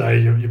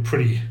Sunday you're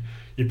pretty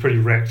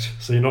wrecked,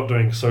 so you're not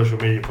doing social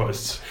media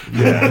posts.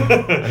 And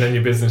then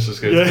your business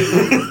just goes.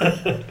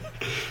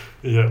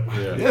 Yeah,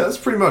 that's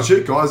pretty much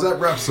it, guys. That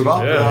wraps it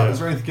up. Is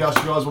there anything else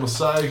you guys want to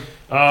say?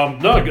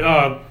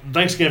 No.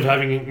 Thanks again for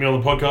having me on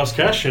the podcast,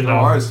 Cash. And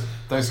no worries.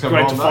 Thanks for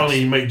coming on. Great to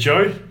finally meet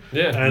Joe.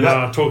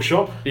 And talk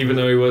shop. Even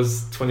though he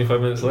was 25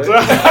 minutes late.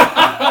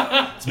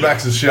 It's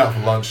Max's shout for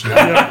lunch now.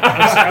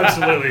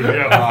 Absolutely.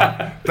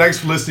 Thanks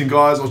for listening,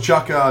 guys. I'll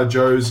chuck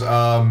Joe's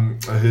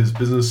his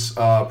business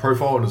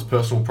profile and his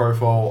personal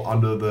profile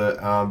under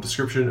the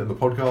description in the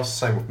podcast.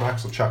 Same with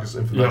Max. I'll chuck his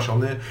information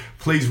on there.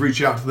 Please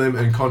reach out to them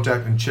and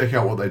contact and check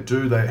out what they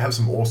do. They have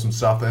some awesome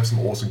stuff. They have some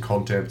awesome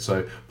content.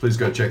 So please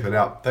go check that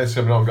out. Thanks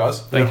for coming on,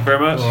 guys. Thank you very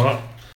much. All right.